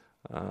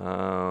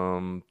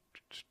 There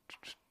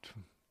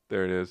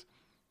it is.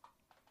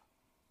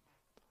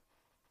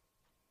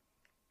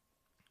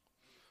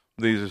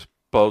 These are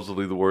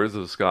supposedly the words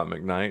of Scott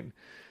McKnight.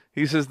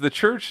 He says, the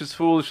church has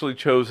foolishly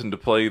chosen to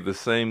play the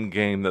same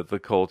game that the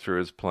culture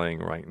is playing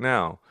right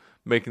now,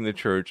 making the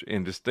church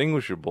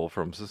indistinguishable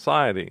from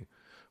society,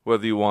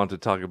 whether you want to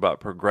talk about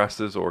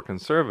progressives or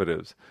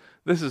conservatives.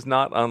 This is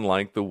not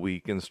unlike the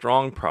weak and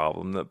strong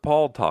problem that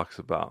Paul talks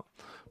about.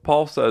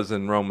 Paul says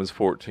in Romans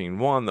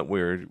 14:1 that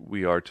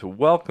we are to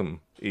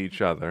welcome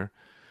each other,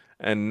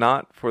 and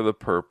not for the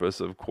purpose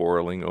of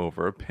quarreling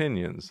over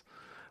opinions.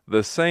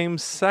 The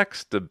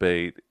same-sex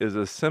debate is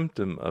a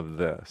symptom of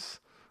this,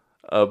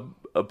 a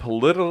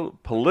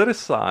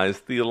politicized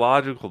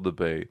theological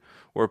debate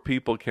where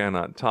people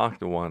cannot talk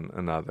to one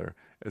another.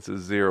 It's a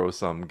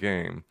zero-sum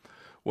game.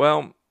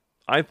 Well,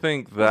 I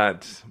think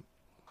that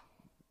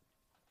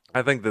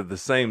the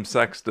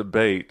same-sex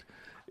debate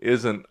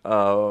isn't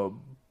a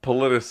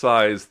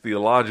politicized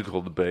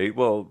theological debate.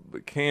 Well,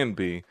 it can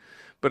be,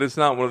 but it's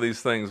not one of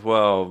these things,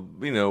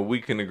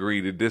 we can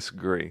agree to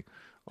disagree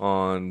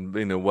on,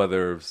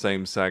 whether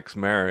same-sex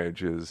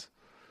marriage is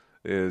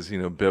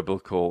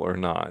biblical or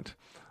not.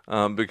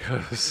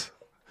 Because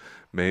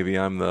maybe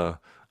I'm the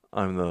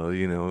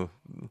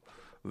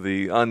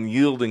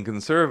unyielding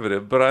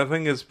conservative, but I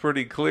think it's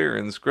pretty clear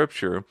in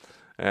Scripture,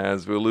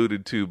 as we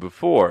alluded to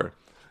before,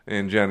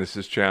 in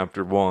Genesis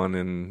chapter 1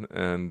 and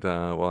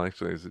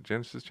is it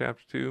Genesis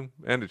chapter 2?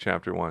 End of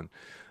chapter 1.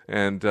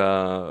 And,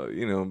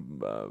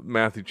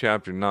 Matthew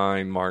chapter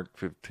 9, Mark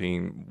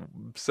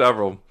 15,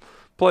 several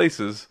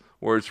places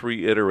where it's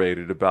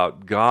reiterated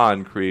about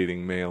God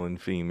creating male and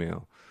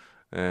female.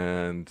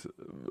 and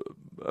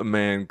a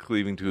man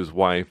cleaving to his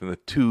wife, and the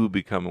two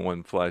become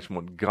one flesh, and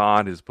what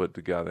God has put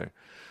together.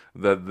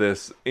 That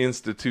this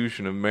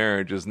institution of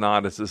marriage is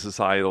not as a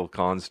societal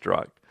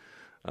construct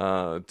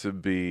to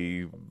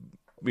be,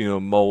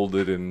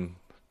 molded and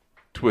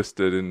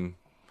twisted and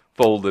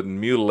folded and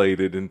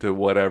mutilated into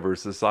whatever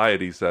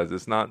society says.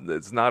 It's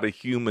not a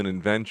human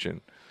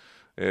invention.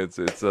 It's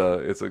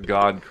a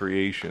God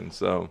creation.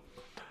 So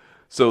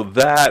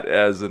that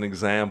as an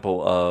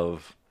example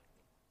of,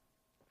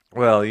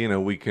 well,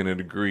 we can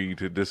agree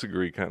to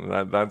disagree kind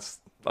of, that's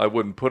I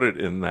wouldn't put it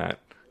in that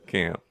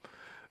camp.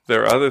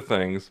 There are other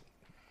things.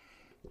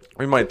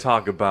 We might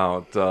talk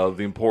about the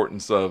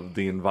importance of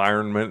the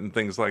environment and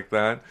things like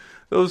that.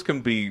 Those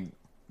can be,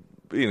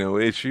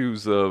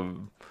 issues of,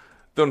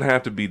 don't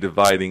have to be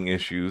dividing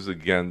issues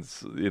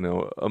against,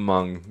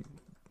 among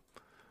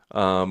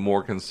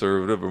more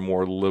conservative or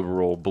more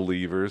liberal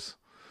believers.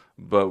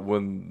 But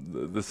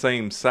when the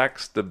same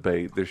sex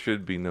debate, there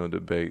should be no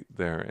debate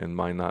there, in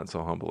my not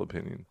so humble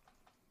opinion.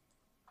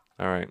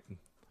 All right.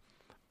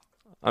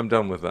 I'm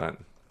done with that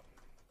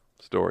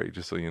story,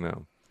 just so you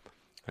know.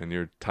 And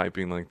you're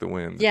typing like the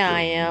wind. Yeah, so,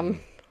 I am.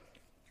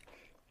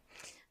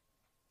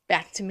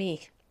 Back to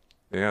me.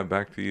 Yeah,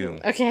 back to you.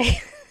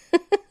 Okay.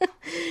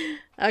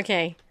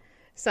 Okay.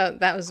 So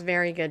that was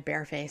very good,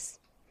 Bareface.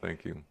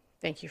 Thank you.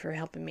 Thank you for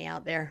helping me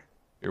out there.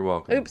 You're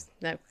welcome. Oops.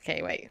 No,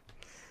 okay, wait.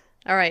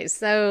 All right,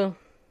 so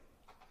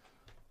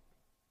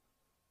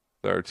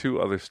there are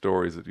two other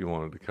stories that you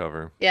wanted to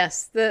cover.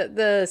 Yes,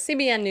 the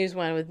CBN News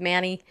one with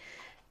Manny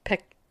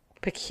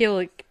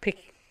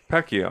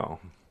Pacquiao.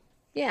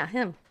 Yeah,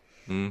 him.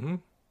 Mm-hmm.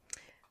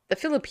 The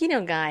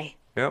Filipino guy.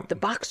 Yep. The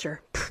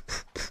boxer.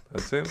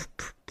 That's him.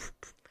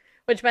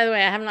 Which, by the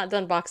way, I have not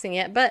done boxing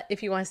yet, but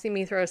if you want to see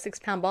me throw a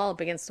 6-pound ball up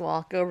against the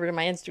wall, go over to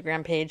my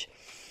Instagram page.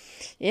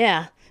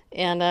 Yeah,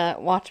 and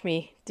watch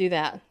me do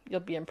that. You'll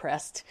be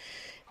impressed.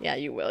 Yeah,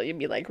 you will. You'll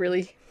be like,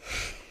 really?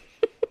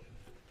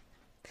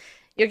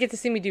 You'll get to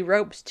see me do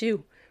ropes,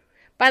 too.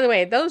 By the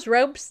way, those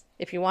ropes,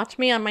 if you watch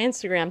me on my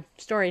Instagram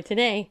story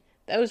today,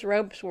 those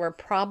ropes were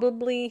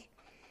probably,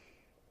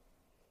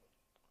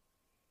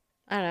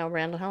 I don't know,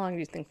 Randall, how long do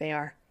you think they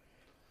are?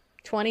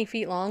 20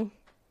 feet long?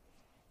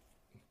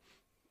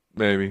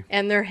 Maybe.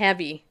 And they're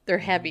heavy. They're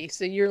heavy.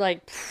 So you're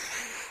like,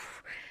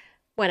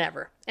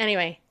 whatever.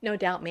 Anyway, no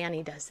doubt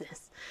Manny does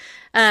this.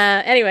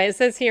 Anyway, it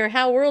says here,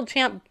 how world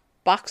champ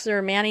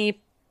boxer Manny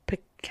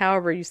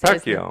Pacquiao, you say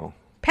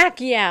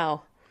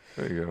Pacquiao.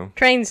 There you go.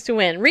 Trains to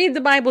win. Read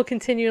the Bible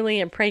continually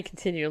and pray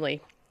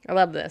continually. I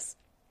love this.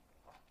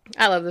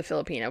 I love the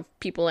Filipino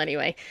people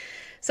anyway.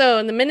 So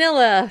in the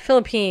Manila,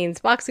 Philippines,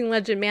 boxing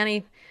legend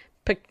Manny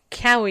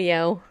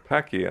Pacquiao.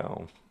 Okay,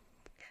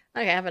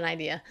 I have an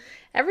idea.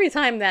 Every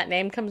time that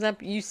name comes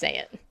up, you say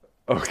it.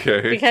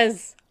 Okay.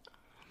 Because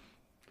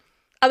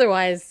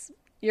otherwise,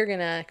 you're going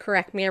to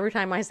correct me every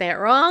time I say it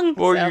wrong.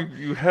 Well, so.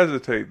 you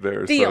hesitate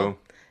there. Deal. So.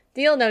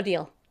 Deal, no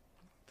deal.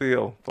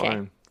 Deal,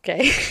 fine.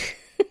 Okay.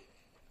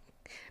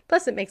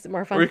 Plus, it makes it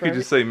more fun. Or you could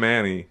just say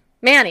Manny.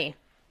 Manny.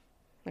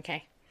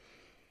 Okay.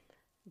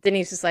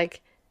 Denise is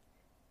like,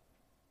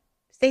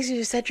 Stacey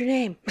just said your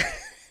name.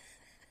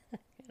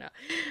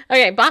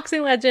 Okay,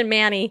 boxing legend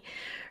Manny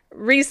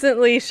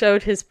recently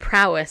showed his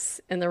prowess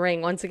in the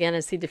ring once again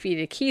as he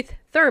defeated Keith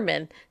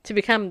Thurman to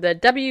become the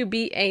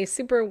WBA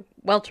super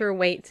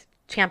welterweight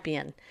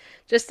champion.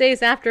 Just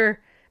days after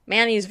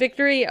Manny's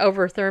victory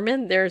over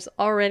Thurman, there's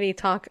already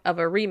talk of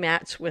a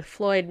rematch with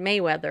Floyd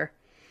Mayweather.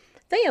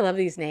 Don't you love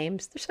these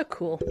names? They're so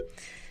cool.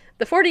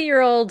 The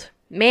 40-year-old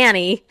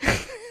Manny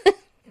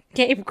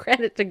gave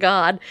credit to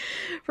God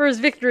for his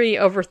victory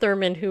over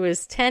Thurman, who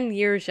is 10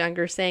 years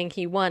younger, saying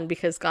he won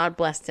because God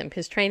blessed him.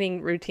 His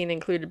training routine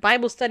included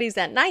Bible studies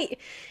at night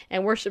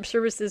and worship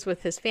services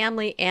with his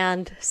family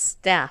and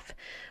staff.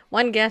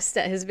 One guest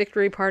at his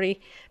victory party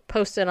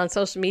posted on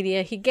social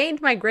media, "He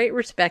gained my great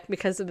respect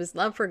because of his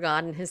love for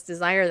God and his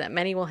desire that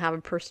many will have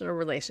a personal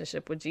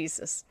relationship with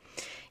Jesus."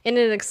 In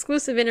an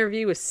exclusive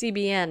interview with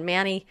CBN,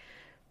 Manny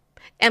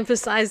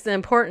emphasized the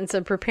importance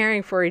of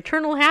preparing for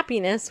eternal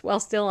happiness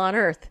while still on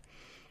earth.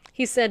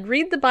 He said,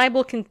 "Read the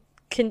Bible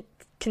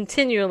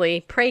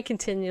continually, pray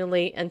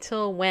continually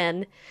until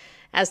when,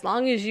 as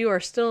long as you are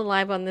still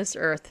alive on this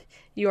earth,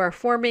 you are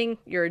forming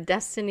your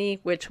destiny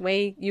which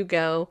way you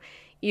go,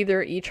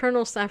 either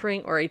eternal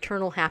suffering or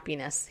eternal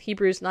happiness."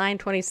 Hebrews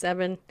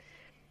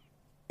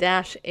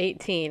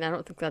 9:27-18. I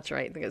don't think that's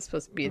right. I think it's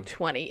supposed to be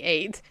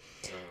 28.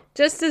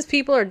 Just as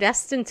people are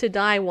destined to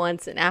die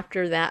once and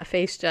after that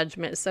face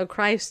judgment, so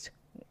Christ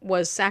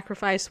was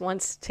sacrificed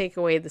once to take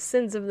away the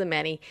sins of the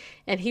many,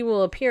 and he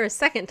will appear a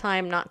second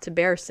time not to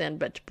bear sin,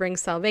 but to bring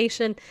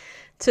salvation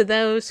to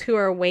those who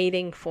are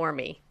waiting for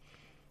me.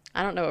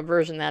 I don't know what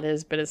version that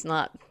is, but it's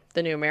not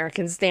the New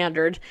American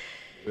Standard.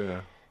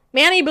 Yeah.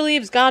 Manny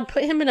believes God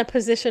put him in a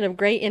position of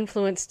great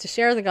influence to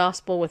share the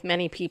gospel with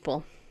many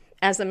people.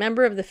 As a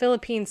member of the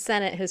Philippine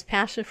Senate, his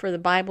passion for the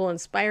Bible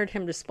inspired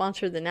him to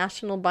sponsor the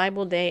National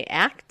Bible Day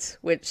Act,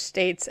 which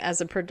states, as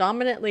a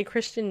predominantly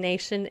Christian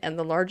nation and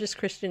the largest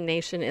Christian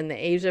nation in the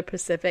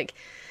Asia-Pacific,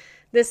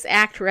 This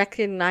act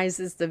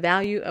recognizes the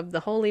value of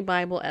the Holy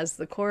Bible as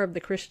the core of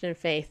the Christian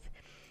faith.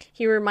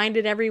 He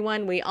reminded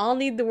everyone we all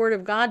need the Word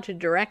of God to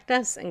direct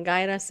us and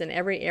guide us in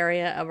every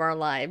area of our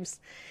lives.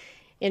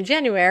 In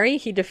January,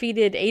 he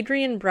defeated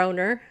Adrian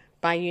Broner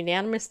by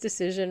unanimous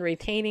decision,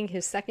 retaining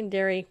his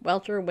secondary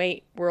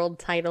welterweight world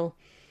title.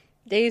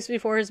 Days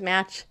before his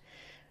match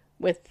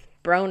with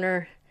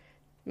Broner,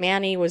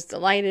 Manny was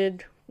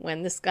delighted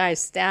when this guy's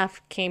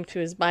staff came to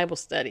his Bible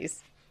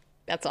studies.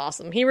 That's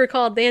awesome. He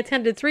recalled they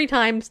attended 3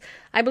 times.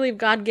 I believe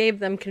God gave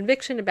them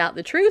conviction about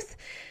the truth,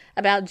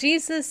 about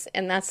Jesus,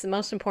 and that's the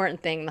most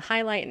important thing, the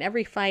highlight in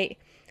every fight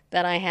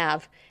that I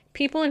have.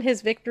 People in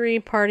his victory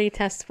party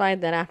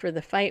testified that after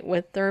the fight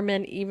with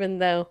Thurman, even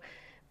though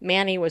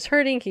Manny was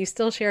hurting, he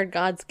still shared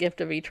God's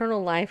gift of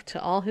eternal life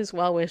to all his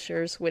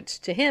well-wishers,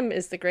 which to him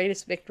is the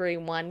greatest victory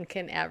one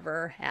can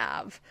ever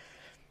have.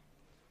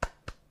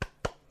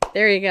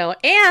 There you go.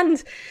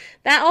 And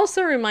that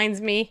also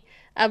reminds me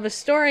of a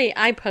story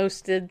I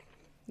posted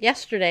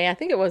yesterday. I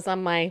think it was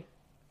on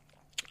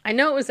I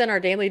know it was in our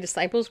Daily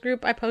Disciples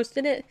group. I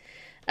posted it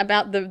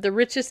about the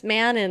richest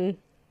man in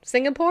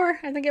Singapore,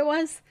 I think it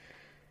was.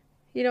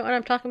 You know what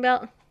I'm talking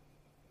about?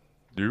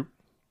 Yep.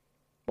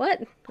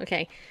 What?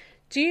 Okay.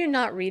 Do you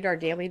not read our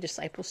Daily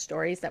Disciples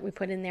stories that we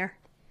put in there?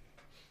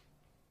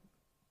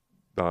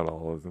 Not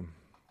all of them.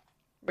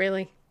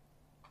 Really?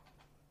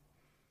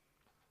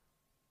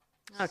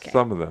 Okay.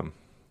 Some of them.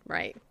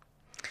 Right.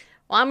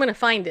 Well, I'm going to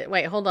find it.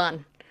 Wait, hold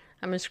on.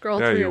 I'm going to scroll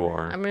through. Yeah, you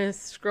are. I'm going to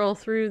scroll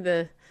through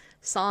the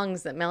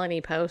songs that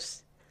Melanie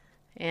posts.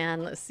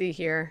 And let's see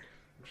here.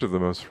 Which is the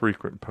most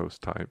frequent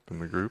post type in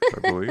the group, I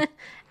believe.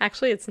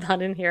 Actually, it's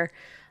not in here.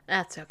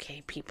 That's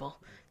okay, people.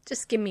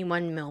 Just give me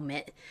one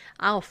moment.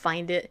 I'll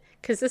find it.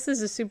 Because this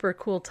is a super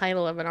cool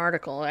title of an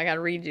article I got to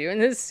read you.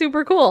 And it's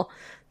super cool.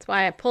 That's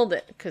why I pulled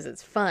it. Because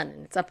it's fun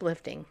and it's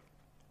uplifting.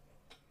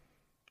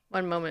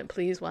 One moment,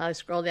 please, while I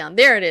scroll down.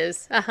 There it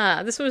is.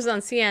 This was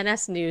on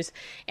CNS News.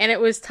 And it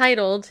was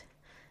titled...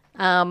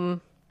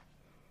 I'm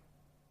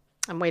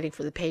waiting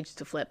for the page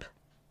to flip.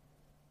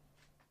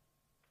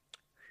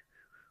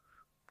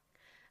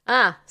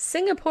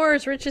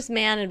 Singapore's richest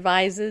man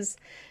advises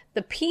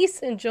the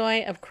peace and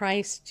joy of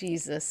Christ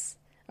Jesus,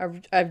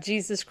 of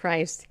Jesus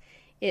Christ.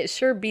 It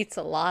sure beats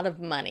a lot of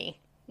money.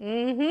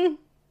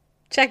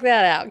 Check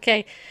that out.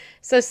 Okay.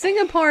 So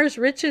Singapore's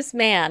richest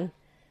man,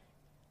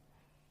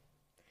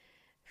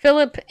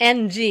 Philip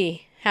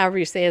NG, however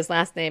you say his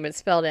last name, it's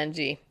spelled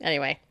NG.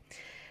 Anyway,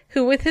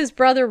 who with his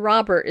brother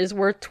Robert is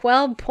worth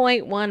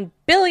 $12.1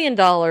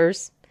 billion,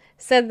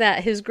 said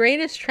that his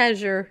greatest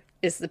treasure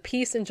is the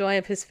peace and joy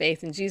of his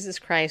faith in Jesus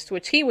Christ,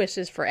 which he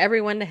wishes for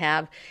everyone to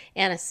have,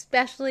 and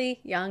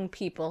especially young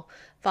people,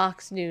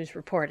 Fox News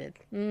reported.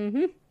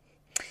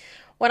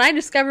 What I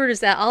discovered is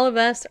that all of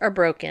us are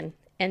broken,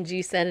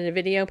 NG said in a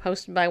video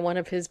posted by one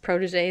of his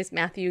proteges,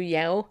 Matthew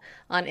Yeo,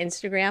 on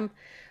Instagram.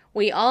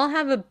 We all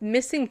have a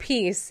missing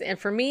piece, and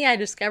for me, I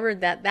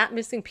discovered that that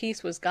missing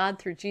piece was God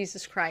through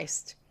Jesus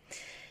Christ.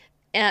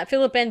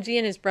 Philip NG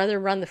and his brother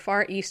run the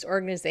Far East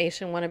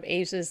Organization, one of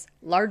Asia's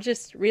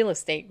largest real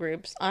estate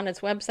groups. On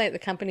its website, the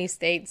company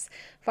states,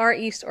 Far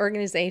East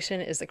Organization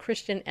is a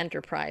Christian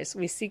enterprise.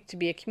 We seek to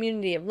be a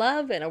community of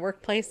love and a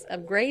workplace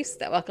of grace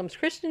that welcomes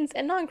Christians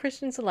and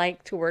non-Christians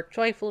alike to work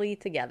joyfully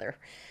together.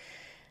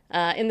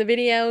 In the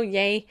video,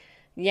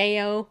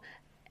 Yeo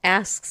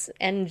asks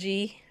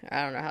NG,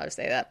 I don't know how to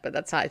say that, but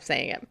that's how I'm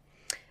saying it.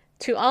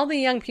 To all the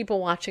young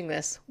people watching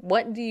this,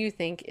 what do you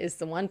think is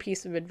the one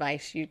piece of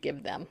advice you'd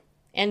give them?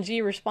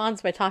 NG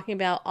responds by talking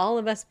about all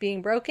of us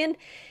being broken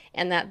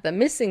and that the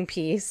missing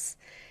piece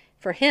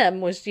for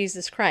him was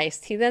Jesus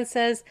Christ. He then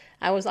says,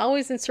 I was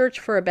always in search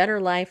for a better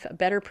life, a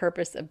better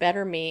purpose, a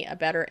better me, a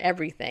better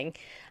everything.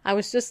 I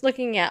was just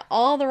looking at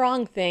all the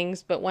wrong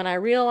things, but when I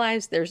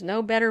realized there's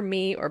no better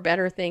me or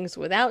better things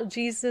without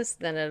Jesus,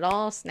 then it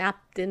all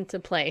snapped into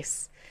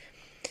place.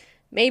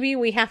 Maybe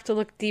we have to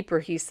look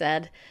deeper, he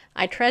said.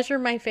 I treasure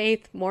my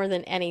faith more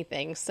than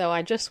anything, so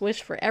I just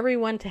wish for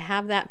everyone to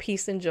have that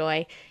peace and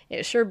joy.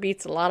 It sure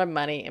beats a lot of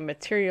money and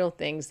material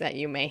things that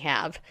you may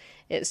have.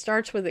 It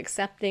starts with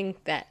accepting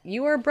that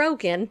you are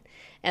broken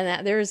and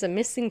that there is a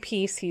missing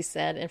piece, he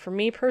said. And for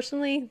me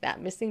personally,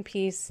 that missing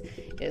piece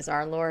is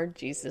our Lord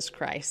Jesus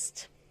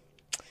Christ.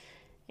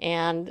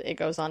 And it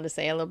goes on to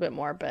say a little bit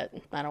more, but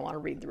I don't want to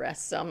read the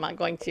rest, so I'm not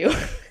going to.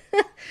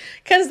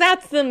 Because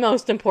that's the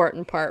most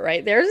important part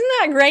right there. Isn't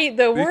that great?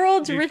 The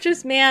world's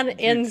richest man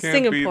in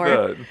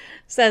Singapore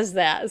says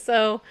that.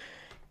 So,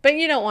 but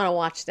you don't want to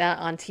watch that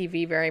on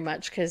TV very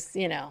much because,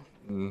 you know.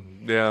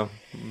 Yeah.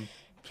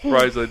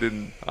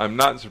 I'm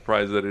not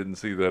surprised I didn't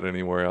see that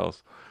anywhere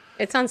else.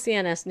 It's on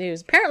CNS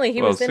News. Apparently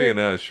he was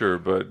CNN, sure,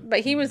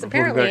 but he was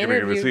apparently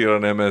interviewed. Going to see it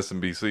on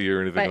MSNBC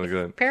or anything like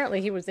that. Apparently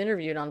he was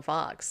interviewed on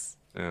Fox.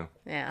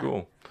 Yeah.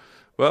 Cool.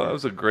 Well, that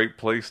was a great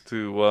place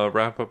to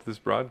wrap up this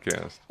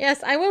broadcast.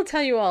 Yes, I will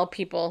tell you all,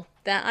 people,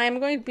 that I'm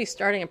going to be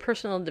starting a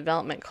personal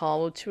development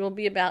call, which will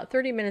be about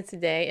 30 minutes a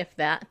day, if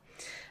that.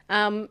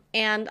 And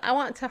I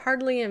want to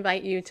heartily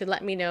invite you to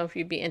let me know if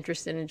you'd be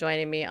interested in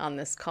joining me on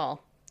this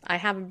call. I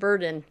have a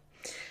burden.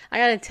 I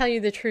got to tell you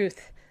the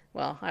truth.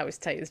 Well, I always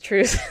tell you the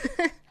truth.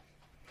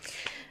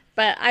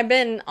 But I've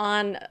been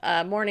on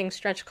a morning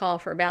stretch call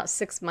for about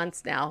 6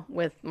 months now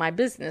with my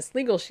business,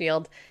 Legal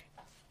Shield.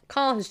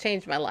 Call has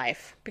changed my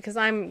life because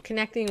I'm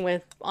connecting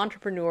with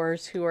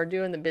entrepreneurs who are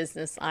doing the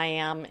business I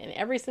am, and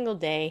every single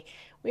day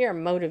we are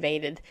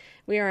motivated.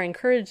 We are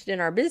encouraged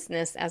in our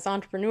business as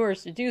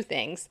entrepreneurs to do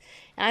things.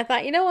 And I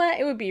thought, you know what?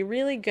 It would be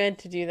really good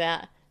to do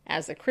that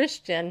as a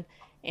Christian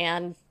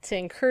and to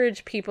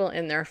encourage people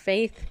in their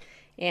faith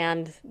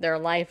and their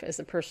life as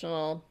a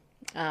personal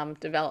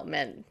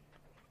development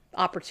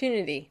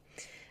opportunity.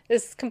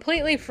 This is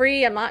completely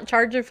free. I'm not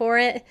charging for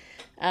it.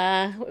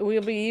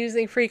 We'll be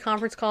using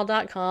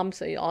freeconferencecall.com,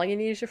 so all you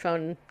need is your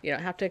phone. You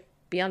don't have to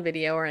be on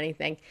video or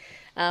anything.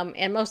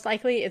 And most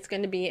likely it's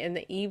going to be in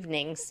the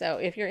evening. So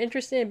if you're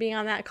interested in being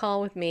on that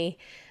call with me,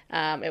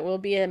 it will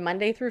be a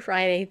Monday through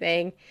Friday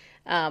thing.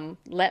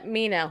 Let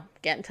me know.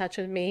 Get in touch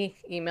with me.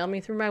 Email me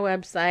through my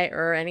website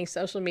or any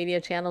social media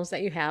channels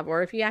that you have.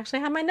 Or if you actually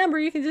have my number,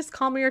 you can just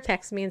call me or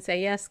text me and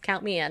say, yes,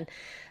 count me in.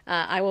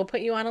 I will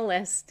put you on a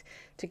list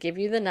to give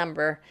you the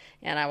number,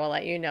 and I will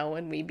let you know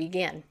when we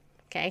begin.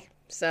 Okay?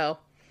 So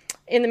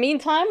in the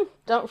meantime,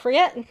 don't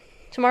forget,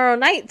 tomorrow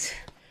night,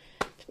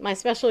 my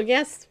special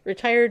guest,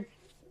 retired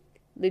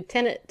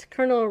Lieutenant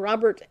Colonel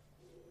Robert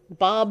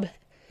Bob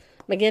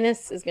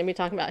McGinnis, is going to be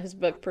talking about his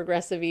book,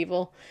 Progressive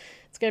Evil.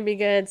 It's going to be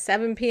good.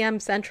 7 p.m.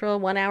 Central,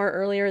 1 hour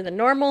earlier than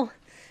normal.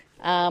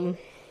 And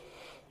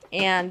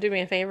do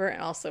me a favor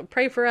and also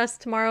pray for us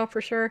tomorrow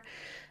for sure.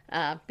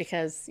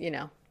 Because,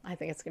 I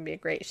think it's going to be a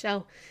great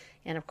show.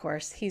 And of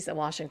course, he's a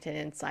Washington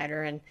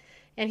insider,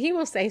 and he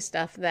will say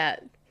stuff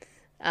that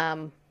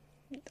a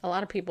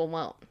lot of people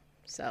won't.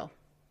 So,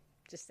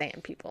 just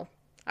saying, people.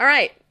 All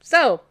right.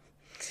 So,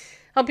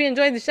 hope you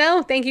enjoyed the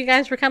show. Thank you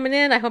guys for coming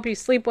in. I hope you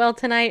sleep well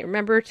tonight.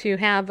 Remember to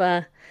have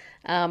to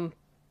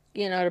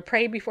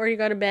pray before you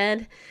go to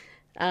bed.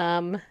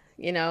 Read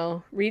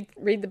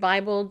the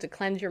Bible to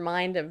cleanse your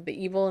mind of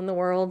the evil in the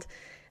world.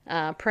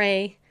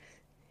 Pray.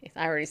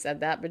 I already said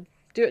that, but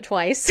do it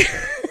twice.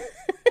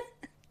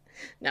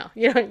 No,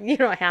 you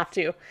don't have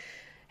to.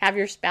 Have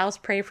your spouse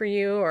pray for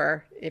you,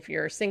 or if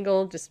you're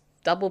single, just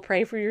double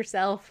pray for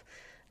yourself.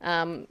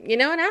 And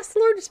ask the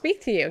Lord to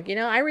speak to you.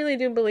 I really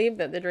do believe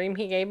that the dream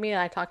he gave me,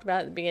 I talked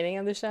about at the beginning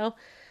of the show,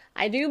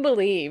 I do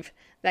believe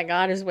that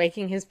God is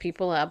waking his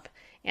people up,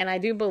 and I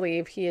do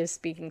believe he is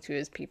speaking to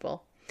his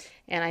people.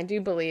 And I do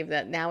believe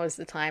that now is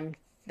the time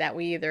that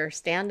we either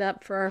stand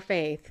up for our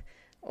faith,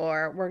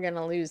 or we're going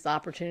to lose the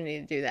opportunity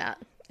to do that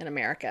in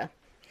America.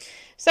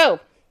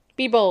 So,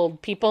 be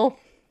bold, people.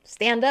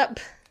 Stand up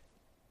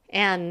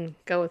and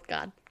go with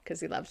God, because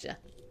he loves you.